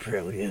my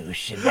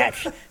produce. And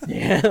that's,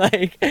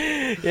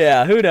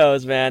 who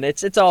knows, man?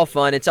 It's all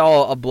fun. It's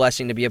all a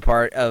blessing to be a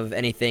part of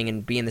anything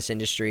and be in this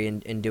industry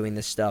and doing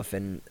this stuff.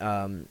 And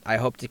I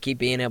hope to keep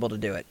being able to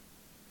do it.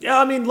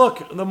 Yeah, I mean,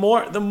 look, the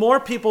more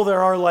people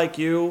there are like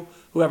you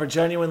who have a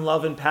genuine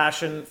love and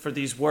passion for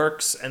these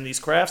works and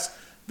these crafts,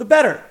 the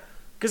better.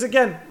 Because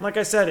again, like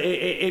I said,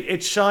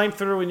 it shined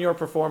through in your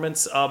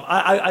performance.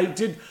 I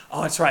did.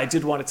 Oh, that's right. I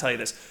did want to tell you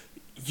this.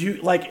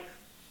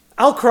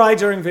 I'll cry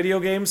during video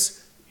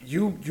games.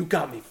 You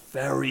got me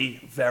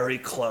very, very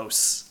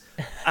close.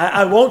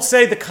 I won't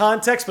say the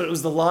context, but it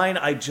was the line.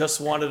 I just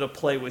wanted to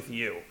play with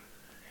you.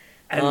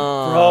 And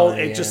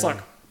just like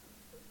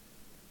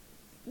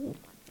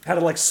had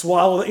to like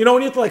swallow. You know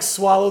when you have to like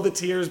swallow the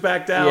tears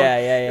back down.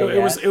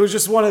 It was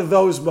just one of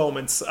those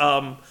moments.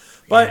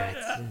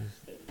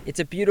 It's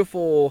a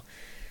beautiful,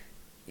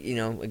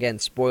 again,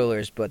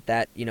 spoilers, but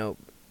that,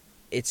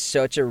 it's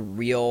such a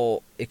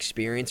real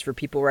experience for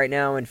people right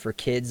now, and for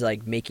kids,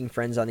 like making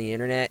friends on the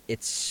internet.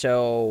 It's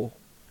so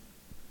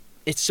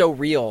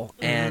real,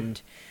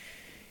 and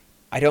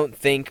I don't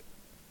think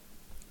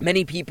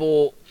many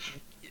people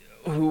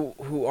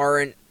who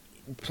aren't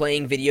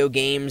playing video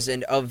games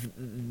and of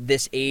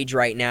this age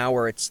right now,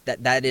 where it's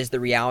that is the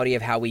reality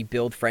of how we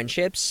build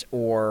friendships,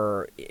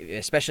 or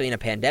especially in a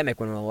pandemic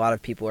when a lot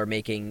of people are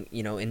making,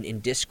 in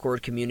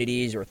Discord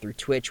communities or through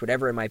Twitch,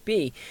 whatever it might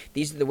be,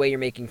 these are the way you're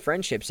making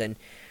friendships. And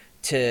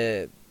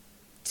to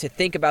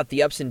think about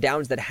the ups and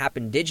downs that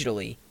happen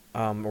digitally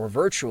or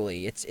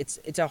virtually,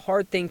 it's a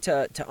hard thing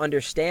to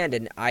understand.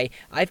 And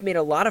I've made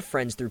a lot of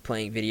friends through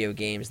playing video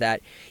games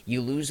that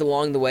you lose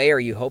along the way, or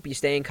you hope you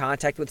stay in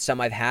contact with.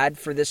 Some I've had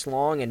for this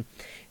long, and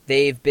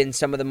they've been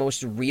some of the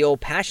most real,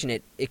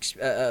 passionate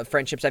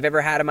friendships I've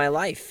ever had in my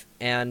life.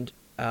 And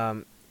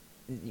Rindo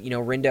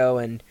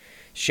and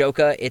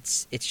Shoka,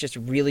 it's just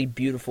really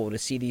beautiful to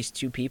see these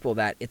two people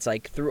that it's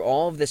like through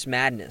all of this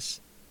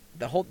madness,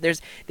 there's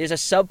a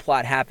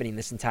subplot happening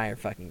this entire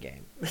fucking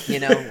game.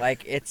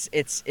 Like it's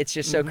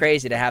just so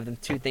crazy to have them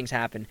two things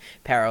happen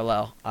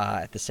parallel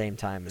at the same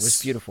time. It was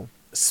beautiful.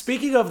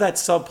 Speaking of that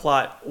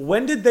subplot,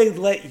 when did they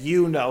let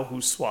you know who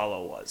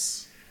Swallow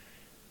was?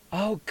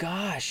 Oh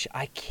gosh,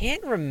 I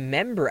can't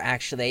remember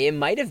actually. It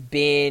might have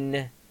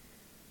been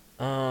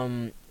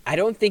I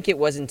don't think it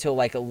was until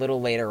like a little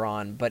later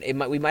on, but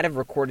we might have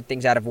recorded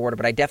things out of order,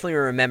 but I definitely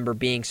remember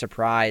being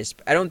surprised.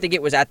 I don't think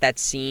it was at that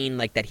scene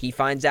like that he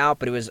finds out,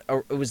 but it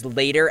was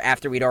later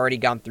after we'd already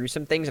gone through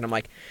some things, and I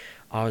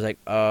was like,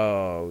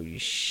 oh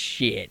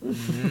shit,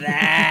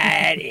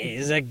 that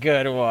is a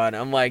good one.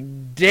 I'm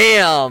like,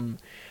 damn.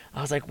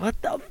 I was like,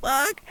 what the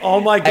fuck?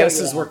 All my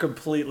guesses were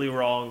completely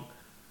wrong.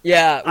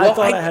 Yeah, I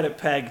thought I had it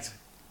pegged.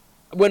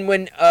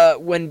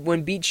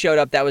 When Beat showed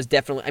up, that was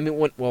definitely. I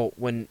mean,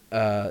 when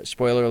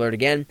spoiler alert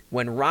again,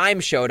 when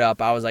Rhyme showed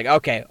up, I was like,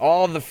 okay,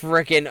 all the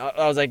frickin'.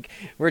 I was like,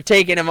 we're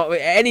taking him.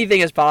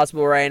 Anything is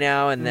possible right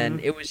now, and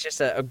then it was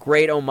just a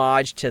great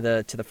homage to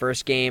the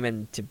first game,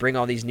 and to bring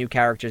all these new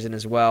characters in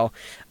as well.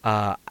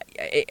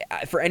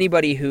 For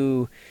anybody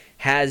who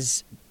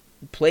has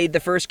played the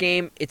first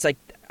game, it's like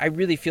I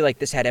really feel like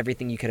this had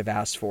everything you could have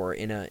asked for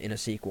in a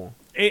sequel.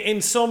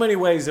 in so many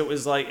ways, it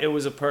was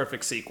a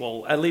perfect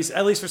sequel. At least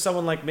for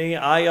someone like me.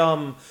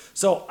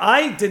 So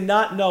I did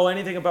not know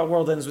anything about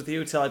World Ends With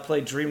You until I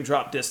played Dream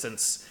Drop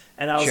Distance,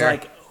 and I was Sure.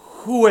 like,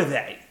 who are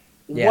they?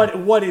 Yeah.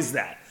 What is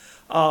that?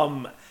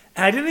 And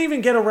I didn't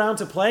even get around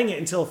to playing it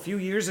until a few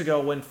years ago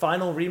when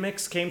Final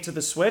Remix came to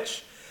the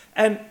Switch,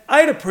 and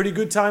I had a pretty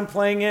good time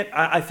playing it.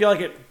 I feel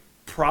like it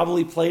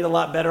probably played a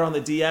lot better on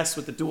the DS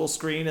with the dual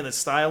screen and the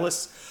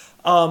stylus.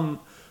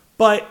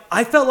 But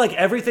I felt like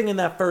everything in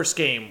that first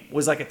game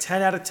was like a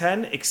 10 out of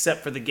 10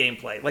 except for the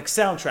gameplay. Like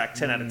soundtrack,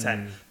 10 out of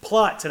 10.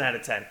 Plot, 10 out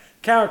of 10.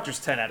 Characters,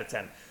 10 out of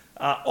 10.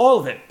 All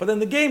of it. But then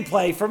the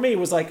gameplay, for me,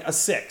 was like a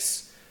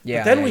 6. Yeah,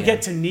 but then yeah, we yeah.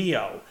 get to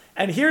Neo.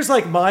 And here's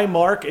like my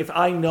mark if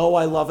I know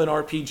I love an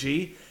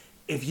RPG.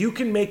 If you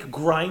can make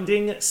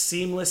grinding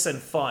seamless and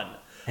fun.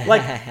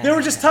 Like, there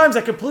were just times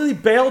I completely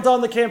bailed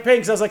on the campaign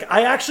because I was like,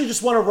 I actually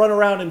just want to run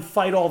around and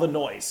fight all the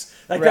noise.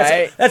 Like,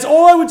 Right. that's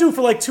all I would do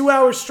for like 2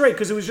 hours straight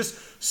because it was just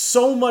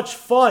so much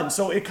fun.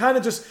 So it kind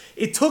of just,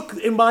 it took,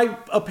 in my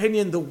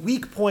opinion, the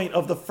weak point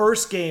of the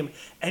first game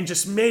and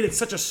just made it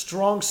such a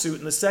strong suit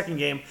in the second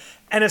game.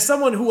 And as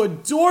someone who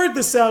adored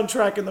the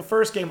soundtrack in the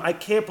first game, I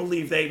can't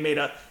believe they made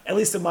at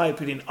least in my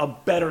opinion, a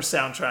better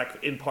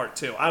soundtrack in part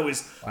 2. I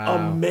was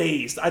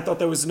amazed. I thought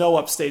there was no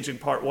upstaging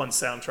part 1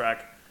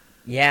 soundtrack.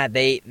 Yeah,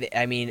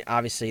 I mean,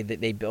 obviously,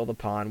 they build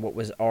upon what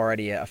was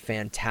already a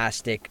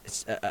fantastic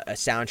a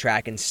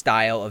soundtrack and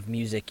style of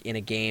music in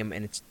a game,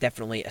 and it's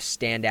definitely a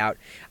standout.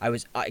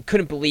 I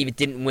couldn't believe it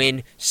didn't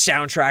win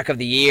Soundtrack of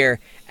the Year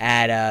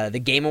at the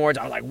Game Awards.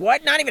 I was like,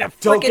 what? Not even a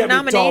freaking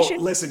nomination?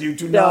 Listen, you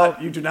do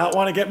not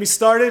want to get me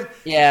started.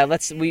 Yeah,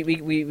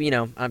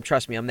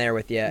 trust me, I'm there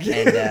with you.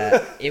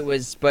 And it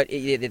was, but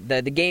the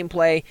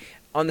gameplay.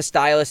 On the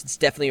stylus, it's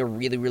definitely a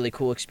really, really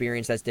cool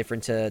experience that's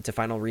different to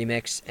Final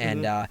Remix.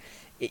 And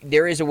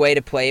there is a way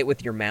to play it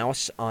with your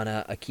mouse on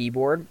a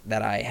keyboard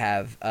that I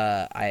have.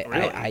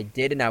 I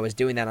did, and I was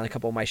doing that on a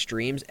couple of my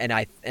streams. And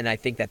I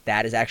think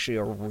that is actually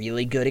a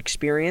really good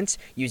experience,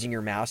 using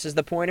your mouse as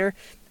the pointer.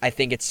 I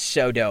think it's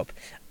so dope.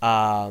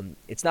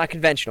 It's not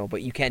conventional,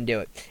 but you can do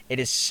it. It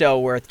is so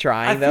worth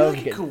trying, though. I feel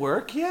like it could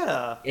work,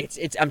 yeah. It's.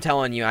 I'm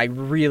telling you, I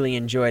really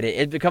enjoyed it.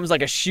 It becomes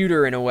like a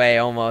shooter in a way,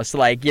 almost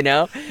like,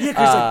 Yeah,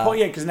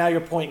 because now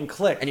you're point and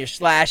click, and you're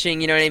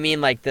slashing. You know what I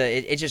mean? Like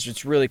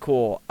it's really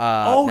cool.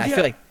 I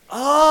feel like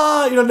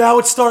now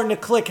it's starting to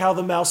click how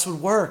the mouse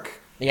would work.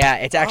 Yeah,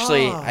 it's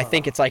actually, I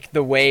think it's like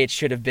the way it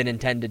should have been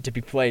intended to be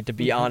played, to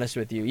be honest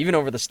with you. Even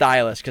over the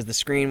stylus, because the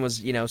screen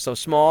was, so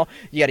small.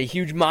 You got a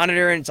huge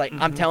monitor, and it's like,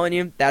 I'm telling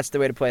you, that's the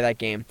way to play that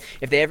game.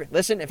 If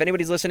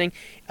anybody's listening,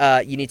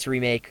 you need to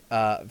remake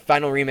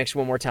Final Remix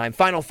one more time.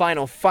 Final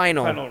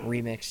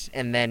Remix,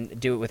 and then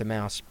do it with a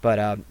mouse.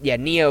 But,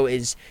 Neo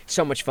is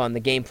so much fun.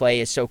 The gameplay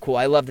is so cool.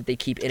 I love that they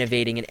keep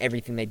innovating in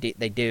everything they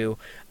do.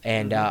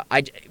 And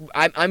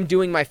I'm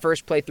doing my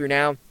first playthrough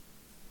now.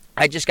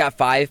 I just got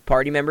 5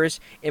 party members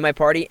in my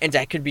party, and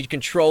I could be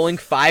controlling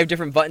 5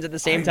 different buttons at the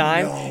same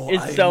time.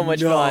 It's so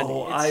much fun.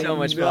 It's so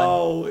much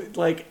fun.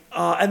 Like,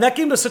 and that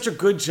game does such a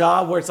good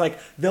job where it's like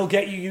they'll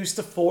get you used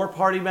to 4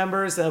 party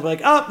members, and they'll be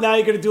like, oh, now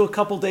you're gonna do a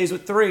couple days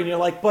with 3, and you're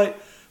like,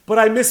 but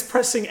I miss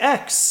pressing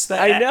X.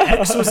 I know.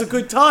 X was a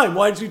good time.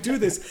 Why did you do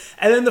this?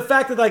 And then the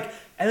fact that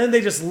and then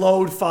they just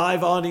load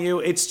 5 onto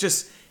you. It's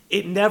just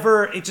it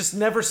just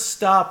never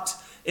stopped.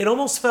 It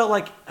almost felt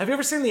like, have you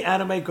ever seen the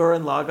anime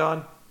Gurren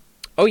Lagann?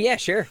 Oh, yeah,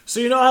 sure. So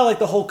you know how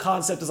the whole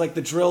concept is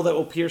the drill that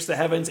will pierce the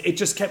heavens? It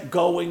just kept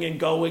going and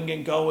going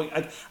and going.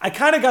 I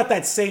kind of got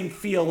that same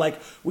feel.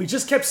 We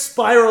just kept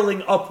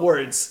spiraling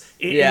upwards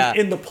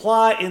in the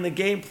plot, in the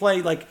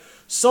gameplay.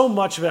 So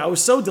much of it. I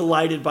was so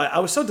delighted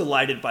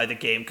by the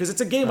game because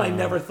it's a game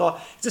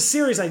it's a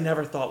series I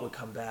never thought would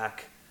come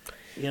back.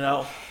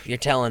 You're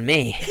telling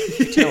me.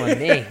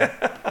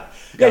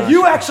 Yeah,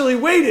 you actually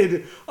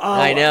waited.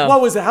 I know.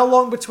 What was it? How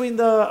long between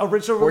the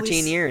original 14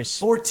 release? years.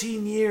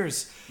 14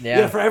 years.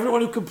 Yeah. For everyone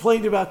who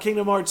complained about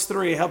Kingdom Hearts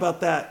 3, how about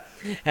that?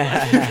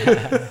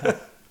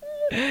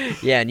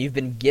 Yeah, and you've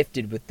been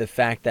gifted with the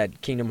fact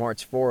that Kingdom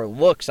Hearts 4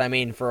 looks,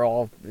 for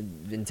all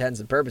intents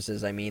and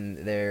purposes,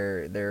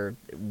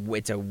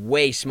 it's a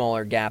way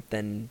smaller gap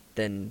than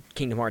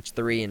Kingdom Hearts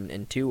 3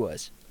 and 2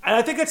 was. And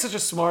I think that's such a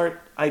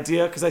smart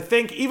idea because I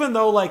think even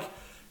though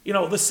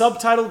the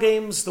subtitle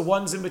games, the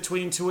ones in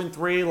between 2 and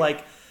 3,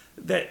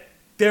 that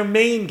they're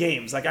main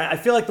games. I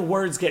feel like the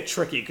words get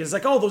tricky because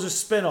those are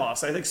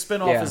spin-offs. I think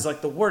spin-off is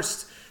the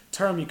worst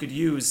term you could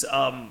use.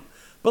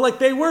 But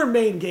they were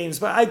main games.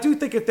 But I do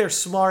think if they're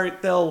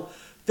smart, they'll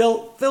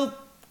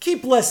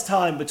keep less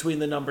time between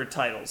the numbered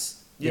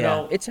titles. You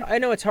know? I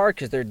know it's hard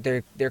because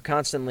they're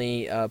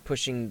constantly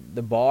pushing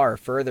the bar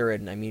further,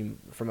 and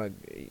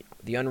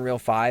the Unreal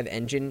 5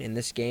 engine in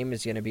this game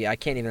is going to be. I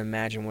can't even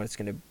imagine what it's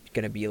going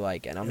to be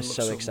like, and I'm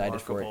so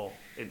excited for it.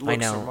 It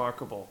looks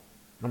remarkable.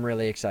 I'm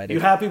really excited. You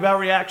happy about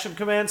reaction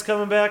commands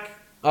coming back?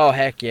 Oh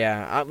heck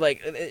yeah!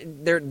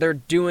 They're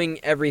doing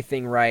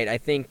everything right. I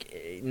think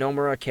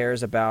Nomura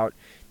cares about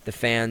the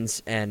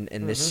fans and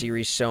this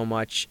series so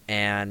much,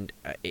 and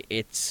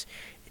it's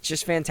it's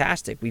just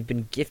fantastic. We've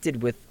been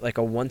gifted with like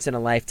a once in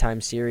a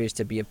lifetime series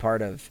to be a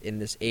part of in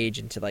this age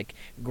and to like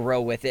grow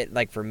with it.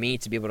 Like for me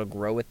to be able to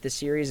grow with this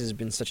series has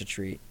been such a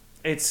treat.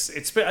 It's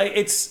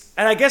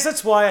and I guess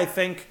that's why I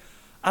think,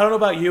 I don't know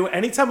about you,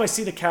 anytime I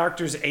see the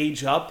characters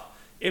age up,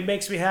 it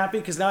makes me happy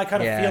because now I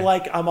kind of feel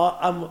like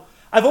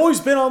I've always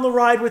been on the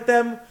ride with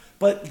them,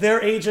 but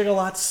they're aging a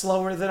lot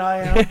slower than I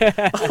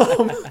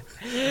am.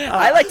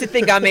 I like to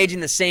think I'm aging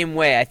the same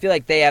way. I feel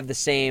like they have the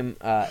same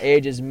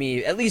age as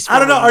me, at least. I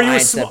don't know.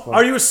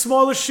 Are you a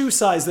smaller shoe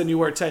size than you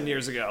were 10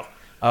 years ago?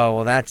 Oh,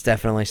 well, that's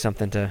definitely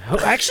something to...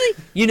 Actually,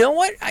 you know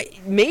what?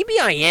 Maybe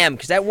I am,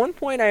 because at one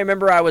point I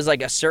remember I was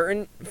like a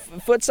certain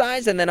foot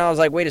size, and then I was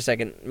like, wait a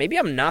second, maybe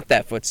I'm not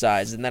that foot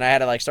size, and then I had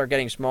to like start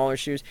getting smaller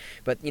shoes.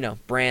 But, you know,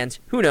 brands,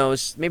 who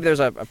knows? Maybe there's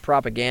a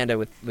propaganda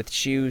with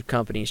shoe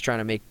companies trying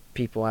to make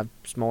people have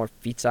smaller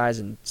feet size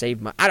and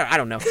save money. I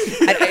don't know.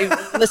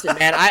 Listen,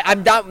 man,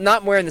 I'm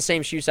not wearing the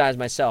same shoe size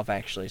myself,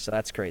 actually, so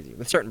that's crazy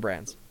with certain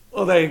brands.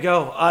 Well, there you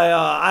go.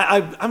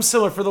 I'm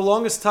similar. For the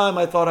longest time,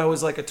 I thought I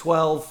was like a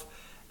 12,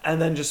 and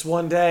then just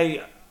one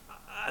day,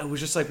 I was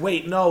just like,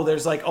 wait, no,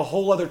 there's like a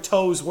whole other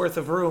toe's worth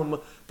of room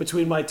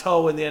between my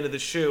toe and the end of the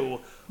shoe.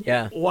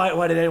 Yeah.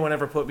 Why did anyone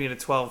ever put me in a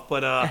 12?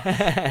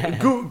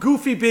 But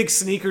goofy big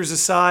sneakers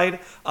aside,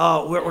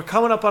 we're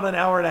coming up on an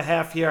hour and a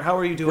half here. How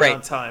are you doing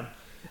on time?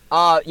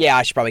 Yeah,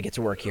 I should probably get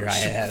to work here. I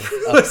have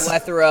a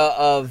plethora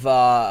of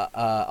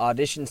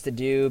auditions to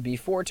do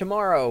before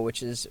tomorrow,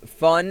 which is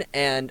fun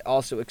and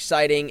also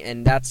exciting,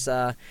 and that's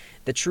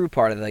the true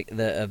part of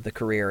the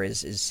career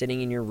is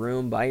sitting in your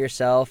room by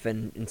yourself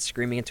and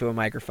screaming into a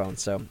microphone.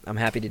 So I'm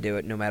happy to do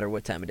it no matter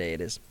what time of day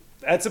it is.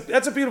 That's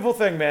a beautiful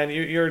thing, man.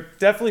 You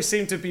definitely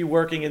seem to be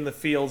working in the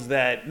field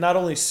that not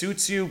only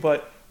suits you,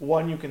 but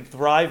one you can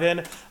thrive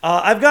in.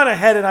 I've gone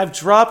ahead and I've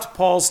dropped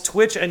Paul's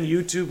Twitch and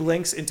YouTube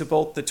links into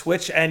both the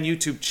Twitch and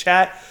YouTube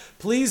chat.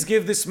 Please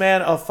give this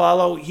man a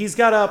follow. He's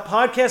got a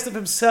podcast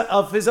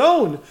of his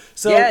own.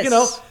 So, yes. You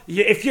know,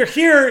 if you're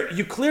here,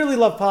 you clearly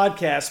love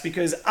podcasts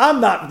because I'm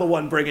not the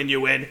one bringing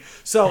you in.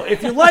 So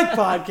if you like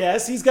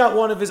podcasts, he's got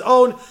one of his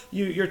own.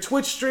 You're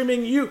Twitch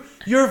streaming.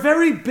 You're a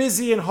very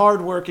busy and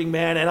hardworking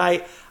man, and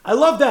I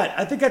love that.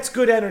 I think that's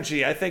good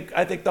energy. I think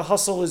the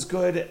hustle is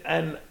good,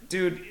 and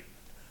dude,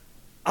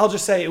 I'll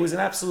just say it was an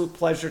absolute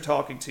pleasure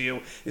talking to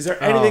you. Is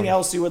there anything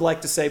else you would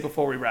like to say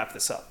before we wrap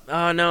this up?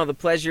 Oh, no, the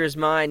pleasure is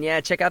mine.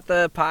 Yeah, check out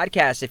the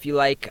podcast if you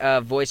like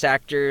voice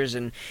actors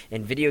and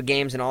video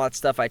games and all that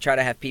stuff. I try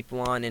to have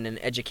people on in an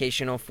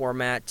educational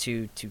format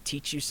to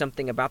teach you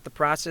something about the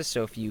process.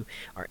 So if you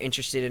are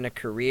interested in a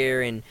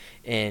career in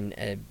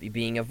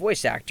being a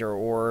voice actor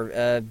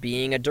or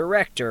being a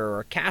director or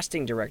a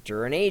casting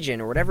director or an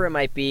agent or whatever it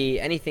might be,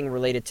 anything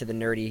related to the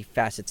nerdy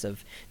facets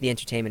of the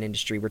entertainment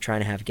industry, we're trying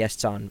to have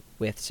guests on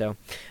with. So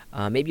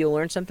maybe you'll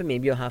learn something,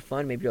 maybe you'll have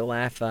fun, maybe you'll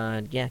laugh.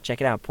 Yeah,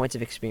 check it out. Points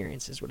of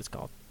Experience is what it's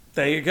called.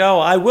 There you go.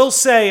 I will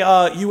say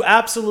you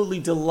absolutely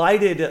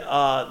delighted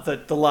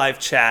the live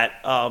chat.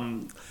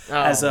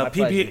 As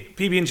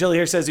PB and Jill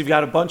here says, you've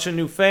got a bunch of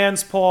new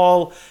fans,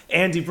 Paul.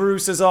 Andy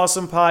Bruce says,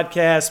 awesome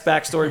podcast.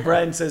 Backstory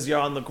Brendan says, you're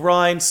on the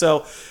grind.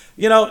 So,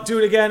 you know,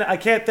 dude, again, I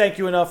can't thank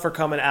you enough for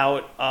coming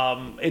out.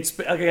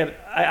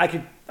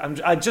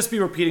 I'd just be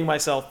repeating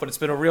myself, but it's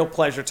been a real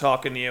pleasure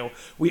talking to you.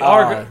 We're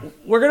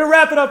going to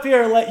wrap it up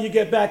here and let you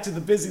get back to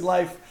the busy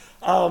life.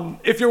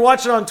 If you're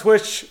watching on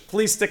Twitch,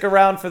 please stick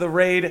around for the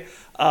raid.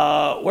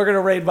 We're going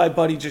to raid my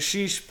buddy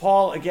Jashish.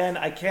 Paul, again,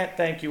 I can't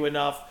thank you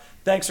enough.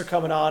 Thanks for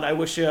coming on. I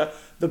wish you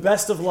the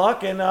best of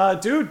luck.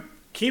 And, dude,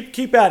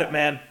 keep at it,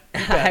 man.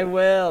 I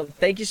will.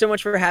 Thank you so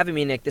much for having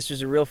me, Nick. This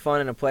was a real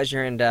fun and a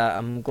pleasure, and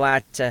I'm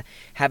glad to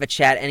have a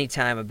chat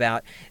anytime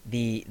about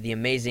the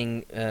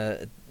amazing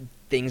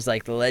things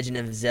like The Legend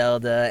of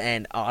Zelda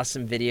and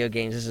awesome video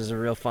games. This is a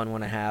real fun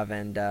one to have,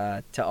 and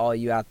to all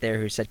you out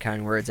there who said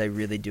kind words, I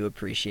really do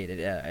appreciate it.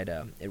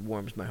 It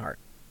warms my heart.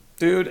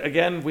 Dude,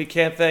 again, we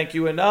can't thank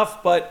you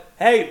enough, but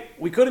hey,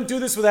 we couldn't do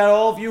this without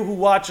all of you who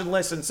watch and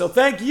listen, so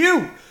thank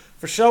you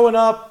for showing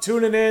up,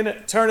 tuning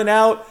in, turning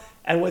out,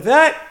 and with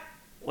that,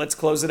 let's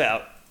close it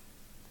out.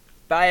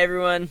 Bye,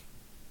 everyone.